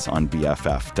nights on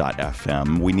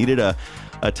BFF.FM. We needed a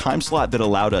time slot that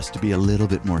allowed us to be a little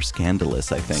bit more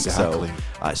scandalous, I think. Exactly.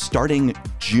 So starting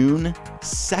June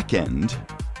 2nd,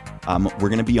 we're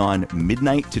going to be on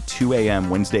midnight to 2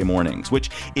 a.m. Wednesday mornings, which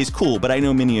is cool, but I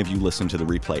know many of you listen to the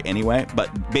replay anyway.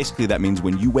 But basically that means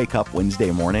when you wake up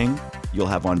Wednesday morning, you'll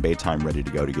have On Baytime ready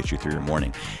to go to get you through your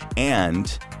morning.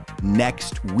 And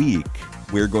next week,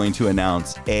 we're going to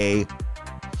announce a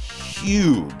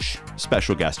huge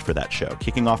special guest for that show,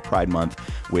 kicking off Pride Month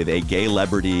with a gay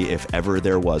celebrity, if ever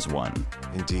there was one.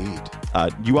 Indeed.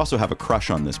 You also have a crush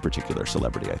on this particular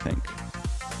celebrity, I think.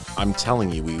 I'm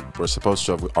telling you, we were supposed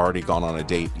to have already gone on a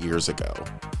date years ago.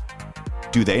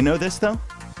 Do they know this, though?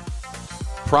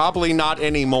 Probably not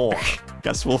anymore.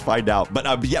 Guess we'll find out.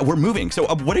 But yeah, we're moving. So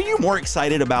what are you more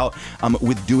excited about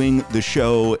with doing the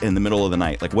show in the middle of the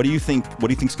night? Like, what do you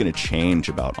think's going to change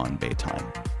about On Baytime?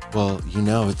 Well,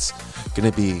 it's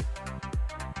going to be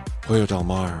Pollo Del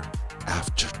Mar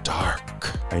After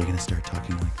Dark. Are you going to start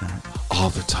talking like that? All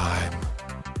the time.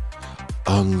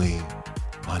 Only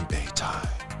on Baytime.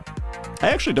 I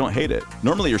actually don't hate it.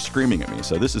 Normally you're screaming at me,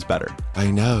 so this is better.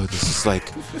 I know. This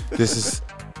is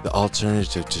the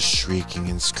alternative to shrieking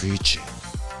and screeching.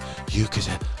 You could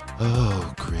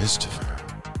Christopher.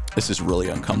 This is really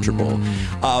uncomfortable.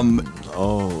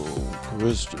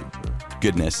 Christopher.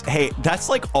 Goodness. Hey, that's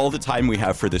like all the time we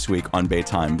have for this week on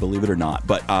Baytime, believe it or not.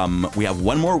 But we have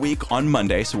one more week on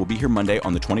Monday, so we'll be here Monday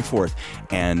on the 24th,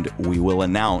 and we will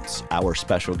announce our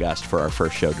special guest for our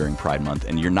first show during Pride Month,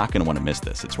 and you're not going to want to miss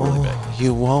this. It's really big.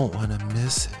 You won't want to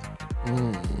miss it. All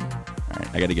right,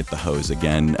 I got to get the hose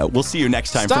again. We'll see you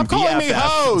next time Stop from calling me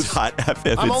hose.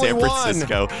 BFF.FM I'm in San only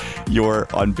Francisco. You're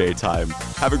on Baytime.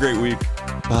 Have a great week.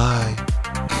 Bye.